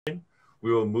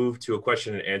we will move to a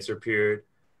question and answer period,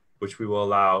 which we will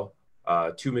allow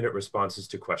 2-minute responses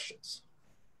to questions.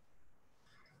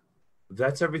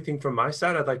 That's everything from my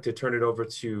side. I'd like to turn it over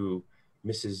to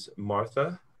Mrs.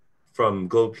 Martha from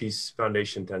Global Peace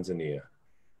Foundation Tanzania.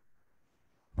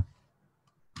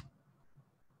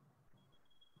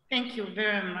 Thank you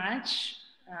very much,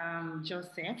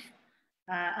 Joseph.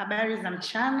 Habari za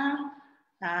mchana.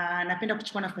 Napenda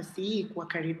kuchukua nafasi hii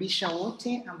kuwakaribisha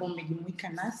wote ambao mmejumuika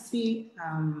nasi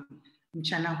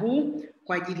mchana huu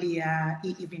kwa ajili ya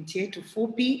hii event yetu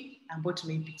fupi ambayo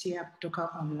tumeipitia kutoka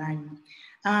online.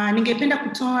 Ningependa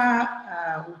kutoa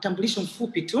utambulisho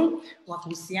mfupi tu wa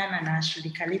kuhusiana na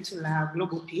shirika letu la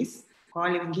Global Peace kwa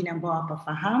wale wengine ambao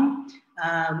hawafahamu.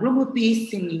 Global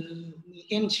Peace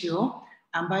ni NGO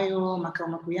ambayo makao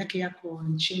makuu yake yako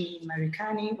nchini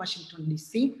Marekani, Washington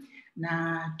DC,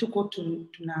 na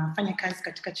tunafanya kazi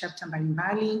katika chapter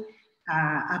mbalimbali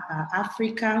hapa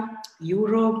Africa,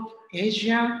 Europe,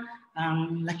 Asia,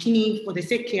 lakini for the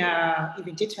sake ya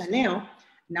event yetu ya leo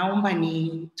naomba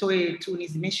nitoe tu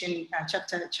nizimention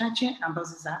chapter chache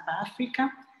ambazo za hapa Africa.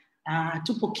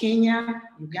 Tupo Kenya,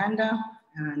 Uganda,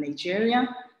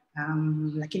 Nigeria,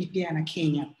 lakini pia na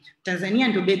Kenya. Tanzania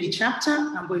ndio baby chapter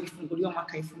ambayo ilifunguliwa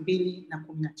mwaka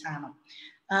 2015.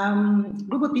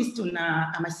 Global Peace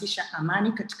tunahamasisha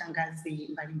amani katika ngazi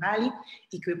mbalimbali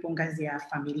ikiwepo ngazi ya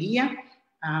familia.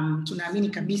 Tunaamini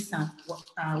kabisa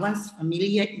once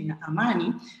familia ina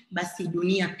amani basi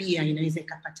dunia pia inaweza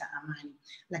ikapata amani.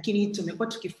 Lakini tumekuwa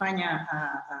tukifanya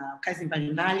kazi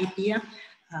mbalimbali pia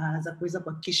za kuweza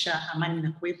kuhakikisha amani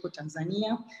na kuwepo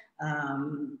Tanzania.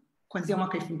 Kuanzia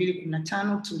mwaka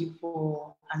 2015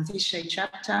 tulipoanzisha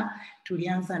chapter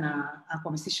tulianza na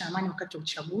kuhamasisha amani wakati wa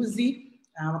uchaguzi.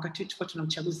 Wakati tulikuwa tuna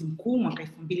uchaguzi mkuu mwaka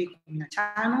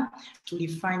 2015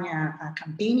 tulifanya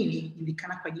kampeni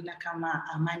ilijulikana kwa jina kama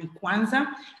Amani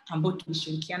Kwanza, ambayo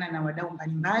tulishirikiana na wadau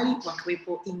mbalimbali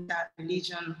wakiwepo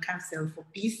Inter-Religion Council for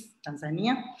Peace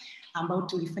Tanzania, ambao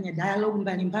tulifanya dialogue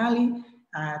mbalimbali.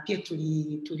 Pia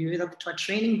tuliweza kutoa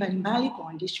training mbalimbali kwa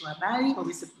waandishi wa habari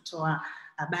waweze kutoa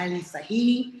habari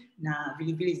sahihi na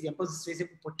vile vile ambazo ziweze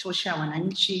kupotosha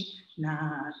wananchi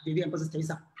na vile ambazo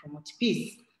zitaweza kupromote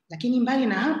peace. Lakini mbali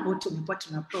na hapo tumekuwa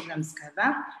tuna programs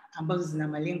kadhaa ambazo zina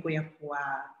malengo ya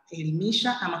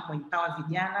kuwaelimisha ama kuempower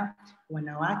vijana,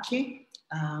 wanawake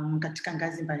katika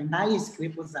ngazi mbalimbali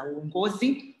zikiwepo za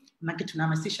uongozi. Maana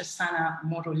tunahamasisha sana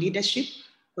moral leadership.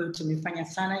 Kwa hiyo tumefanya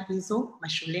sana hizo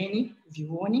mashuleni,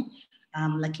 vyuoni,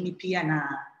 lakini pia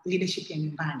na leadership ya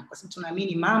nyumbani. Kwa sababu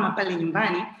tunaamini mama pale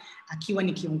nyumbani akiwa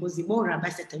ni kiongozi bora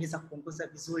basi ataweza kuongoza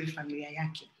vizuri familia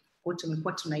yake. Kwa hiyo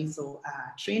tumekuwa tuna hizo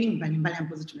training mbalimbali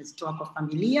ambazo tunazitoa kwa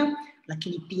familia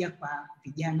lakini pia kwa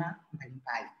vijana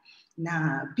mbalimbali.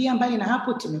 Na pia mbali na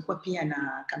hapo tumekuwa pia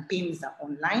na campaigns za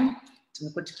online.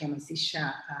 Tumekuwa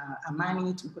tukihamasisha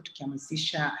amani, tumekuwa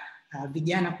tukihamasisha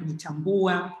vijana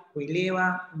kujitambua,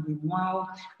 kuelewa umuhimu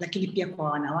wao, lakini pia kwa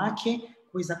wanawake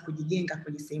kuweza kujijenga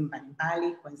kwenye sehemu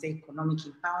mbalimbali kuanzia economic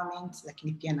empowerment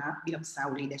lakini pia na bila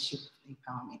kusahau leadership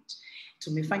empowerment.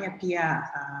 Tumefanya pia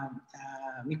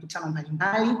mikutano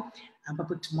mbalimbali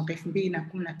ambapo mwaka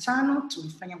 2015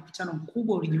 tulifanya mkutano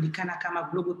mkubwa ulijulikana kama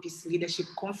Global Peace Leadership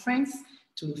Conference,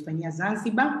 tulifanyia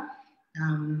Zanzibar,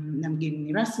 na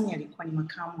mgeni rasmi alikuwa ni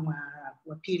makamu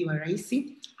wa pili wa rais,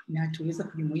 na tuliweza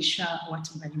kujumuisha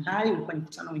watu mbalimbali. Ulikuwa ni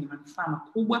mkutano wenye manufaa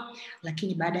makubwa.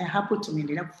 Lakini baada ya hapo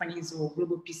tumeendelea kufanya hizo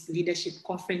Global Peace Leadership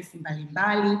Conference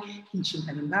mbalimbali nchi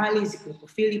mbalimbali zikiwepo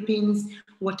Philippines,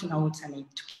 watu na alternate.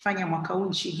 Tukifanya mwaka huu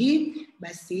nchi hii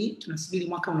basi tunasubiri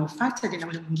mwaka unaofuata tena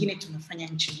ule mwingine tunafanya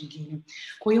nchi nyingine.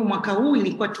 Kwa hiyo mwaka huu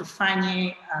ilikuwa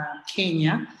tufanye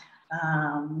Kenya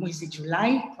mwezi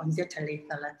Julai kuanzia tarehe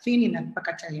 30 na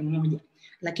mpaka tarehe 1.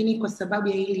 Lakini kwa sababu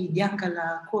ya hili janga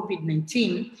la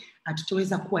COVID-19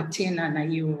 hatutaweza kuwa tena na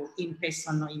hiyo in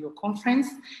person na hiyo conference.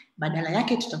 Badala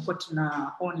yake tutakuwa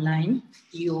tuna online.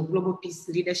 Hiyo Global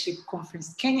Peace Leadership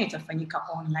Conference Kenya itafanyika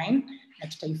online na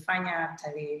tutaifanya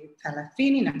tarehe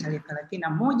 30 na tarehe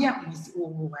 31 mwezi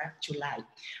huu wa Julai.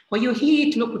 Kwa hiyo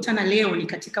hii tuliokutana leo ni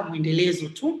katika muendelezo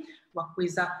tu wa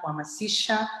kuweza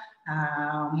kuhamasisha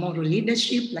moral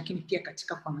leadership, lakini pia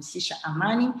katika kuhamasisha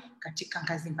amani katika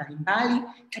ngazi mbalimbali,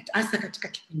 hasa katika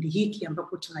kipindi hiki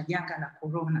ambapo tuna janga la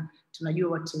corona.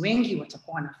 Tunajua watu wengi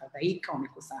watakuwa wanafadhaika,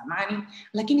 wamekosa amani,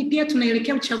 lakini pia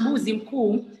tunaelekea uchaguzi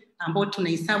mkuu ambao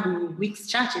tunahesabu weeks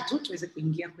chache tu tuweze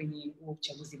kuingia kwenye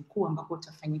uchaguzi mkuu ambapo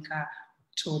utafanyika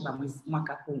Oktoba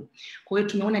mwaka huu. Kwa hiyo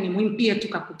tumeona ni muhimu pia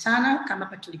tukakutana kama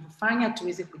hapa tulivyofanya,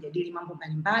 tuweze kujadili mambo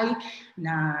mbalimbali,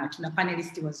 na tuna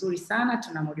panelists wazuri sana,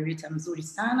 tuna moderator mzuri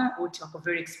sana, wote wako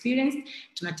very experienced.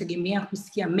 Tunategemea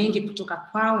kusikia mengi kutoka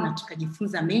kwao na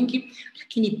tukajifunza mengi,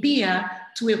 lakini pia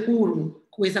tuwe huru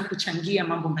kuweza kuchangia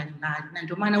mambo mbalimbali. Na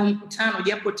ndio maana huu mkutano,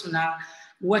 japo tuna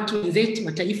watu wenzetu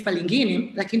wa taifa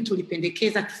lingine, lakini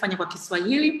tulipendekeza tufanye kwa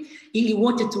Kiswahili ili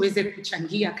wote tuweze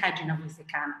kuchangia kadri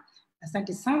inavyowezekana.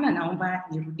 Asante sana, naomba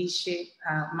nirudishe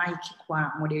mic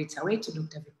kwa moderator wetu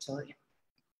Dr. Victoria.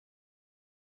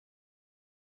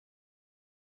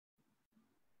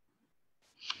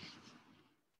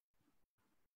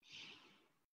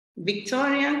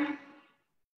 Victoria.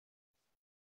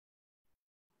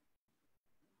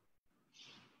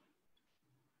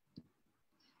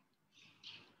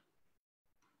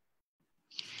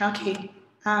 Okay.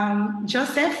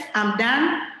 Joseph, I'm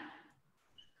done.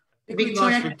 Victoria.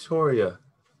 We lost Victoria.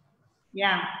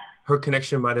 Yeah. Her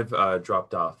connection might have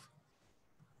dropped off.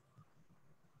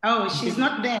 Oh, she's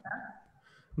not there.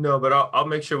 No, but I'll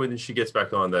make sure when she gets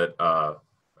back on that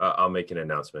I'll make an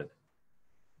announcement.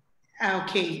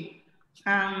 Okay.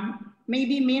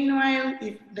 Maybe meanwhile,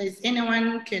 if there's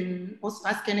anyone can also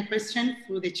ask any question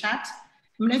through the chat.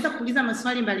 Mnaweza kuuliza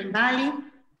maswali mbalimbali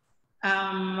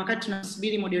wakati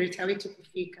tunasubiri moderator wetu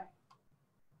kufika.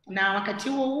 Na wakati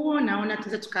huo naona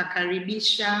tunaweza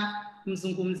tukakaribisha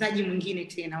mzungumzaji mwingine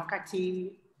tena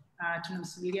wakati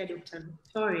tunamsubiria Dr.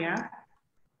 Victoria.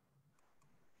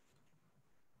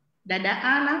 Dada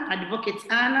Anna, Advocate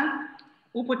Anna,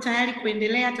 upo tayari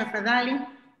kuendelea tafadhali?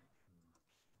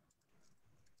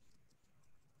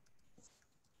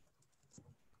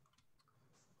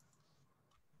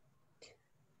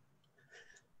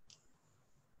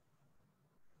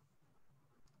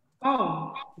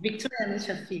 Oh, Victoria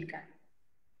ameshafika.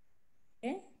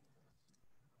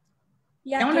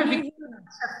 Naona Victoria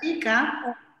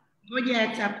ameshafika. Ngoja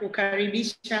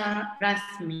atakukaribisha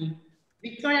rasmi.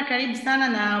 Victoria, karibu sana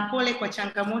na pole kwa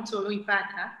changamoto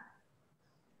ulioipata.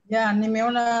 Ya,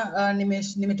 nimeona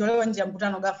nimetolewa nje ya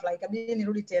mkutano ghafla, ikabidi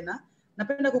nirudi tena.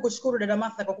 Napenda kukushukuru dada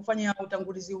Martha kwa kufanya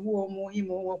utangulizi huo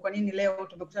muhimu wa kwa nini leo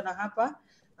tumekutana hapa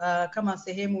kama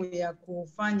sehemu ya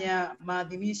kufanya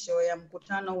maadhimisho ya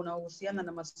mkutano unaohusiana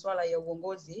na masuala ya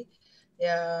uongozi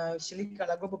ya shirika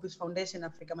la Global Peace Foundation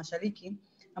Afrika Mashariki,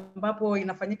 ambapo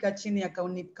inafanyika chini ya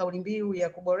kauli mbiu ya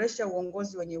kuboresha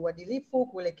uongozi wenye uadilifu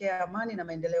kuelekea amani na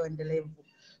maendeleo endelevu.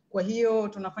 Kwa hiyo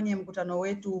tunafanya mkutano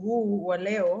wetu huu wa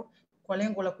leo kwa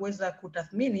lengo la kuweza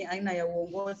kutathmini aina ya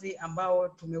uongozi ambao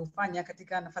tumeufanya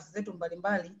katika nafasi zetu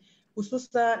mbalimbali,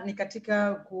 hususan ni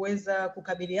katika kuweza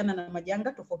kukabiliana na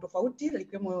majanga tofauti tofauti,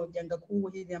 likiwemo janga kuu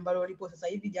hili ambalo lipo sasa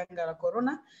hivi, janga la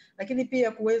corona, lakini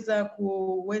pia kuweza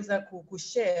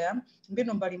kushare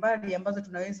mbinu mbalimbali ambazo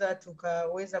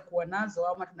tukaweza kuwa nazo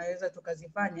ama tunaweza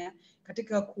tukazifanya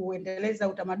katika kuendeleza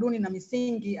utamaduni na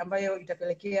misingi ambayo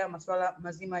itapelekea masuala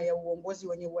mazima ya uongozi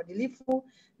wenye uadilifu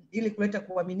ili kuleta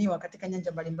kuaminiwa katika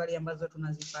nyanja mbalimbali ambazo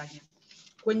tunazifanya.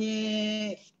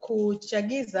 Kwenye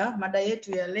kuchagiza mada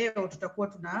yetu ya leo tutakuwa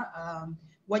tuna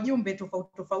wajumbe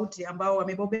tofauti tofauti ambao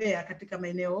wamebobea katika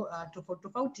maeneo tofauti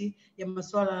tofauti ya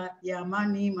masuala ya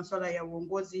amani, masuala ya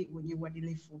uongozi wenye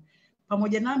uadilifu.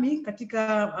 Pamoja nami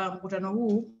katika mkutano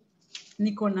huu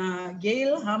niko na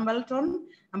Gail Hamilton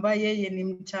ambaye yeye ni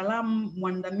mtaalamu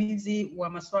mwandamizi wa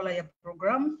masuala ya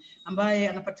program ambaye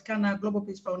anapatikana Global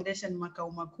Peace Foundation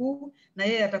makao makuu, na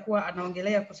yeye atakuwa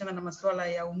anaongelea kuhusiana na masuala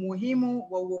ya umuhimu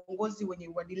wa uongozi wenye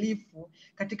uadilifu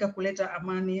katika kuleta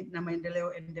amani na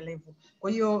maendeleo endelevu.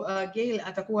 Kwa hiyo Gail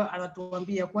atakuwa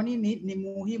anatuambia kwa nini ni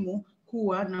muhimu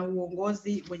kuwa na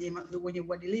uongozi wenye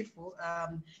uadilifu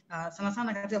sana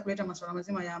sana katika kuleta masuala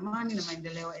mazima ya amani na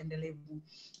maendeleo endelevu.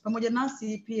 Pamoja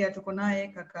nasi pia tuko naye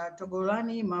kaka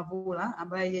Togolani Mavula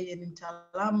ambaye yeye ni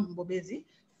mtaalamu mbobezi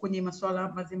kwenye masuala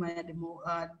mazima ya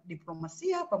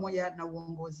diplomasia pamoja na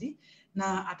uongozi,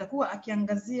 na atakuwa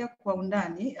akiangazia kwa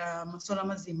undani masuala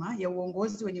mazima ya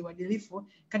uongozi wenye uadilifu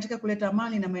katika kuleta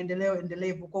amani na maendeleo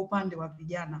endelevu kwa upande wa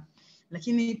vijana.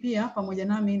 Lakini pia pamoja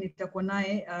nami nitakuwa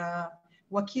naye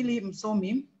wakili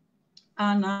msomi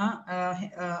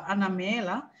Ana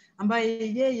Meela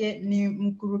ambaye yeye ni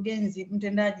mkurugenzi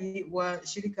mtendaji wa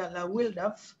shirika la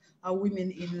WILDAF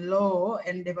Women in Law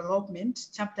and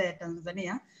Development chapter ya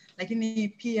Tanzania, lakini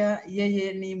pia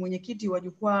yeye ni mwenyekiti wa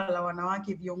jukwaa la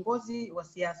wanawake viongozi wa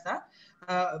siasa,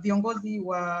 viongozi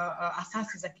wa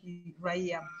asasi za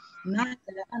kiraia. Na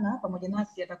Ana pamoja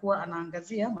nasi atakuwa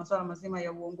anaangazia masuala mazima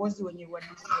ya uongozi wenye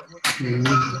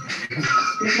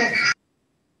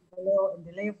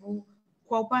endelevu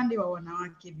kwa upande wa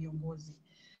wanawake viongozi.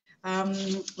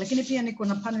 Lakini pia niko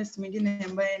na panelist mwingine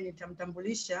ambaye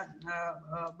nitamtambulisha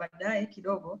baadaye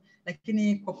kidogo,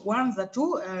 lakini kwa kuanza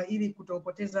tu ili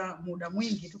kutopoteza muda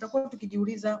mwingi tutakuwa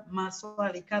tukijiuliza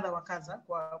maswali kadha wa kadha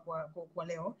kwa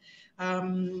leo.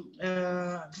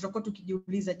 Tutakuwa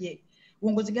tukijiuliza, je,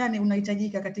 uongozi gani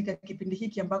unahitajika katika kipindi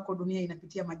hiki ambako dunia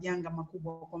inapitia majanga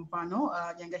makubwa, kwa mfano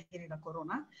janga hili la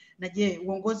corona, na je,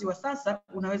 uongozi wa sasa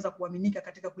unaweza kuaminika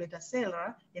katika kuleta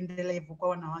sera endelevu kwa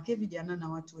wanawake, vijana na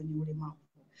watu wenye ulemavu?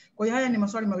 Kwa hiyo haya ni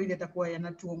maswali mawili yatakuwa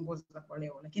yanatuongoza kwa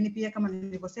leo, lakini pia kama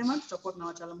nilivyosema tutakuwa na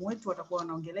wataalamu wetu watakuwa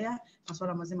wanaongelea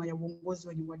masuala mazima ya uongozi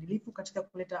wenye uadilifu katika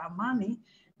kuleta amani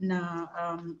na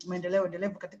maendeleo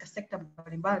endelevu katika sekta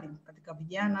mbalimbali, katika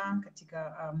vijana,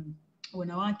 katika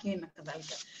wanawake na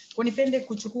kadhalika. Kwa nipende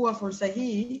kuchukua fursa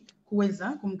hii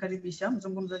kuweza kumkaribisha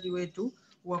mzungumzaji wetu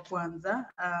wa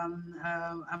kwanza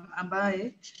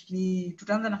ambaye ni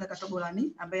tutaanza na kaka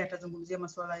Togolani ambaye atazungumzia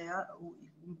masuala ya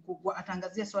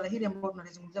ataangazia swala hili ambalo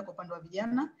tunalizungumzia kwa upande wa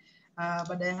vijana.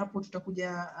 Baada ya hapo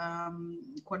tutakuja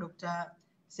kwa Dr.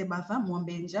 Sebatha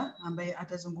Mwambenja ambaye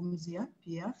atazungumzia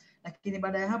pia, lakini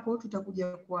baada ya hapo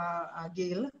tutakuja kwa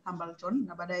Gail Hamilton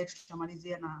na baadaye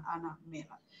tutamalizia na Anna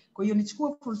Mela. Kwa hiyo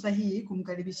nichukue fursa hii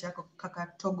kumkaribisha kaka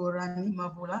Togolani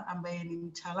Mavula ambaye ni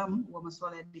mtaalamu wa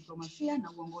masuala ya diplomasia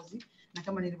na uongozi, na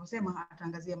kama nilivyosema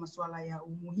ataangazia masuala ya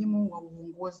umuhimu wa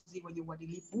uongozi wenye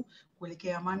uadilifu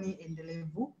kuelekea amani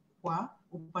endelevu kwa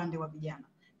upande wa vijana.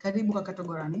 Karibu kaka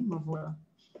Togolani Mavula.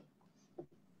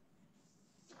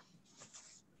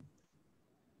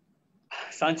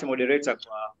 Asante moderator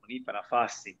kwa kunipa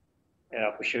nafasi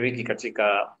ya kushiriki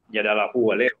katika mjadala huu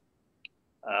wa leo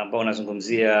ambao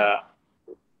unazungumzia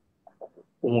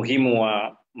umuhimu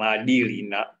wa maadili,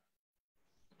 na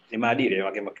ni maadili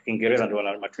kwa Kiingereza ndio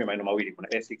wanatumia maneno mawili,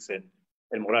 kuna ethics and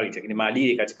morality, lakini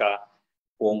maadili katika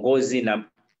uongozi na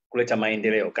kuleta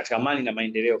maendeleo katika amani na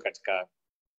maendeleo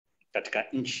katika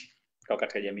nchi au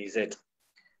katika jamii zetu.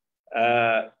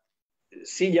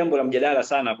 Si jambo la mjadala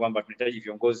sana kwamba tunahitaji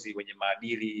viongozi wenye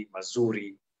maadili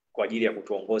mazuri kwa ajili ya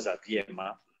kutuongoza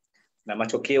vyema, na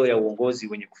matokeo ya uongozi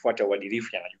wenye kufuata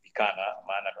uadilifu yanajulikana.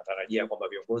 Maana tunatarajia kwamba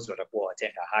viongozi watakuwa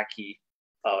watenda haki,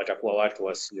 watakuwa watu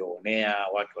wasioonea,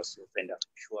 watu wasiopenda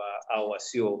rushwa au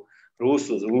wasio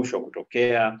ruhusu rushwa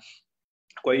kutokea.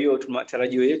 Kwa hiyo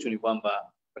matarajio yetu ni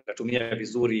kwamba watatumia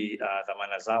vizuri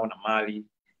dhamana zao na mali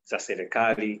za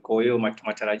serikali. Kwa hiyo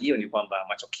matarajio ni kwamba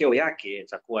matokeo yake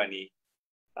yatakuwa ni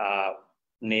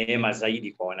neema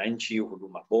zaidi kwa wananchi,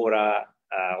 huduma bora,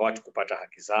 watu kupata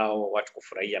haki zao, watu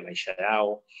kufurahia maisha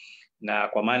yao, na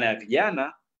kwa maana ya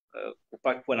vijana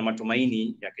kuwa na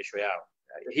matumaini ya kesho yao.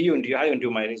 Hayo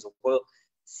ndio maelezo. Kwa hiyo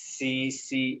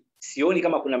sioni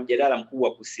kama kuna mjadala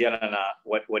mkubwa kuhusiana na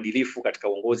uadilifu katika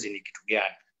uongozi ni kitu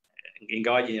gani,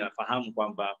 ingawaje ninafahamu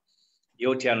kwamba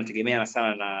yote yanategemea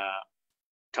sana na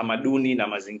tamaduni na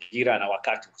mazingira na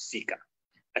wakati husika,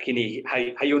 lakini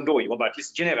haiondoi kwamba at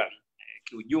least generally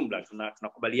kiujumla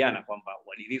tunakubaliana kwamba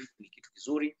uadilifu ni kitu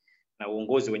kizuri na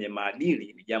uongozi wenye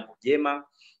maadili ni jambo jema.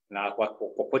 Na kwa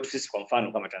kwetu sisi kwa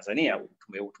mfano kama Tanzania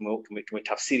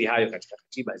tumetafsiri hayo katika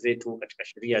katiba zetu, katika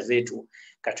sheria zetu,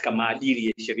 katika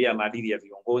maadili, sheria ya maadili ya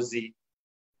viongozi,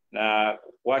 na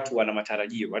watu wana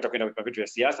matarajio hata kwenda kwa vitu vya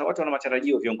siasa, watu wana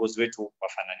matarajio viongozi wetu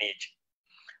wafananeje.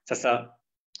 Sasa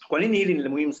kwa nini hili ni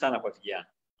muhimu sana kwa vijana?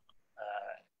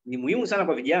 Ni muhimu sana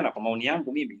kwa vijana kwa maoni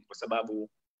yangu mimi kwa sababu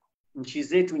nchi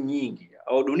zetu nyingi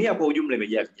au dunia kwa ujumla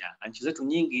imejaa vijana. Nchi zetu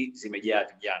nyingi zimejaa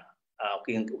vijana.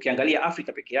 Ukiangalia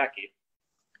Afrika peke yake,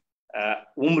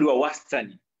 umri wa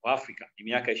wastani wa Afrika ni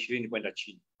miaka 20 kwenda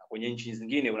chini. Kwenye nchi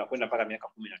zingine unakwenda mpaka miaka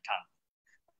 15.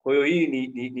 Kwa hiyo hii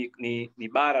ni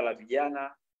bara la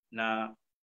vijana, na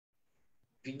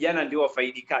vijana ndio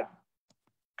wafaidikaji.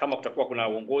 Kama kutakuwa kuna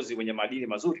uongozi wenye maadili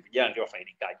mazuri, vijana ndio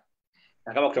wafaidikaji.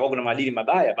 Na kama kutakuwa kuna maadili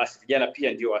mabaya, basi vijana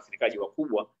pia ndio waathirikaji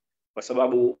wakubwa, kwa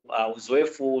sababu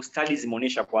uzoefu, studies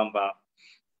zimeonyesha kwamba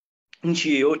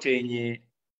nchi yoyote yenye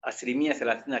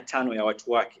 35% ya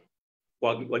watu wake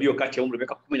walio kati ya umri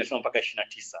miaka 15 mpaka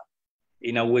 29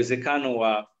 ina uwezekano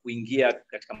wa kuingia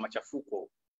katika machafuko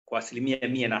kwa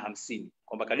 150%.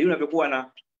 Kwamba kadri unavyokuwa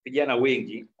na vijana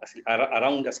wengi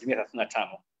around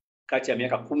 35% kati ya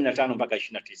miaka 15 mpaka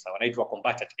 29 wanaitwa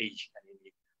combatant age,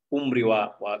 yani umri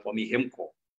wa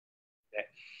mihemko,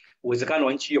 uwezekano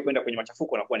wa nchi hiyo kwenda kwenye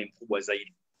machafuko unakuwa ni mkubwa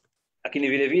zaidi. Lakini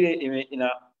vile vile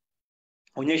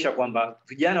inaonyesha kwamba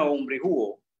vijana wa umri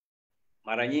huo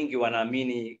mara nyingi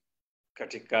wanaamini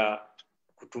katika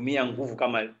kutumia nguvu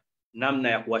kama namna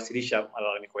ya kuwasilisha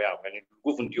malalamiko yao, yani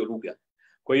nguvu ndio lugha.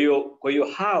 Kwa hiyo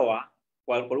hawa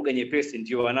kwa lugha nyepesi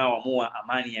ndio wanaoamua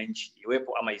amani ya nchi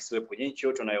iwepo ama isiwepo kwenye nchi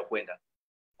yote unayokwenda.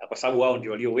 kwa sababu wao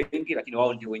ndio walio wengi, lakini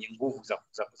wao ndio wenye nguvu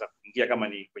za kuingia kama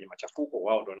ni kwenye machafuko,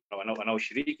 wao ndio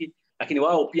wanaoshiriki, lakini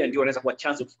wao pia ndio wanaweza kuwa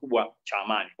chanzo kikubwa cha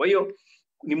amani. Kwa hiyo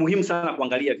ni muhimu sana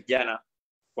kuangalia vijana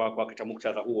kwa katika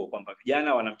muktadha huo, kwamba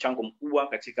vijana wana mchango mkubwa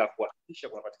katika kuhakikisha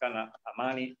kunapatikana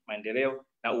amani, maendeleo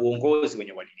na uongozi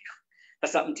wenye uadilifu.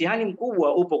 Sasa mtihani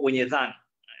mkubwa upo kwenye dhana.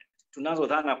 Tunazo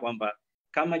dhana kwamba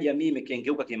kama jamii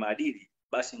imekengeuka kimaadili,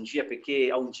 basi njia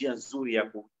pekee au njia nzuri ya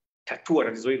kutatua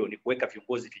tatizo hilo ni kuweka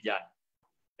viongozi vijana.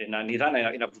 Na ni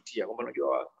dhana inavutia kwamba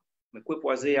unajua umekuepo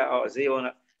wazee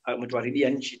wametuharibia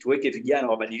nchi, tuweke vijana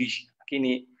wabadilishe.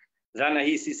 Lakini dhana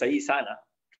hii si sahihi sana.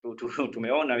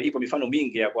 Tumeona ipo mifano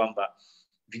mingi ya kwamba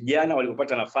vijana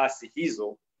walipopata nafasi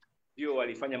hizo ndio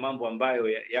walifanya mambo ambayo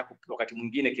yako wakati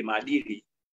mwingine kimaadili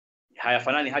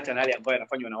hayafanani hata na yale ambayo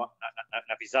yanafanywa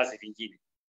na vizazi vingine.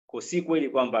 Kwa si kweli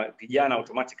kwamba vijana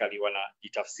automatically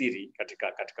wanajitafsiri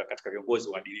katika viongozi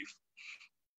waadilifu.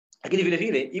 Lakini vile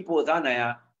vile ipo dhana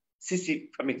ya sisi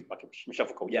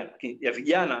tumeshavuka ujana, lakini ya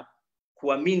vijana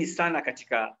kuamini sana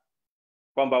katika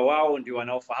kwamba wao ndio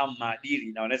wanaofahamu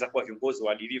maadili na wanaweza kuwa viongozi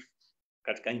waadilifu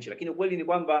katika nchi. Lakini kweli ni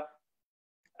kwamba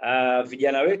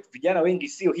vijana wengi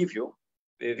sio hivyo.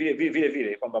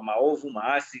 Vile kwamba maovu,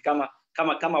 maasi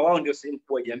kama wao ndio sehemu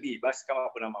kubwa ya jamii, basi kama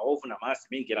kuna maovu na maasi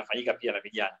mengi yanafanyika pia na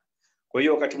vijana. Kwa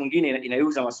hiyo wakati mwingine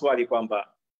inauza maswali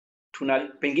kwamba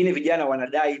pengine vijana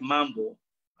wanadai mambo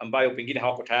ambayo pengine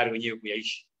hawako tayari wenyewe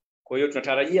kuyaishi. Kwa hiyo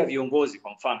tunatarajia viongozi,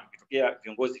 kwa mfano ikitokea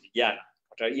viongozi vijana,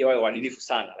 tunatarajia wawe waadilifu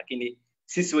sana, lakini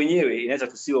sisi wenyewe inaweza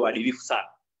tusiwe waadilifu sana.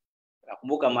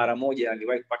 Nakumbuka mara moja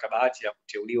niliwahi kupata bahati ya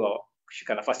kuteuliwa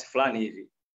kushika nafasi fulani hivi.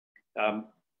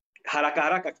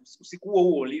 Haraka usiku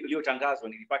huo uliotangazwa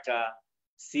nilipata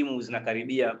simu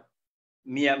zinakaribia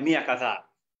 100 kadhaa.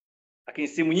 Lakini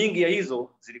simu nyingi ya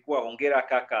hizo zilikuwa hongera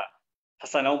kaka,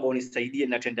 sasa naomba unisaidie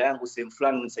na tenda yangu sehemu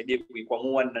fulani, unisaidie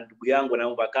kuikwamua, na ndugu yangu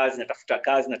naomba kazi,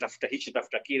 natafuta hichi,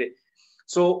 natafuta kile.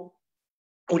 So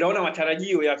unaona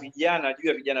matarajio ya vijana juu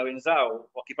ya vijana wenzao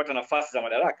wakipata nafasi za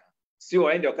madaraka sio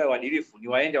waende wakae waadilifu, ni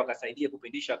waende wakasaidie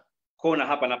kupindisha kona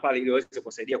hapa na pale ili waweze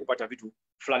kusaidia kupata vitu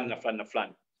fulani na fulani na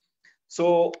fulani.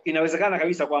 So inawezekana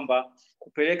kabisa kwamba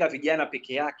kupeleka vijana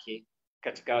peke yake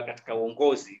katika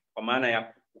uongozi, kwa maana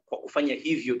ya kwa kufanya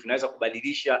hivyo tunaweza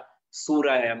kubadilisha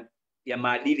sura ya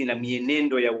maadili na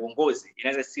mienendo ya uongozi,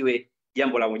 inaweza siwe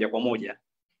jambo la moja kwa moja,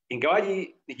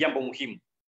 ingawaji ni jambo muhimu,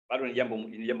 bado ni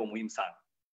jambo muhimu sana.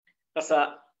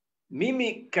 Sasa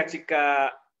mimi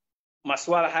katika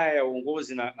masuala haya ya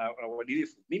uongozi na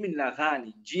uadilifu, mimi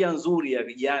ninadhani njia nzuri ya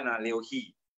vijana leo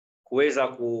hii kuweza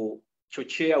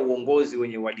kuchochea uongozi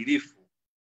wenye uadilifu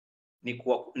ni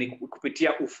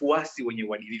kupitia ufuasi wenye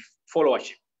uadilifu,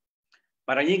 followership.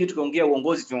 Mara nyingi tukiongea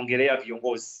uongozi tunaongelea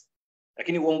viongozi,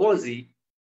 lakini uongozi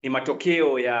ni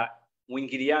matokeo ya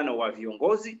mwingiliano wa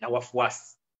viongozi na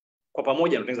wafuasi. Kwa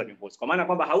pamoja tunatengeneza viongozi. Kwa maana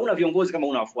kwamba hauna viongozi kama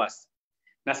una wafuasi.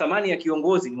 Na thamani ya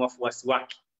kiongozi ni wafuasi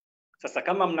wake. Sasa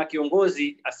kama mna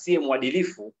kiongozi asiye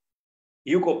mwadilifu,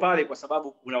 yuko pale kwa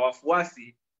sababu kuna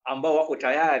wafuasi ambao wako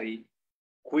tayari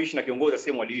kuishi na kiongozi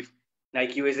asiye mwadilifu. Na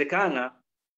ikiwezekana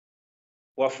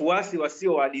wafuasi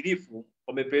wasio waadilifu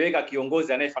wamepeleka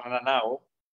kiongozi anayefanana nao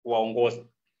kuwaongoza.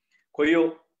 Kwa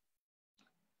hiyo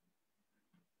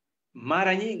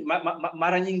mara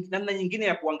nyingi namna nyingine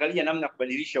ya kuangalia namna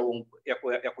kubadilisha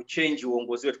ya kuchange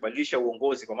uongozi wetu, kubadilisha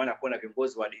uongozi kwa maana kuwa na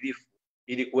viongozi waadilifu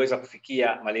ili kuweza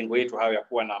kufikia malengo yetu hayo ya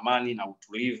kuwa na amani na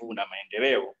utulivu na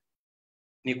maendeleo,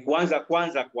 ni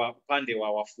kwanza kwa upande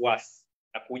wa wafuasi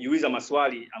na kujiuliza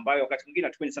maswali ambayo wakati mwingine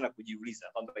hatupendi sana kujiuliza,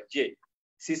 kwamba je,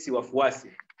 sisi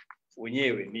wafuasi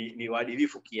wenyewe ni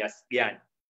waadilifu kiasi gani?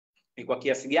 Ni kwa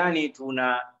kiasi gani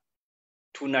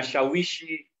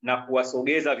tunashawishi na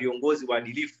kuwasogeza viongozi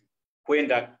waadilifu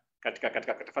kwenda katika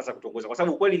nafasi ya kutongoza? Kwa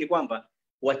sababu kweli ni kwamba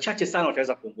wachache sana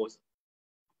wataweza kuongoza.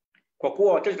 Kwa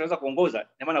kuwa wachache wataweza kuongoza,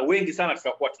 ina maana wengi sana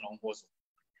tutakuwa tunaongozwa.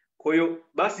 Kwa hiyo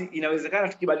basi inawezekana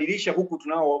tukibadilisha huku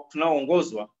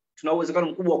tunaoongozwa, tuna uwezekano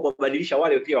mkubwa wa kubadilisha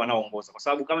wale pia wanaoongoza. Kwa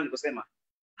sababu kama nilivyosema,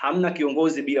 hamna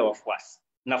kiongozi bila wafuasi.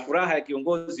 Na furaha ya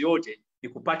kiongozi yote ni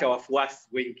kupata wafuasi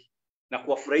wengi na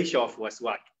kuwafurahisha wafuasi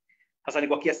wake. Sasa ni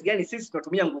kwa kiasi gani sisi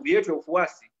tunatumia nguvu yetu ya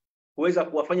ufuasi kuweza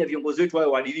kuwafanya viongozi wetu wawe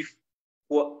waadilifu,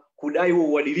 kudai huo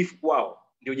uadilifu kwao,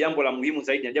 ndio jambo la muhimu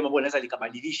zaidi, na jambo ambalo linaweza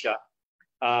likabadilisha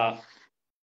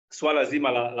swala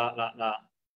zima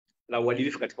la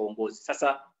uadilifu katika uongozi.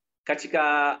 Sasa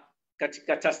katika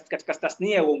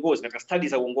tasnia ya uongozi, katika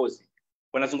studies za uongozi,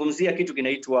 wanazungumzia kitu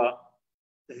kinaitwa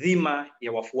dhima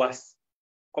ya wafuasi.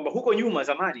 Kwamba huko nyuma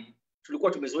zamani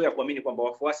tulikuwa tumezoea kuamini kwamba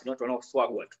wafuasi ni watu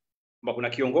wanaoswagwa tu, kwamba kuna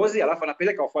kiongozi alafu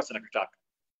anapeleka wafuasi anachotaka.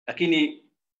 Lakini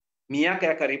miaka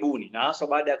ya karibuni, na hasa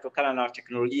baada ya kutokana na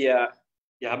teknolojia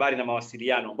ya habari na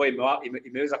mawasiliano ambayo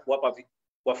imeweza kuwapa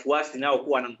wafuasi nao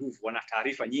kuwa na nguvu, wana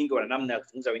taarifa nyingi, wana namna ya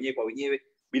kuzungumza wenyewe kwa wenyewe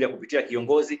bila kupitia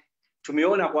kiongozi.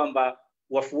 Tumeona kwamba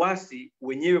wafuasi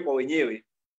wenyewe kwa wenyewe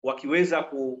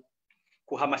wakiweza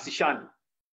kuhamasishana,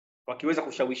 wakiweza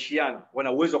kushawishiana,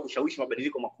 wana uwezo wa kushawishi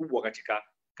mabadiliko makubwa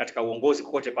katika uongozi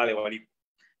kokote pale walipo.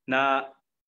 Na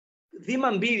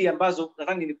dhima mbili ambazo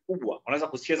nadhani ni kubwa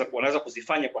wanaweza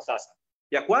kuzifanya kwa sasa.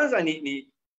 Ya kwanza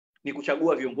ni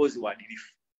kuchagua viongozi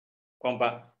waadilifu,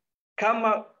 kwamba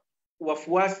kama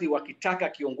wafuasi wakitaka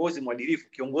kiongozi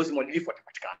mwadilifu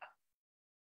atapatikana,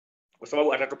 kwa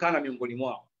sababu atatokana miongoni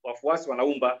mwao. Wafuasi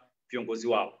wanaumba viongozi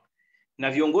wao,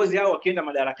 na viongozi hao wakienda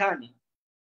madarakani,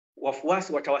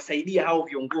 wafuasi watawasaidia hao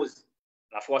viongozi,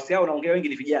 na wafuasi hao naongea wengi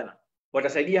ni vijana,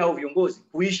 watasaidia hao viongozi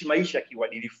kuishi maisha ya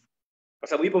kiuadilifu. Kwa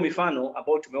sababu ipo mifano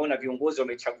ambayo tumeona viongozi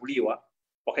wamechaguliwa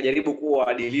wakajaribu kuwa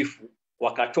waadilifu,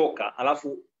 wakatoka,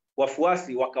 alafu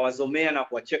wafuasi wakawazomea na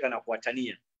kuwacheka na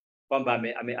kuwatania kwamba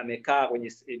amekaa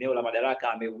kwenye eneo la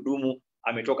madaraka, amehudumu,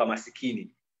 ametoka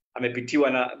masikini, amepitiwa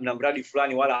na mradi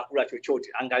fulani wala hakula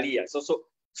chochote, angalia.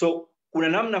 So kuna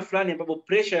namna fulani ambapo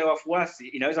pressure ya wafuasi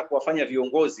inaweza kuwafanya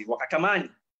viongozi wakatamani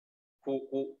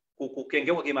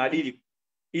kukengeuka kimaadili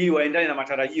ili waendane na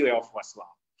matarajio ya wafuasi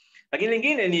wao. Lakini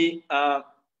lingine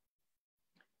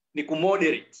ni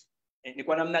kumoderate. Ni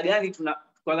kwa namna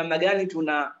gani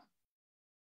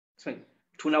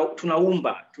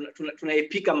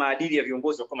tunaepika maadili ya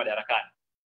viongozi wa madarakani.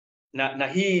 Na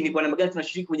hii ni kwa namna gani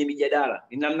tunashiriki kwenye mijadala.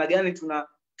 Ni namna gani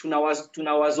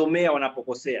tunawazomea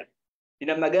wanapokosea. Ni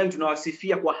namna gani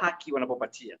tunawasifia kwa haki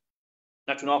wanapopatia,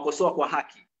 na tunawakosoa kwa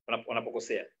haki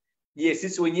wanapokosea. Je,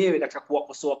 sisi wenyewe katika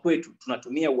kuwakosoa kwetu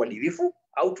tunatumia uadilifu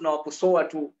au tunawakosoa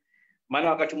tu? Maana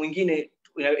wakati mwingine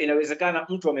inawezekana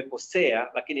mtu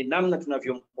amekosea, lakini namna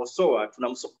tunavyomkosoa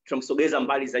tunamsogeza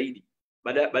mbali zaidi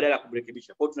badala ya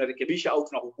kumrekebisha. Kwa hiyo tunarekebisha au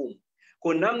tunahukumu.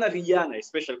 Kwa namna vijana,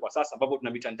 especially kwa sasa ambapo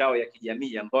tuna mitandao ya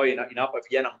kijamii ambayo inawapa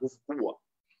vijana nguvu kubwa,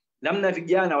 namna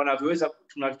vijana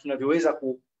tunavyoweza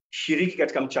kushiriki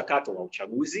katika mchakato wa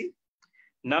uchaguzi,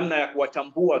 namna ya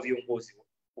kuwatambua viongozi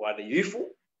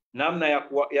waadilifu, namna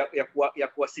ya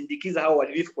kuwasindikiza hao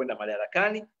waadilifu kwenda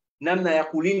madarakani, namna ya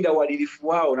kulinda uadilifu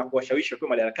wao na kuwashawishi kwa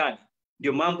madarakani,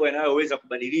 ndio mambo yanayoweza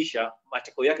kubadilisha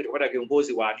matokeo yake kupata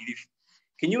viongozi waadilifu.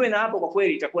 Kinyume na hapo, kwa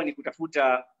kweli itakuwa ni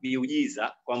kutafuta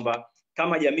miujiza, kwamba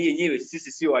kama jamii yenyewe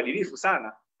sisi sio waadilifu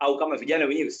sana, au kama vijana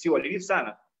wenyewe sio waadilifu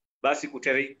sana, basi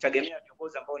kutegemea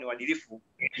viongozi ambao ni waadilifu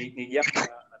ni jambo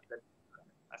la.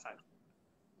 Asante.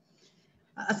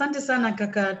 Asante sana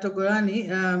kaka Togolani.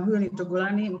 Huyo ni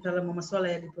Togolani, mtaalamu wa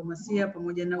masuala ya diplomasia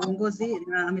pamoja na uongozi,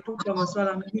 na ametupa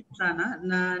masuala mengi sana,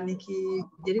 na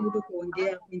nikijaribu tu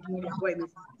kuongea kitu moja kwa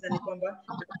imesisitiza ni kwamba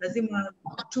lazima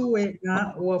tuwe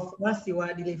na wafuasi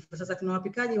waadilifu. Sasa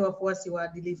tunawapikaje wafuasi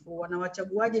waadilifu?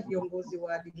 Wanawachaguaje viongozi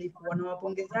waadilifu?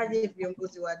 Wanawapongezaje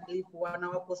viongozi waadilifu?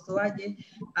 Wanawakosoaje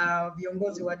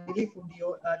viongozi waadilifu?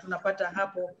 Ndio tunapata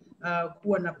hapo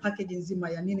kuwa na package nzima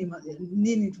ya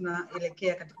nini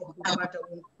tunaelekea katika kupata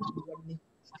uongozi.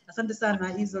 Asante sana,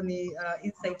 hizo ni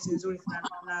insights nzuri sana,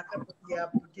 na kabla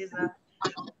sijapoteza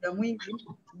muda mwingi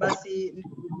basi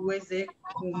uweze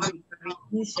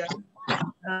kumkaribisha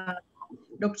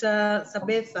Dr.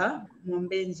 Sabetha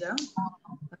Mwambenja.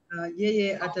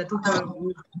 Yeye atatupa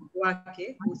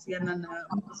wake kuhusiana na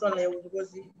masuala ya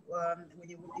uongozi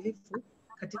wenye uadilifu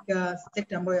katika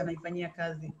sekta ambayo anaifanyia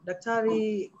kazi.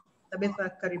 Daktari Sabetha,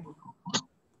 karibu.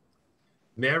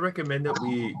 May I recommend that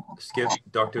we skip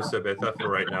Dr. Sabetha for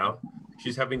right now?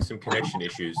 She's having some connection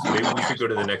issues. Maybe we should go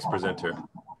to the next presenter.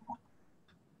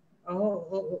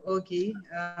 Okay.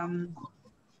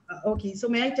 Okay, so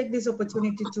may I take this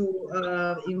opportunity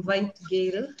to invite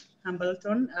Gail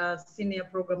Hambleton, Senior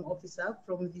Program Officer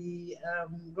from the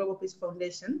Global Peace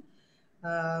Foundation,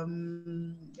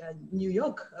 New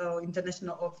York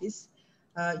International Office.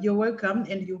 You're welcome,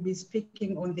 and you'll be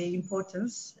speaking on the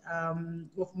importance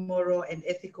of moral and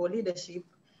ethical leadership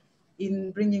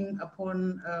in bringing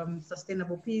upon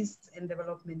sustainable peace and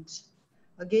development.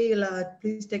 Gail,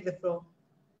 please take the floor.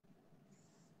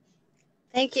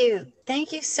 Thank you.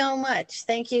 Thank you so much.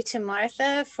 Thank you to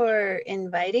Martha for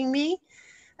inviting me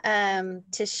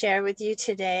to share with you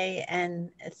today,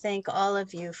 and thank all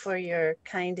of you for your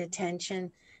kind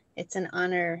attention. It's an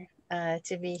honor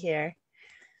to be here.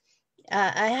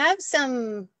 I have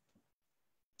some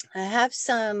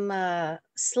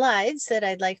slides that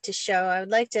I'd like to show. I would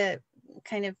like to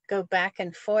kind of go back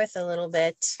and forth a little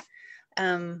bit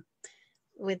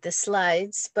with the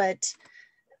slides, but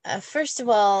first of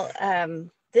all,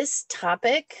 this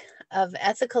topic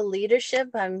ethical leadership.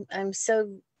 I'm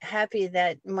so happy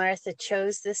that Martha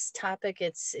chose this topic.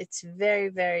 It's very,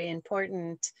 very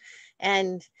important.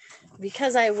 And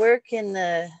because I work in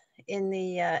the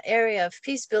area of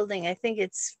peace building, I think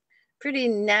it's pretty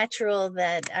natural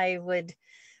that I would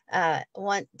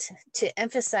want to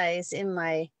emphasize in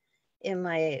my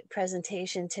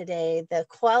presentation today the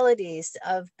qualities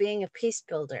of being a peace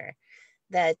builder.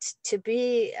 That to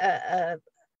be a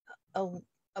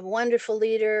wonderful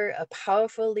leader, a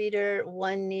powerful leader,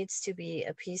 one needs to be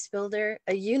a peace builder,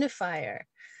 a unifier,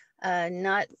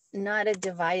 not a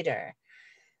divider.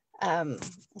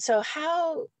 So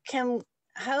how can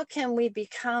we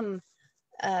become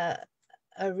a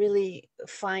really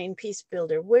fine peace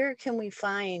builder? Where can we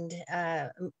find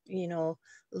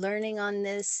learning on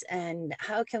this, and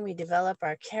how can we develop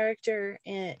our character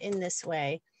in this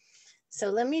way? So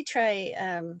let me try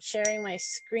sharing my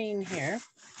screen here.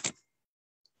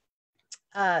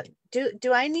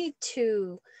 Do I need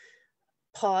to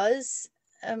pause,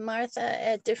 Martha,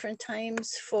 at different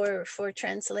times for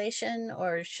translation,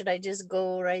 or should I just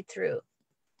go right through?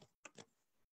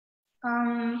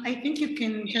 I think you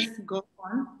can just go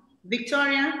on.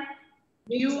 Victoria,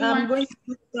 I'm going to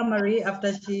do summary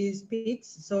after she speaks,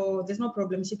 so there's no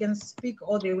problem. She can speak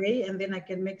all the way, and then I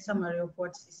can make summary of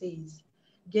what she says.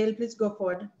 Gail, please go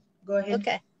forward. Go ahead.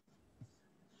 Okay.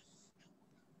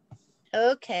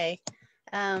 Okay.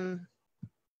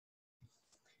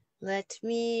 Let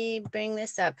me bring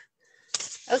this up.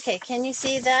 Okay, can you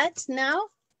see that now?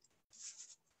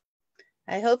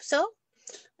 I hope so.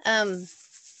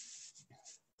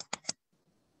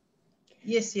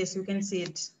 Yes, you can see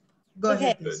it. Go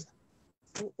ahead, please.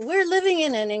 We're living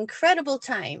in an incredible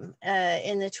time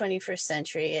in the 21st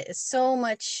century. It's so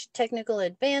much technical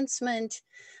advancement.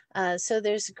 So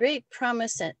there's great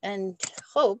promise and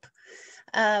hope.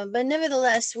 But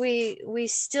nevertheless, we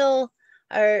still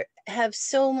have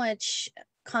so much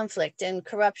conflict and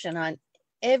corruption on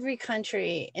every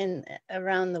country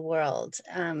around the world.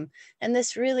 And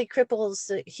this really cripples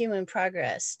the human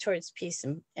progress towards peace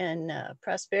and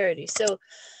prosperity. So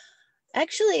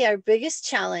actually, our biggest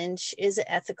challenge is an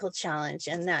ethical challenge,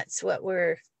 and that's what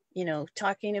we're,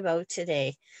 talking about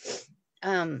today.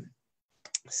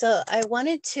 So I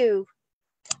wanted to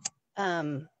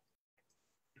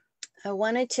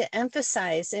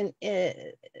emphasize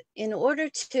in order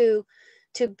to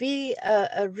be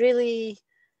a really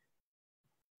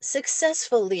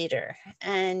successful leader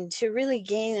and to really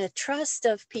gain the trust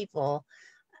of people,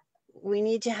 we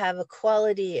need to have a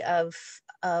quality of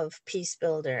peace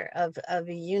builder, of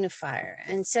a unifier.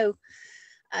 And so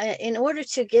in order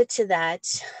to get to that,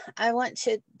 I want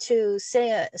to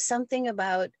say something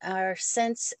about our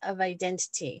sense of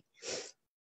identity.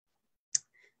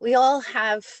 We all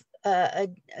have a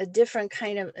different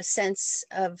kind of a sense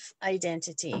of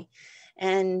identity.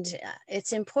 And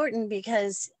it's important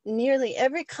because nearly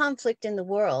every conflict in the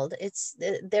world,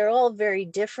 they're all very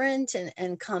different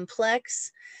and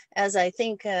complex. As I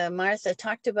think Martha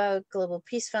talked about, Global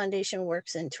Peace Foundation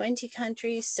works in 20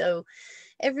 countries. So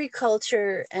every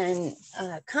culture and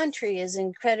country is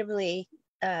incredibly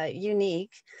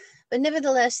unique. But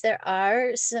nevertheless, there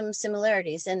are some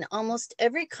similarities, and almost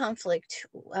every conflict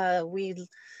we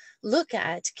look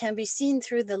at can be seen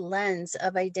through the lens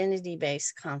of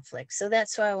identity-based conflict. So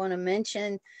that's why I want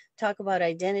to talk about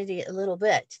identity a little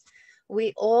bit.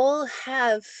 We all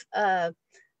have a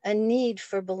need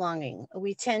for belonging.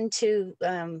 We tend to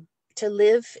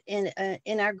live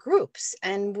in our groups,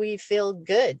 and we feel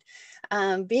good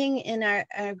being in our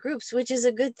groups, which is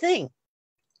a good thing.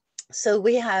 So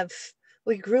we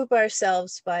group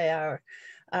ourselves by our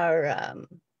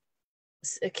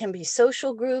it can be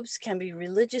social groups, can be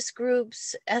religious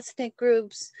groups, ethnic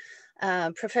groups,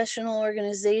 professional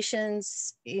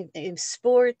organizations, in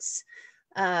sports.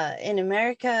 In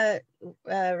America,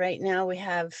 right now, we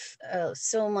have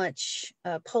so much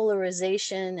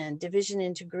polarization and division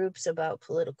into groups about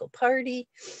political party.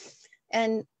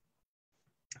 And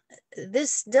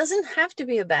this doesn't have to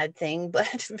be a bad thing,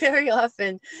 but very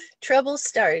often trouble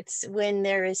starts when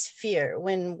there is fear,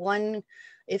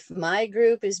 if my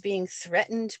group is being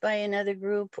threatened by another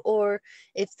group, or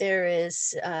if there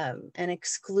is an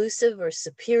exclusive or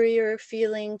superior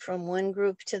feeling from one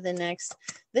group to the next.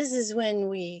 This is when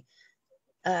we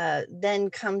then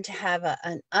come to have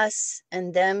an us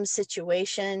and them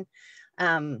situation.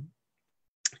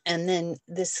 And then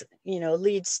this,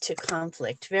 leads to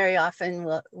conflict. Very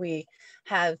often we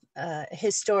have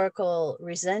historical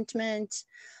resentment,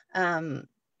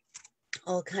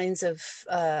 all kinds of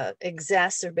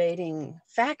exacerbating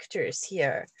factors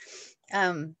here.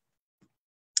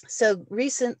 So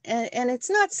recent, and it's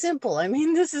not simple. I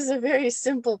mean, this is a very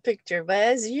simple picture, but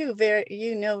as you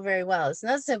know very well, it's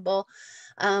not simple.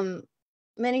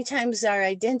 Many times our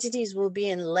identities will be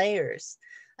in layers.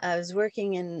 I was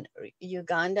working in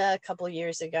Uganda a couple of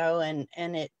years ago, and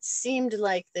it seemed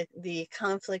like the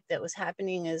conflict that was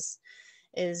happening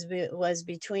was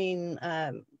between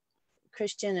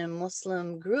Christian and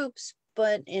Muslim groups,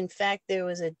 but in fact there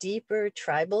was a deeper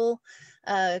tribal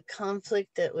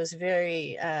conflict that was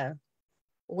very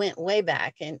went way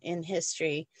back in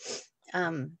history.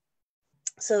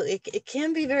 So it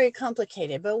can be very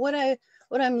complicated, but what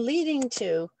I'm leading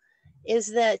to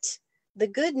is that the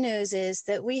good news is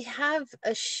that we have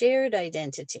a shared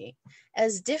identity,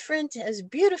 as different, as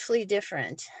beautifully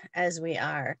different as we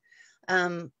are.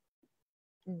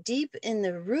 Deep in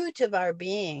the root of our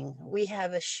being, we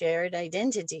have a shared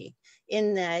identity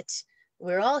in that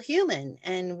we're all human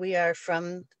and we are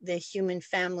from the human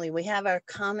family. We have our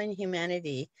common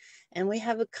humanity and we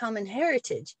have a common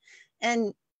heritage.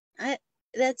 And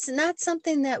that's not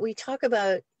something that we talk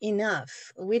about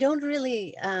enough. We don't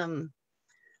really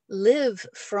live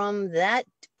from that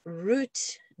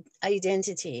root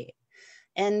identity,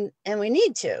 and we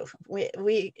need to.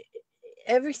 We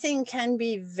everything can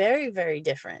be very, very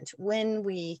different when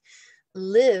we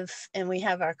live and we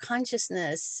have our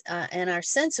consciousness and our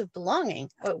sense of belonging.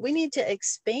 But we need to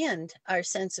expand our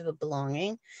sense of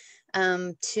belonging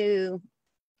to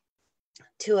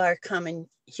our common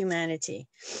humanity.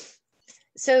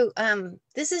 So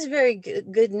this is very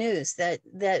good news that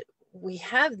we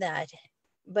have that,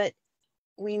 but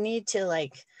we need to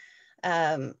like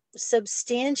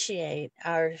substantiate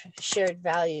our shared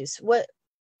values. What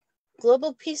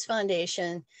Global Peace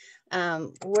Foundation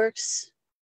works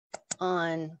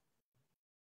on,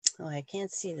 oh, I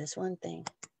can't see this one thing.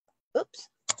 Oops.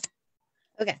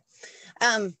 Okay.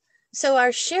 So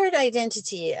our shared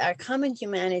identity, our common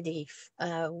humanity,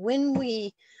 when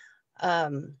we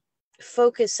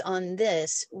focus on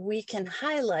this, we can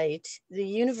highlight the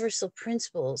universal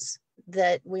principles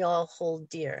that we all hold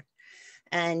dear.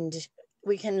 And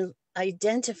we can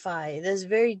identify those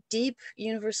very deep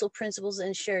universal principles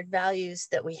and shared values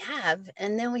that we have,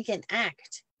 and then we can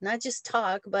act, not just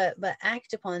talk, but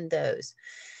act upon those.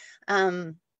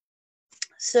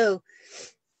 So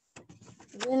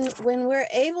when we're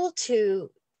able to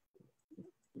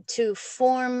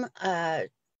form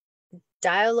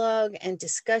dialogue and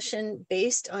discussion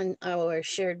based on our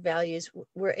shared values,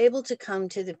 we're able to come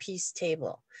to the peace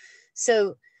table.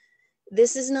 So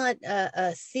this is not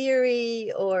a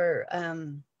theory or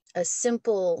a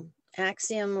simple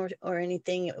axiom or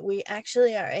anything. We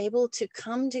actually are able to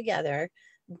come together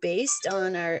based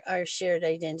on our shared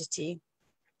identity.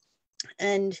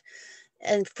 And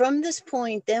from this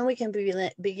point, then we can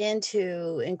begin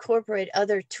to incorporate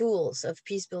other tools of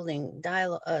peace building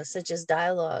dialogue, such as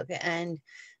dialogue. And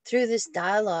through this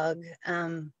dialogue,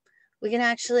 we can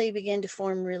actually begin to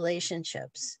form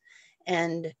relationships.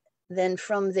 And then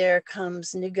from there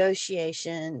comes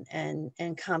negotiation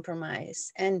and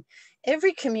compromise. And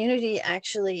every community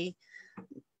actually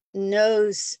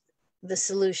knows the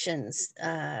solutions.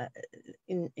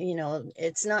 You know,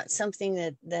 it's not something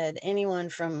that anyone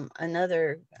from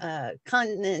another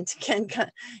continent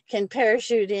can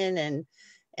parachute in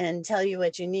and tell you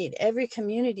what you need. Every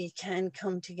community can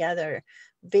come together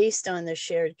based on their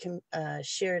shared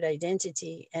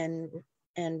identity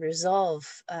and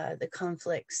resolve the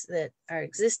conflicts that are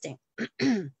existing.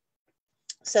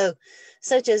 So,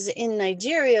 such as in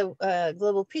Nigeria,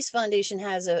 Global Peace Foundation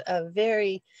has a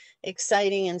very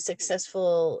exciting and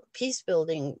successful peace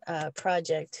building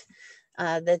project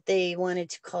that they wanted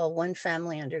to call One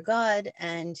Family Under God.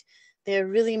 And they're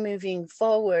really moving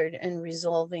forward and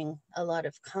resolving a lot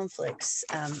of conflicts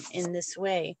in this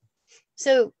way.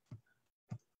 So,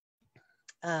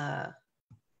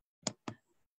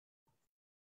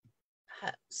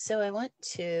 so I want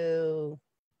to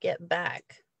get back.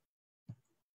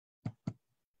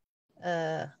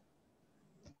 How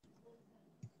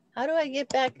do I get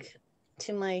back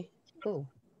to my, oh,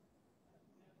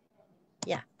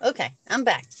 yeah, okay, I'm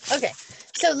back. Okay,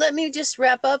 so let me just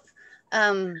wrap up.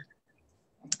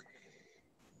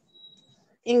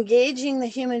 Engaging the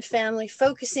human family,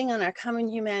 focusing on our common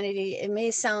humanity. It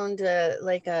may sound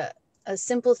like a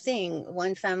simple thing,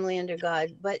 one family under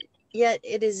God, but yet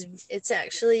it's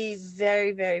actually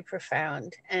very, very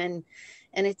profound. And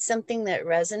it's something that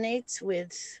resonates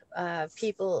with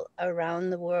people around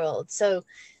the world. So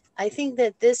I think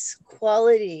that this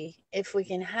quality, if we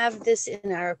can have this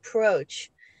in our approach,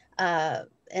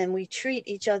 and we treat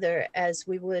each other as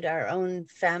we would our own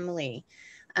family,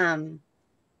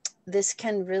 this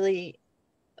can really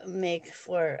make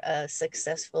for a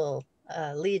successful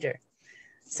leader.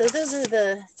 So those are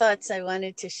the thoughts I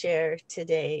wanted to share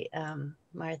today,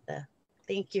 Martha.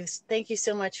 Thank you. Thank you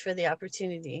so much for the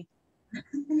opportunity.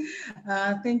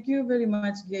 Thank you very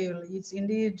much, Gail. It's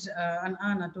indeed an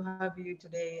honor to have you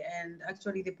today. And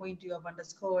actually the point you have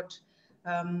underscored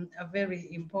are very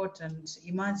important.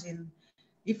 Imagine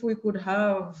if we could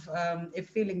have a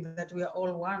feeling that we are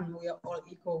all one, we are all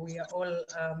equal, we are all,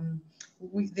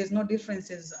 there's no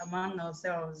differences among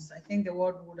ourselves. I think the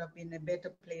world would have been a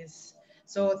better place.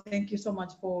 So thank you so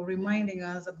much for reminding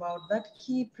us about that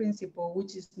key principle,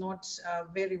 which is not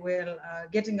very well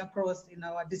getting across in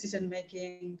our decision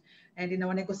making and in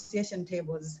our negotiation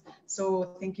tables.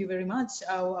 So thank you very much.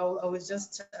 I will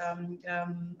just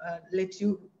let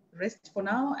you rest for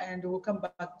now, and we'll come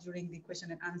back during the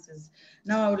question and answers.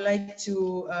 Now I would like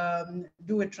to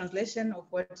do a translation of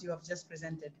what you have just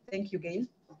presented. Thank you, Gail.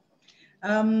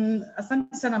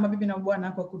 Asante sana mabibi na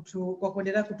bwana kwa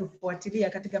kuendelea kutufuatilia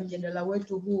katika mjadala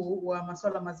wetu huu wa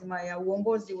masuala mazima ya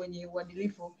uongozi wenye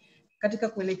uadilifu katika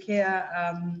kuelekea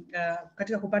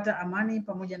katika kupata amani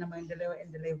pamoja na maendeleo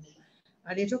endelevu.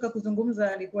 Aliyetoka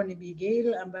kuzungumza alikuwa ni Bi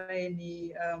Gail ambaye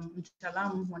ni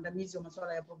mtaalamu mwandamizi wa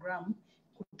masuala ya programu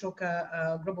kutoka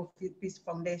Global Peace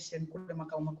Foundation kule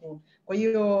makao makuu. Kwa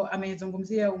hiyo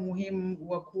amezungumzia umuhimu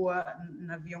wa kuwa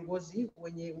na viongozi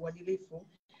wenye uadilifu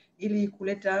ili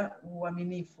kuleta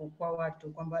uaminifu kwa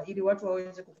watu, kwamba ili watu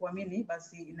waweze kukuamini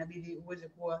basi inabidi uweze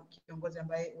kuwa kiongozi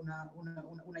ambaye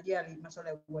unajali masuala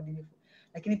ya uadilifu.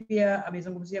 Lakini pia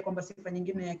amezungumzia kwamba sifa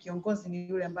nyingine ya kiongozi ni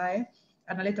yule ambaye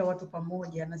analeta watu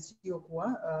pamoja na sio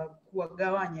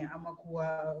kuwagawanya ama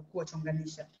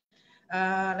kuwachonganisha.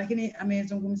 Lakini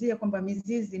amezungumzia kwamba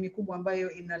mizizi mikubwa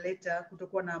ambayo inaleta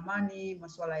kutokuwa na amani,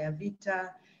 masuala ya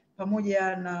vita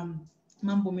pamoja na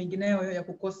mambo mengineyo ya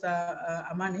kukosa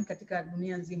amani katika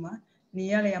dunia nzima ni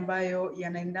yale ambayo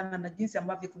yanaendana na jinsi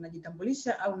ambavyo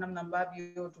tunajitambulisha au namna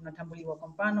ambavyo tunatambuliwa. Kwa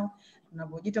mfano,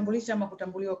 tunapojitambulisha ama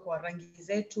kutambuliwa kwa rangi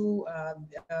zetu,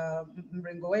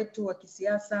 mrengo wetu wa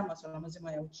kisiasa, masuala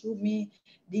mazima ya uchumi,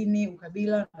 dini,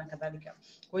 ukabila na kadhalika.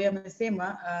 Kwa hiyo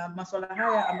amesema masuala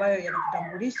haya ambayo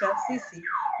yanatutambulisha sisi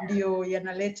ndio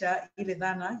yanaleta ile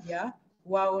dhana ya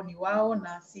wao ni wao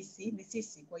na sisi ni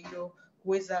sisi. Kwa hiyo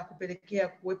kuweza kupelekea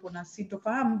kuwepo na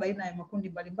sintofahamu baina ya makundi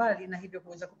mbalimbali na hivyo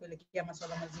kuweza kupelekea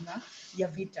masuala mazima ya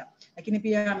vita. Lakini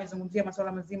pia amezungumzia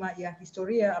masuala mazima ya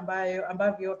historia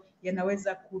ambavyo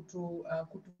yanaweza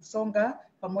kutusonga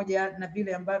pamoja na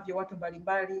vile ambavyo watu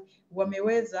mbalimbali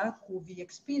wameweza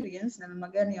kuvi-experience na namna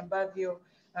gani ambavyo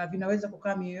vinaweza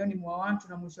kukaa mioyoni mwa watu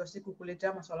na mwisho wa siku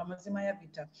kuleta masuala mazima ya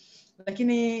vita.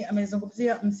 Lakini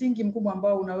amezungumzia msingi mkubwa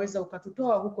ambao unaweza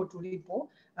ukatutoa huko tulipo,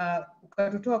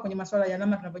 ukatutoa kwenye masuala ya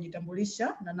namna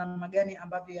tunavyojitambulisha na namna gani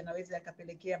ambavyo yanaweza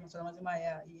yakapelekea masuala mazima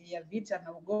ya vita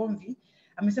na ugomvi.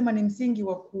 Amesema ni msingi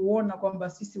wa kuona kwamba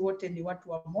sisi wote ni watu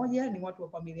wa moja, ni watu wa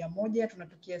familia moja,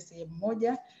 tunatokea sehemu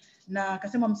moja. Na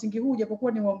akasema msingi huu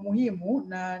japokuwa ni wa muhimu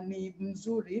na ni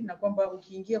mzuri, na kwamba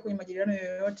ukiingia kwenye majadiliano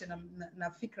yoyote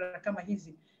na fikra kama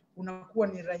hizi unakuwa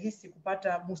ni rahisi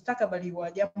kupata mustakabali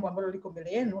wa jambo ambalo liko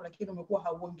mbele yenu, lakini umekuwa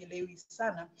hauongelewi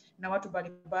sana na watu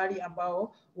mbalimbali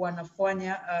ambao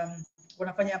wanafanya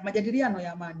majadiliano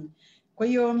ya amani. Kwa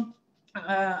hiyo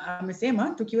amesema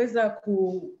tukiweza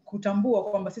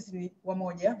kutambua kwamba sisi ni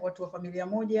wamoja, watu wa familia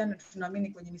moja, na tunaamini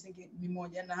kwenye misingi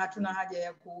mimoja na hatuna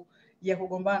haja ya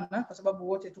kugombana kwa sababu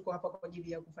wote tuko hapa kwa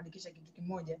ajili ya kufanikisha kitu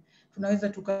kimoja. Tunaweza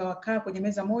tukakaa kwenye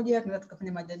meza moja, tunaweza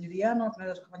tukafanya majadiliano,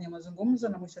 tunaweza tukafanya mazungumzo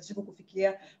na mwisho wa siku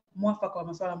kufikia mwafaka wa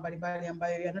masuala mbalimbali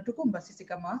ambayo yanatukumba sisi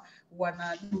kama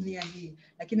wana dunia hii.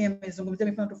 Lakini amezungumzia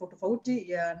mifano tofauti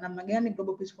tofauti ya namna gani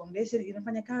Global Peace Foundation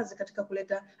inafanya kazi katika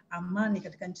kuleta amani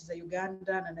katika nchi za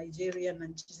Uganda na Nigeria na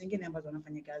nchi zingine ambazo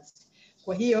wanafanya kazi.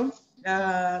 Kwa hiyo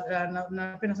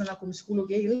napenda sana kumshukuru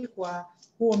Gail kwa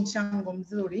huo mchango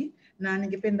mzuri, na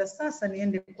ningependa sasa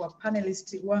niende kwa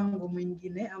panelist wangu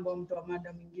mwingine ambao mtoa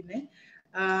mada mwingine.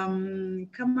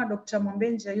 Kama Dr.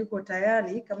 Mwambenja yuko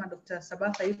tayari, kama Dr.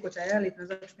 Sabatha yuko tayari,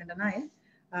 tunaweza tukaenda naye.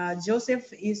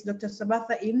 Joseph, is Dr.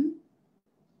 Sabatha in?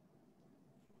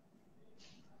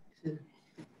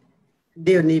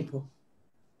 Ndio nipo.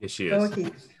 Yes, she is. Okay.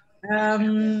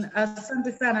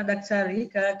 Asante sana daktari,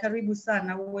 karibu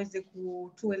sana uweze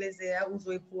kutuelezea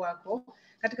uzoefu wako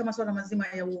katika masuala mazima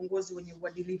ya uongozi wenye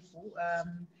uadilifu.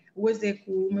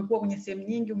 Umekuwa kwenye sehemu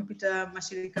nyingi, umepita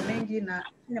mashirika mengi na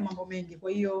mambo mengi.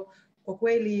 Kwa hiyo kwa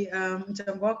kweli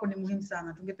mchango wako ni muhimu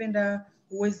sana. Tungependa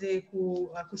uweze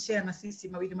kushare na sisi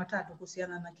mawili matatu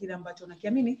kuhusiana na kile ambacho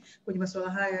unakiamini kwenye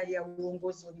masuala haya ya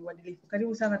uongozi wenye uadilifu.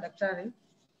 Karibu sana daktari.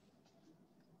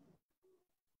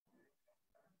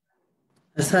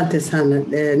 Asante sana.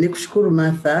 Nikushukuru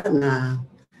Martha na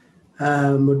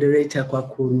moderator kwa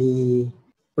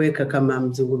kuniweka kama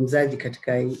mzungumzaji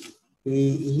katika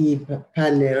hii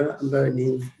panel ambayo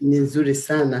ni nzuri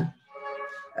sana.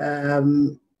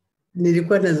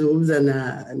 Nilikuwa nazungumza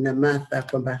na Martha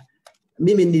kwamba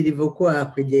mimi nilivyokuwa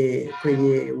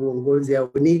kwenye uongozi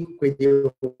au ni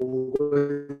kwenye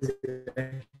uongozi,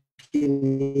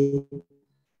 lakini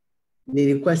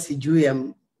nilikuwa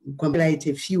sijui kwamba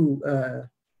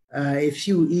a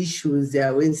few issues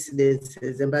au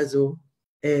incidents ambazo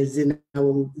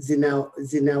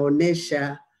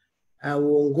zinaonesha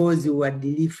uongozi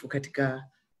uadilifu katika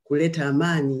kuleta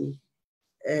amani.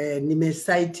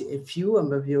 Nimecite a few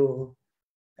ambavyo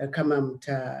kama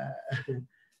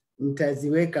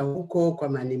mtaziweka huko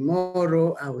kwa ni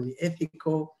moral au ni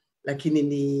ethical, lakini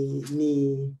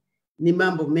ni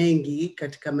mambo mengi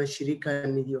katika mashirika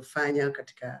niliyofanya,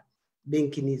 katika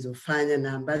benki nilizofanya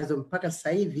na ambazo mpaka sasa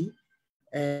hivi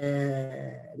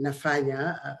nafanya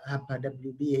hapa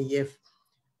WBAF.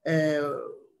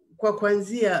 Kwa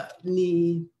kuanzia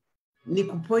ni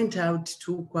kupoint out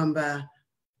tu kwamba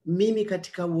mimi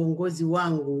katika uongozi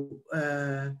wangu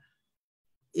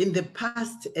in the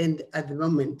past and at the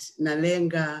moment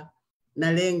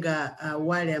nalenga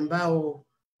wale ambao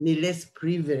ni less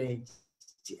privileged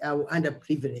au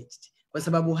underprivileged, kwa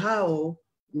sababu hao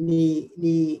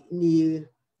ni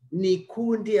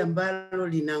kundi ambalo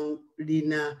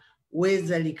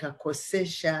linaweza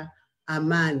likakosesha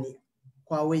amani,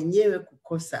 kwa wenyewe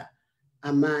kukosa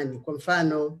amani. Kwa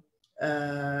mfano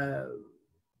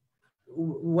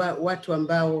watu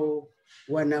ambao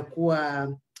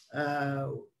wanakuwa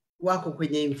wako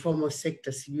kwenye informal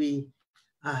sector, sijui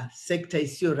sekta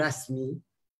isiyo rasmi,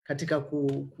 katika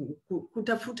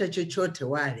kutafuta chochote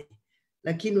wale.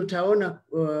 Lakini utaona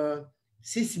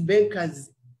sisi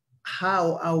bankers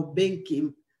hao au benki,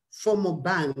 formal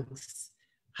banks,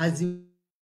 haziwaoni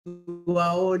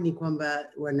kwamba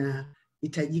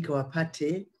wanahitajika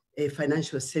wapate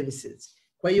financial services.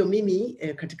 Kwa hiyo mimi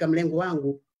katika mlengo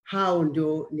wangu hao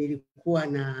ndio nilikuwa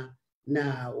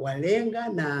na walenga,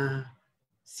 na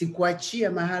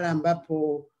sikuachia mahala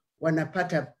ambapo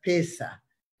wanapata pesa.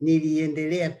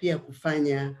 Niliendelea pia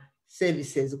kufanya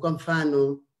services, kwa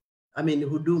mfano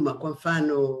huduma. Kwa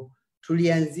mfano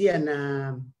tulianzia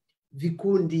na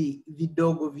vikundi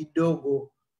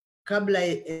vidogo kabla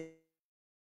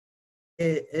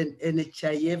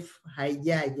NHIF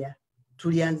haijaja.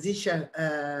 Tulianzisha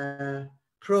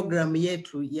program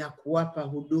yetu ya kuwapa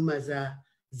huduma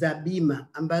za bima,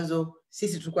 ambazo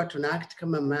sisi tulikuwa tuna act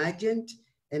kama agent,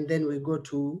 and then we go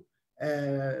to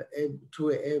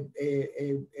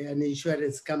an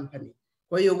insurance company.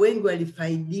 Kwa hiyo wengi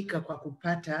walifaidika kwa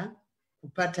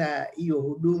kupata hiyo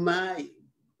huduma.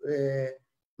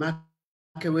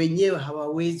 Make wenyewe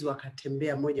hawawezi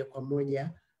wakatembea moja kwa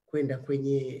moja kwenda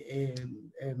kwenye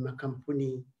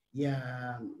makampuni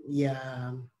ya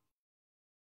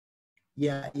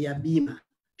bima.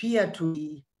 Pia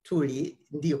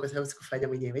ndio, kwa sababu sikufanya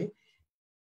mwenyewe,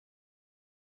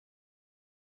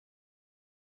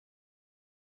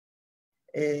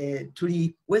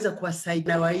 tuliweza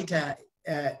kuwasaidia waita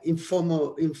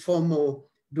informal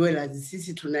dwellers.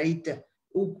 Sisi tunaita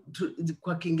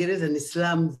kwa Kiingereza ni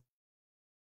slums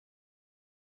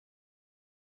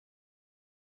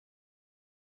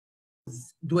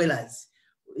dwellers.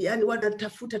 Yani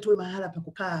wanatafuta tu mahala pa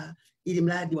kukaa ili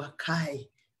mradi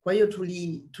wakae. Kwa hiyo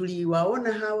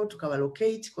tuliwaona hao,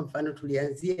 tukawalocate. Kwa mfano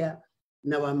tulianzia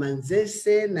na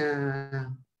Wamanzese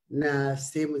na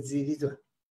sehemu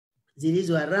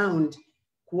zilizo around,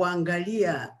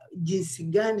 kuangalia jinsi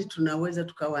gani tunaweza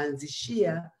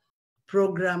tukawaanzishia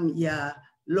program ya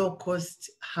low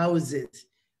cost houses.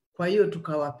 Kwa hiyo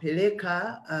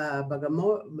tukawapeleka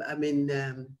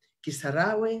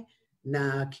Kisarawe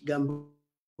na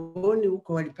Kigamboni,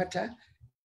 huko walipata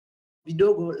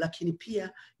vidogo, lakini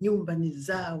pia nyumba ni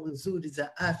zao nzuri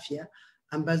za afya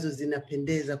ambazo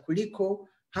zinapendeza kuliko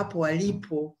hapo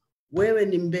walipo. Wewe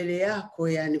ni mbele yako,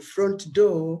 yani front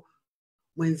door,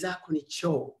 mwenzako ni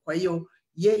choo. Kwa hiyo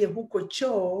yeye huko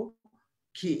choo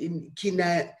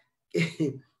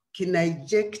kina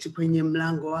eject kwenye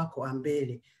mlango wako wa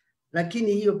mbele.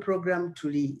 Lakini hiyo program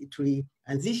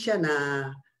tulianzisha,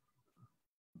 na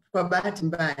kwa bahati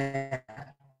mbaya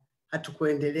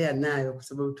hatukuendelea nayo kwa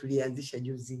sababu tulianzisha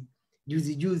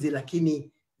juzi,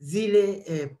 lakini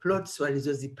zile plots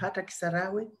walizozipata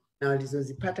Kisarawe na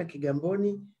walizozipata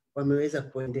Kigamboni wameweza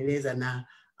kuendeleza, na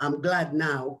I'm glad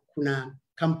now kuna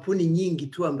kampuni nyingi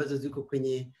tu ambazo ziko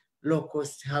kwenye low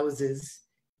cost houses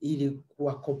ili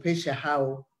kuwakopesha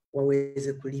hao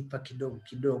waweze kulipa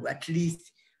kidogo, at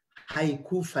least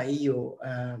haikufa hiyo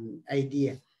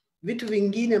idea. Vitu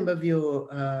vingine ambavyo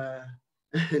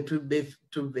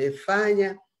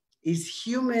tumefanya is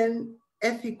human,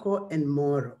 ethical and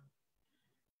moral.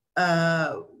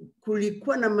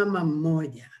 Kulikuwa na mama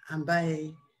mmoja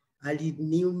ambaye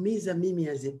aliniumiza mimi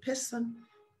as a person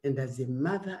and as a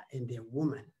mother and a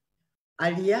woman.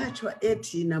 Aliachwa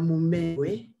eti na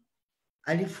mumewe,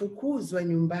 alifukuzwa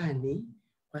nyumbani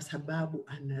kwa sababu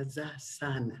anazaa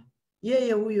sana.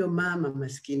 Yeye huyo mama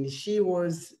maskini, she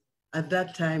was at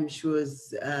that time she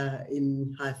was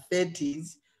in her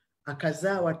 30s,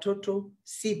 akazaa watoto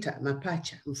 6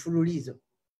 mapacha mfululizo.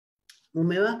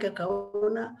 Mume wake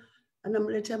akaona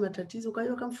anamletea matatizo, kwa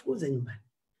hiyo akamfukuza nyumbani.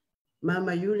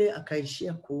 Mama yule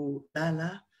akaishia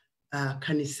kulala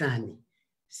kanisani.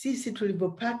 Sisi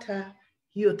tulipopata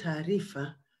hiyo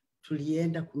taarifa,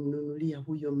 tulienda kumnunulia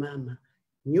huyo mama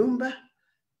nyumba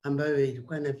ambayo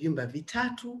ilikuwa na vyumba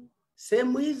 3,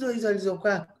 sehemu hizo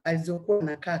alizokuwa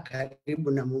na kaka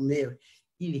karibu na mumewe,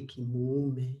 ili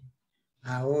kimuume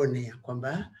aone ya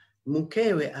kwamba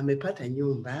mkewe amepata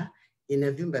nyumba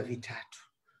ina vyumba 3.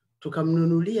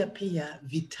 Tukamnunulia pia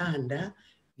vitanda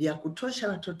vya kutosha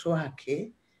watoto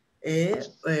wake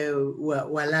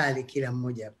walale kila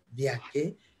mmoja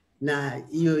vyake, na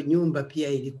hiyo nyumba pia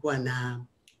ilikuwa na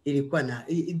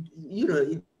you know,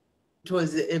 it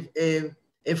was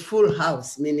a full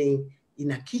house, meaning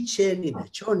ina kitchen, ina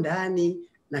choo ndani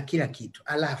na kila kitu.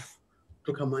 Alafu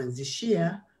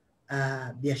tukamwanzishia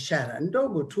biashara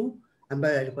ndogo tu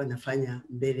ambayo alikuwa anafanya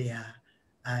mbele ya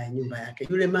nyumba yake.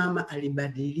 Yule mama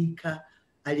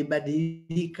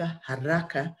alibadilika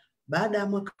haraka. Baada ya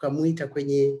mwaka tukamuita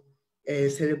kwenye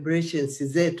celebrations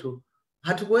zetu.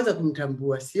 Hatukuweza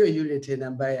kumtambua, sio yule tena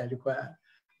ambaye alikuwa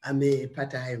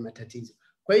amepata hayo matatizo.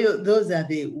 Kwa hiyo those are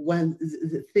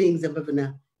the things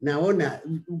ambavyo naona,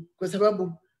 kwa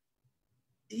sababu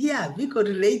viko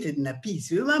related na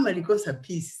peace. Yule mama alikosa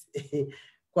peace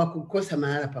kwa kukosa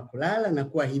mahala pa kulala na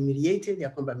kuwa humiliated ya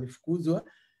kwamba amefukuzwa.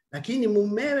 Lakini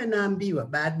mumewe naambiwa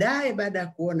baadaye, baada ya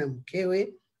kuona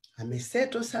mkewe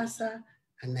ameseto sasa,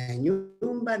 ana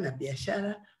nyumba na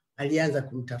biashara, alianza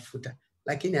kumtafuta.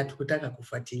 Lakini hatukutaka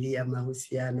kufuatilia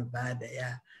mahusiano baada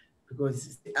ya,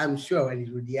 because I'm sure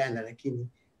walirudiana, lakini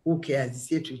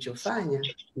kiasi tulichofanya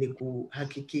ni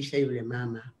kuhakikisha yule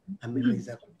mama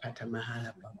ameweza kupata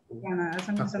mahala pa kulala.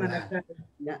 Asante sana daktari.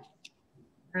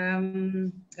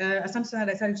 Asante sana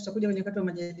daktari, tutakuja kwenye wakati wa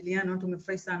majadiliano.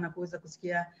 Tumefurahi sana kuweza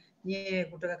kusikia nyie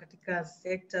kutoka katika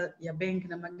sekta ya benki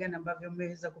na magana ambavyo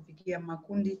mmeweza kufikia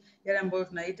makundi yale ambayo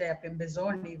tunaita ya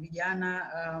pembezoni, vijana,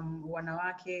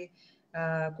 wanawake,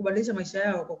 kubadilisha maisha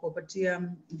yao kwa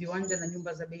kuwapatia viwanja na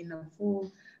nyumba za bei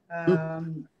nafuu.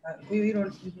 Hilo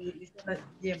ni swala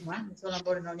jema, ni swala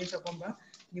ambalo linaonyesha kwamba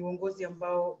ni uongozi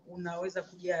ambao unaweza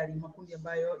kujali makundi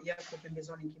ambayo yako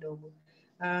pembezoni kidogo.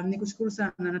 Nikushukuru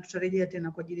sana na tutarejea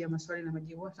tena kwa ajili ya maswali na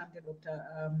majibu. Asante Dr.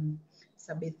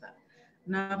 Sabetha.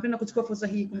 Napenda kuchukua fursa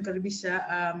hii kumkaribisha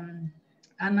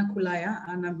Ana Kulaya,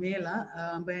 Ana Mela,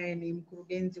 ambaye ni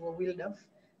mkurugenzi wa WILDAF,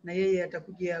 na yeye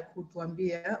atakuja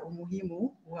kutuambia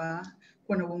umuhimu wa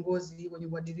kuwa na uongozi wenye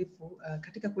uadilifu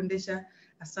katika kuendesha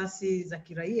asasi za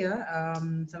kiraia,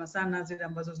 sana sana zile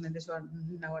ambazo zinaendeshwa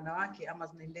na wanawake ama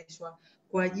zinaendeshwa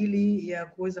kwa ajili ya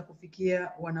kuweza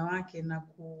kufikia wanawake na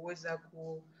kuweza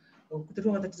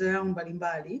kutatua matatizo yao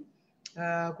mbalimbali.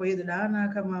 Kwa hiyo dada Ana,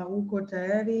 kama uko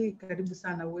tayari, karibu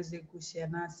sana uweze kushare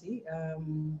nasi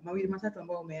mawili matatu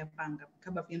ambayo umeyapanga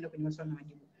kabla tuende kwenye maswali na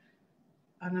majibu.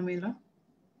 Ana Mela.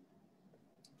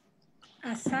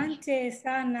 Asante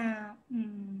sana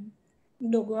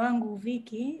mdogo wangu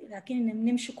Viki, lakini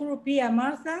nimshukuru pia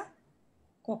Martha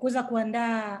kwa kuweza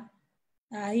kuandaa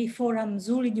hii forum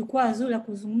nzuri, jukwaa zuri la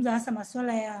kuzungumza hasa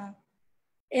masuala ya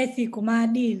ethical,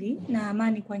 maadili na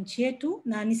amani kwa nchi yetu.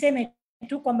 Na niseme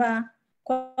tu kwamba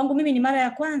kwangu mimi ni mara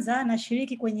ya kwanza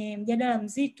nashiriki kwenye mjadala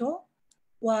mzito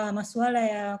wa masuala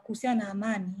ya kuhusiana na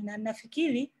amani, na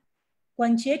nafikiri kwa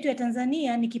nchi yetu ya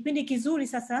Tanzania ni kipindi kizuri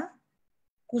sasa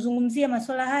kuzungumzia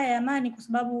masuala haya ya amani, kwa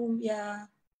sababu ya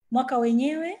mwaka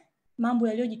wenyewe, mambo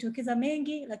yaliyojitokeza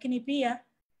mengi, lakini pia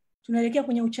tunaelekea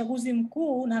kwenye uchaguzi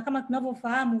mkuu, na kama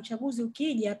tunavyofahamu uchaguzi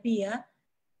ukija pia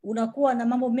unakuwa na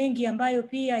mambo mengi ambayo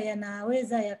pia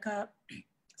yanaweza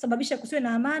yakasababisha kusiwe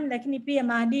na amani, lakini pia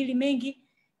maadili mengi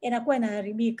yanakuwa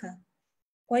yanaharibika.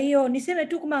 Kwa hiyo niseme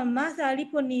tu kama Martha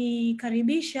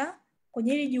aliponikaribisha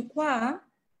kwenye hili jukwaa,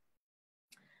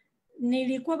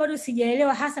 nilikuwa bado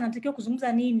sijaelewa hasa natakiwa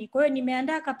kuzungumza nini. Kwa hiyo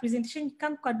nimeandaa ka presentation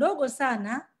kangu kadogo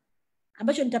sana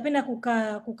ambacho nitapenda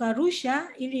kukarusha,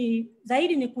 ili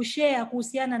zaidi ni kushare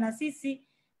kuhusiana na sisi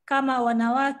kama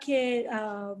wanawake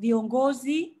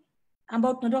viongozi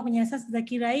ambao tunatoka kwenye asasi za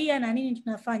kiraia na nini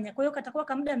tunafanya. Kwa hiyo katakuwa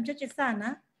kama muda mchache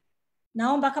sana.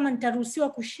 Naomba kama nitaruhusiwa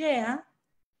kushare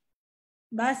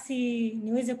basi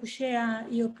niweze kushare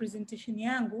hiyo presentation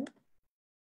yangu.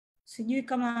 Sijui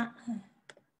kama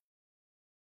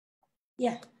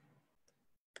yeah.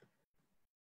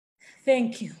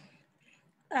 Thank you.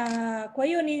 Kwa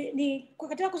hiyo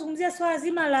katika kuzungumzia swala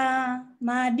zima la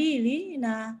maadili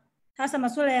na hasa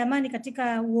masuala ya amani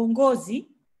katika uongozi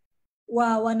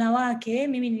wa wanawake,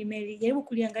 mimi nimejaribu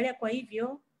kuliangalia kwa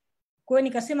hivyo. Kwa hiyo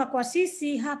nikasema kwa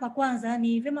sisi hapa kwanza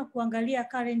ni vyema kuangalia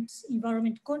current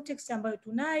environment context ambayo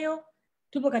tunayo,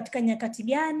 tupo katika nyakati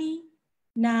gani,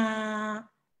 na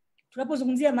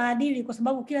tunapozungumzia maadili, kwa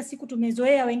sababu kila siku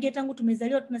tumezoea, wengine tangu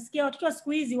tumezaliwa tunasikia watoto wa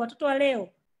siku hizi, watoto wa leo.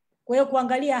 Kwa hiyo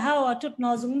kuangalia hawa watoto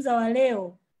tunawazungumza wa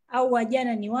leo au wa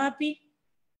jana ni wapi.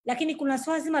 Lakini kuna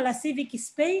swala zima la civic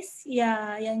space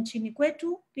ya nchini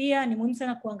kwetu, pia ni muhimu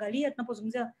sana kuangalia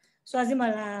tunapozungumzia swala zima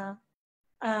la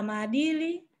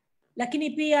maadili. Lakini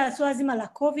pia swala zima la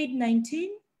COVID-19,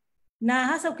 na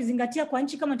hasa ukizingatia kwa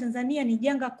nchi kama Tanzania ni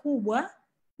janga kubwa,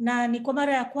 na ni kwa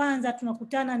mara ya kwanza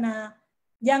tunakutana na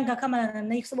janga kama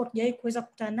na hii, sababu hatujawahi kuweza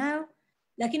kukutana nayo.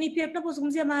 Lakini pia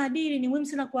tunapozungumzia maadili ni muhimu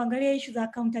sana kuangalia issue za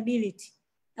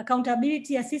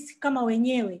accountability ya sisi kama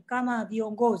wenyewe kama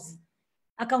viongozi,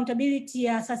 accountability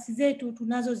ya asasi zetu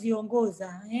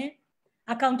tunazoziongoza,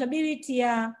 accountability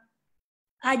ya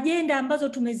agenda ambazo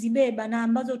tumezibeba na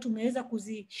ambazo tumeweza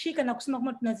kuzishika na kusema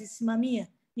kama tunazisimamia.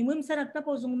 Ni muhimu sana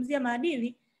tunapozungumzia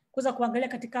maadili kuweza kuangalia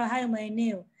katika hayo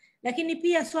maeneo. Lakini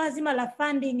pia swala zima la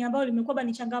funding ambalo limekuwa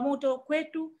ni changamoto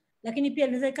kwetu, lakini pia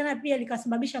inawezekana pia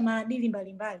likasababisha maadili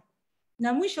mbalimbali.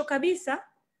 Na mwisho kabisa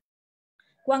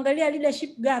kuangalia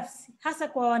leadership gaps hasa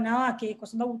kwa wanawake, kwa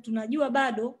sababu tunajua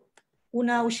bado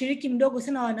kuna ushiriki mdogo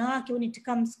sana wanawake when it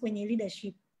comes kwenye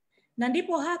leadership. Na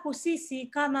ndipo hapo sisi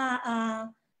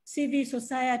kama civil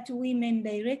society women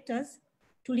directors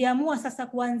tuliamua sasa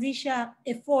kuanzisha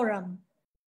a forum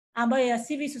ambayo ya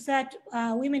civil society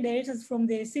women directors from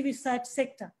the civil society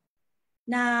sector.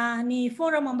 Na ni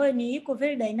forum ambayo iko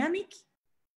very dynamic,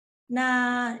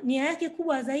 na nia yake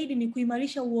kubwa zaidi ni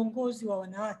kuimarisha uongozi wa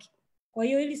wanawake. Kwa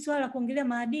hiyo hili swala la kuongelea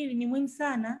maadili ni muhimu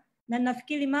sana, na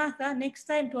nafikiri Martha, next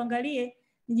time tuangalie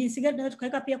ni jinsi gani tunaweza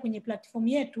tukaweka pia kwenye platform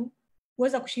yetu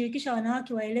kuweza kushirikisha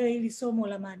wanawake waelewe hili somo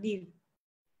la maadili.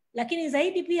 Lakini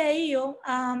zaidi pia hiyo,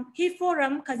 hii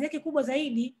forum kazi yake kubwa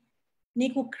zaidi ni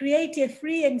ku create a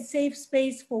free and safe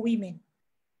space for women.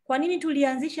 Kwa nini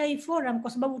tulianzisha hii forum?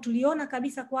 Kwa sababu tuliona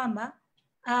kabisa kwamba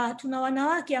tuna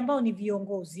wanawake ambao ni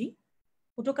viongozi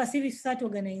kutoka civil society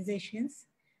organizations,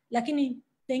 lakini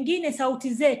pengine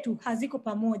sauti zetu haziko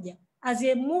pamoja. As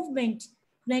a movement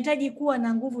tunahitaji kuwa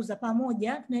na nguvu za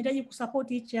pamoja, tunahitaji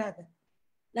kusupport each other.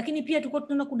 Lakini pia tulikuwa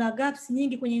tunaona kuna gaps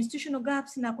nyingi kwenye institutional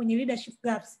gaps na kwenye leadership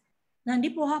gaps. Na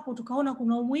ndipo hapo tukaona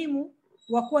kuna umuhimu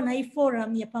wa kuwa na hii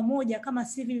forum ya pamoja kama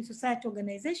civil society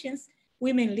organizations,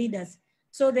 women leaders.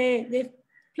 So the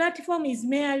platform is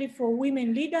merely for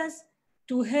women leaders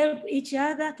to help each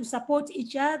other, to support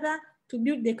each other, to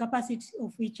build the capacity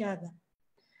of each other.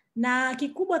 Na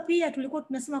kikubwa pia tulikuwa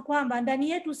tunasema kwamba ndani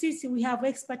yetu sisi we have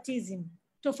expertise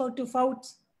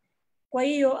tofauti. Kwa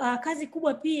hiyo kazi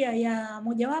kubwa pia ya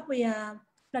mojawapo ya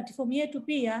platform yetu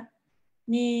pia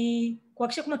ni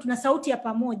kuhakikisha kwamba tuna sauti ya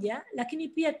pamoja, lakini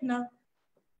pia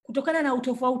kutokana na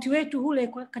utofauti wetu ule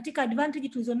katika advantage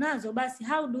tulizonazo, basi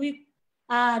how do we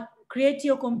create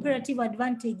your comparative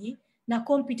advantage na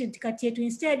competent kati yetu.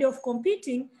 Instead of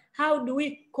competing, how do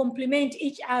we complement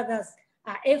each other's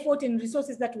effort and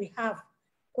resources that we have.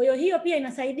 Kwa hiyo pia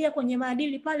inasaidia kwenye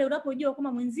maadili pale unapojua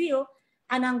kama mwenzio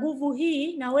ana nguvu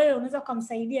hii na wewe unaweza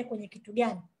kumsaidia kwenye kitu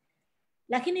gani.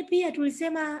 Lakini pia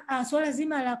tulisema swala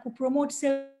zima la kupromote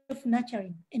self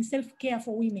nurturing and self care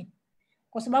for women,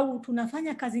 kwa sababu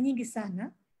tunafanya kazi nyingi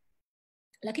sana,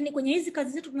 lakini kwenye hizi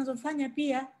kazi zetu tunazofanya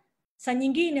pia saa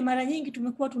nyingine mara nyingi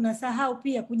tumekuwa tunasahau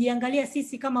pia kujiangalia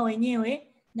sisi kama wenyewe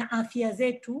na afya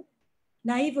zetu.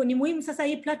 Na hivyo ni muhimu sasa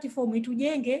hii platform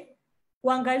itujenge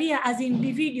kuangalia as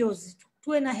individuals,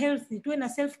 tuwe na health, tuwe na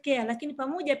self care, lakini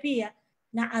pamoja pia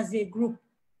na as a group.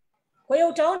 Kwa hiyo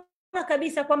utaona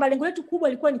kabisa kwamba lengo letu kubwa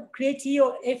lilikuwa ni create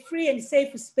hiyo a free and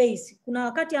safe space. Kuna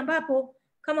wakati ambapo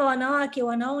kama wanawake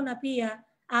wanaona pia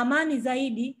amani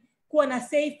zaidi kuwa na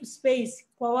safe space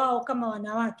kwa wao kama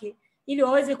wanawake, ili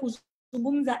waweze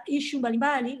kuzungumza issue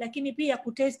mbalimbali, lakini pia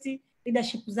kutesti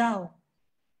leadership zao.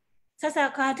 Sasa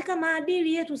katika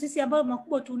maadili yetu sisi ambayo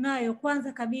makubwa tunayo,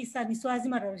 kwanza kabisa ni swala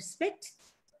zima la respect,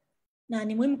 na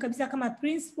ni muhimu kabisa kama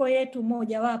principle yetu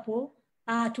moja wapo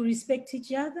to respect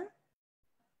each other,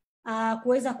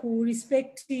 kuweza ku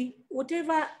respect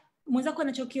whatever mwenzako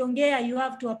anachokiongea, you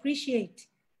have to appreciate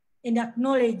and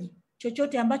acknowledge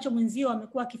chochote ambacho mwenzio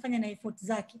amekuwa akifanya na effort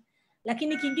zake.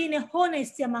 Lakini kingine,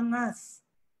 honesty among us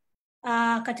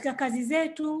katika kazi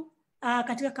zetu,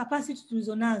 katika capacity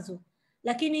tulizonazo.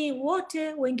 Lakini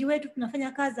wote wengi wetu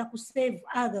tunafanya kazi za kusave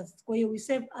others, kwa hiyo we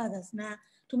save others, na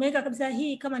tumeweka kabisa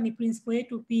hii kama ni principle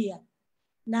yetu pia.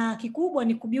 Na kikubwa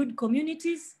ni kubuild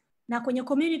communities, na kwenye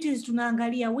communities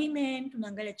tunaangalia women,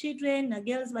 tunaangalia children na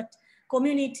girls, but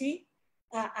community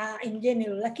in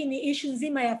general. Lakini issue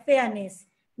nzima ya fairness,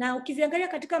 na ukiziangalia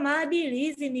katika maadili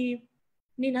hizi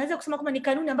ninaweza kusema kama ni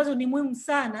kanuni ambazo ni muhimu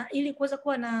sana ili kuweza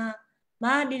kuwa na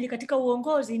maadili katika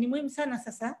uongozi. Ni muhimu sana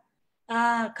sasa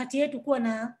kati yetu kuwa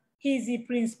na hizi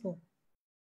principle.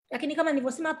 Lakini kama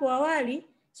nilivyosema hapo awali,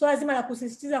 swala zima la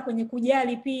kusisitiza kwenye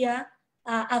kujali pia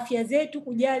afya zetu,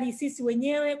 kujali sisi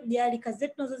wenyewe, kujali kazi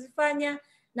zetu tunazozifanya,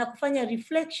 na kufanya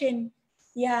reflection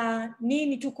ya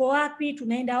nini, tuko wapi,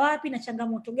 tunaenda wapi na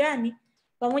changamoto gani,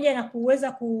 pamoja na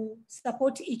kuweza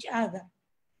kusupport each other.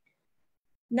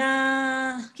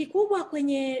 Na kikubwa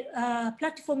kwenye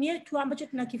platform yetu ambacho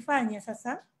tunakifanya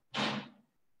sasa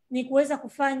ni kuweza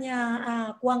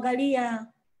kufanya kuangalia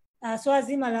swala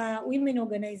zima la women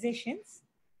organizations,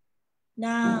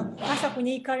 na hasa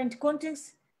kwenye current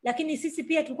context. Lakini sisi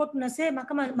pia tulikuwa tunasema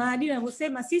kama maadili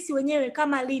yanavyosema, sisi wenyewe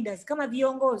kama leaders, kama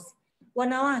viongozi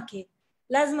wanawake,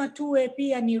 lazima tuwe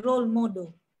pia ni role model.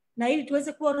 Na ili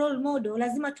tuweze kuwa role model,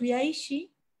 lazima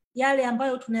tuyaishi yale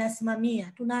ambayo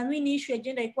tunayasimamia. Tunaamini issue ya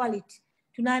gender equality,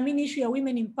 tunaamini issue ya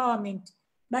women empowerment,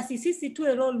 basi sisi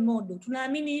tuwe role model.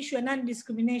 Tunaamini issue ya non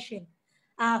discrimination,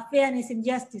 fairness and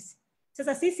justice.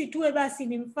 Sasa sisi tuwe basi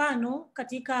ni mfano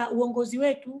katika uongozi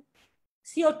wetu,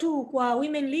 sio tu kwa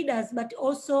women leaders but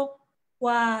also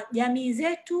kwa jamii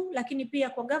zetu, lakini pia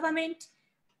kwa government,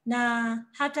 na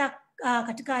hata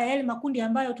katika yale makundi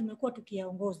ambayo tumekuwa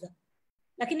tukiyaongoza.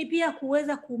 Lakini pia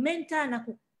kuweza kumentor na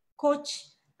kucoach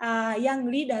young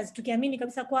leaders, tukiamini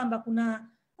kabisa kwamba kuna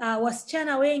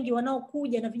wasichana wengi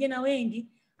wanaokuja na vijana wengi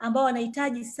ambao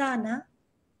wanahitaji sana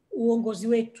uongozi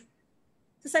wetu.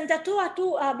 Sasa nitatoa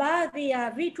tu baadhi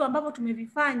ya vitu ambavyo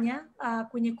tumevifanya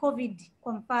kwenye COVID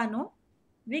kwa mfano.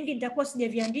 Vingi nitakuwa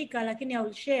sijaviandika, lakini I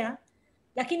will share.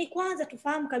 Lakini kwanza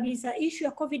tufahamu kabisa issue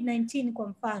ya COVID-19 kwa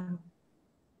mfano.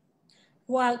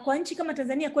 Kwa nchi kama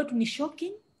Tanzania kwetu ni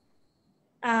shocking.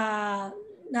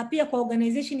 Na pia kwa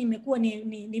organization imekuwa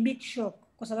ni big shock,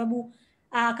 kwa sababu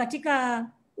katika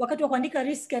wakati wa kuandika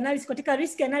risk analysis, katika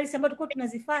risk analysis ambayo tulikuwa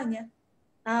tunazifanya,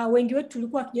 wengi wetu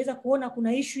tulikuwa hatujaweza kuona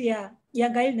kuna issue ya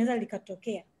janga hili linaweza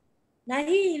likatokea. Na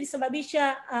hii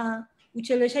ilisababisha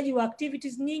ucheleweshaji wa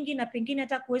activities nyingi, na pengine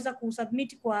hata kuweza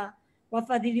kusubmit kwa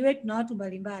wafadhili wetu na watu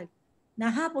mbalimbali.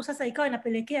 Na hapo sasa ikawa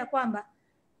inapelekea kwamba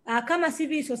kama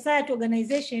civil society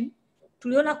organization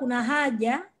tuliona kuna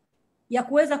haja ya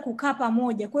kuweza kukaa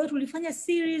pamoja. Kwa hiyo tulifanya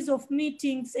series of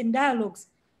meetings and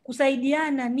dialogues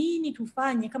kusaidiana nini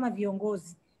tufanye kama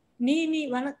viongozi.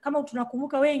 Nini, kama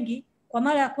tunakumbuka wengi, kwa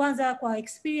mara ya kwanza kwa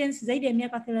experience zaidi ya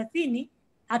miaka 30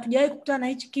 hatujawahi kukutana na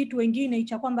hichi kitu wengine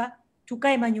cha kwamba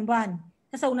tukae manyumbani.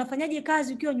 Sasa unafanyaje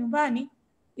kazi ukiwa nyumbani?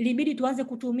 Ilibidi tuanze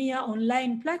kutumia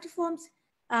online platforms,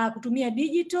 kutumia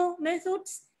digital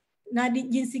methods, na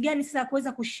jinsi gani sasa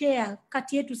kuweza kushare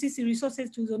kati yetu sisi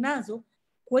resources tulizonazo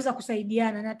kuweza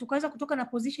kusaidiana. Na tukaweza kutoka na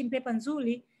position paper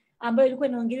nzuri ambayo ilikuwa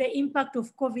inaongelea impact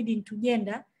of COVID into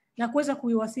gender, na kuweza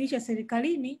kuiwasilisha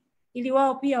serikalini ili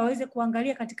wao pia waweze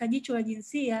kuangalia katika jicho la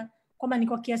jinsia kwamba ni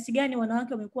kwa kiasi gani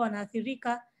wanawake wamekuwa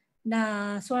wanaathirika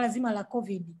na swala zima la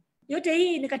COVID. Yote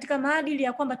hii ni katika maadili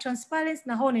ya kwamba transparency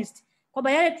na honest,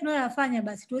 kwamba yale tunayoyafanya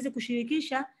basi tuweze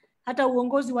kushirikisha hata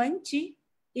uongozi wa nchi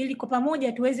ili kwa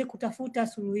pamoja tuweze kutafuta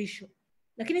suluhisho.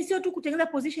 Lakini sio tu kutengeneza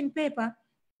position paper,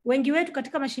 wengi wetu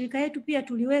katika mashirika yetu pia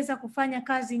tuliweza kufanya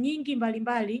kazi nyingi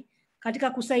mbalimbali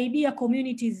katika kusaidia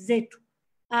communities zetu.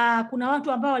 Kuna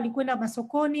watu ambao walikwenda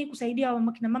masokoni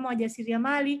kusaidia kina mama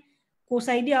wajasiriamali,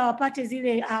 kusaidia wapate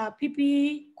zile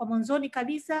PPE kwa mwanzoni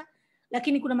kabisa.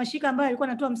 Lakini kuna mashirika ambayo yalikuwa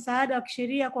yanatoa msaada wa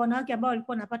kisheria kwa wanawake ambao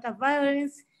walikuwa wanapata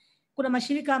violence. Kuna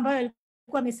mashirika ambayo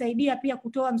yalikuwa yamesaidia pia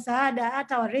kutoa msaada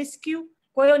hata wa rescue.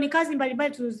 Kwa hiyo ni kazi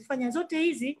mbalimbali tulizofanya zote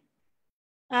hizi,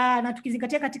 na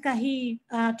tukizingatia katika hii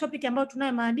topic ambayo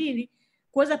tunayo maadili,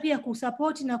 kuweza pia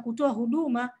kusupport na kutoa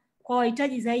huduma kwa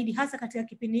wahitaji zaidi, hasa katika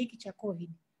kipindi hiki cha COVID.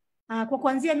 Kwa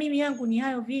kuanzia mimi yangu ni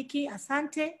hayo Viki,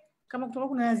 asante. Kama kutoka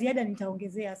kuna ziada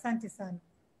nitaongezea. Asante sana.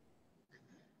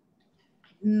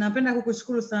 Napenda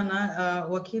kukushukuru sana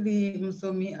wakili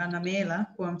msomi Anamela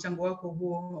kwa mchango wako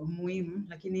huo muhimu,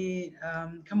 lakini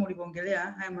kama ulivyoongelea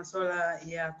haya masuala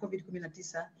ya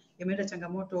COVID-19 yameleta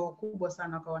changamoto kubwa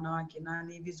sana kwa wanawake, na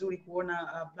ni vizuri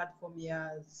kuona platform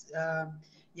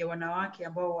ya wanawake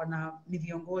ambao ni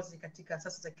viongozi katika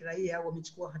asasi za kiraia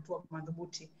wamechukua hatua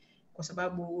madhubuti, kwa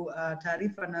sababu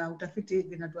taarifa na utafiti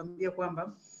vinatuambia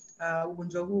kwamba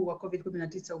ugonjwa huu wa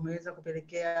COVID-19 umeweza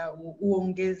kupelekea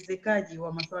uongezekaji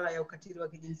wa masuala ya ukatili wa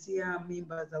kijinsia,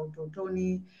 mimba za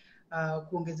utotoni,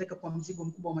 kuongezeka kwa mzigo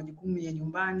mkubwa wa majukumu ya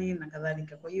nyumbani na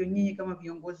kadhalika. Kwa hiyo nyinyi kama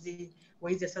viongozi wa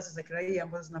hizi asasi za kiraia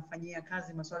ambazo zinafanyia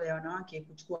kazi masuala ya wanawake,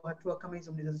 kuchukua hatua kama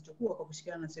hizo mlizozichukua kwa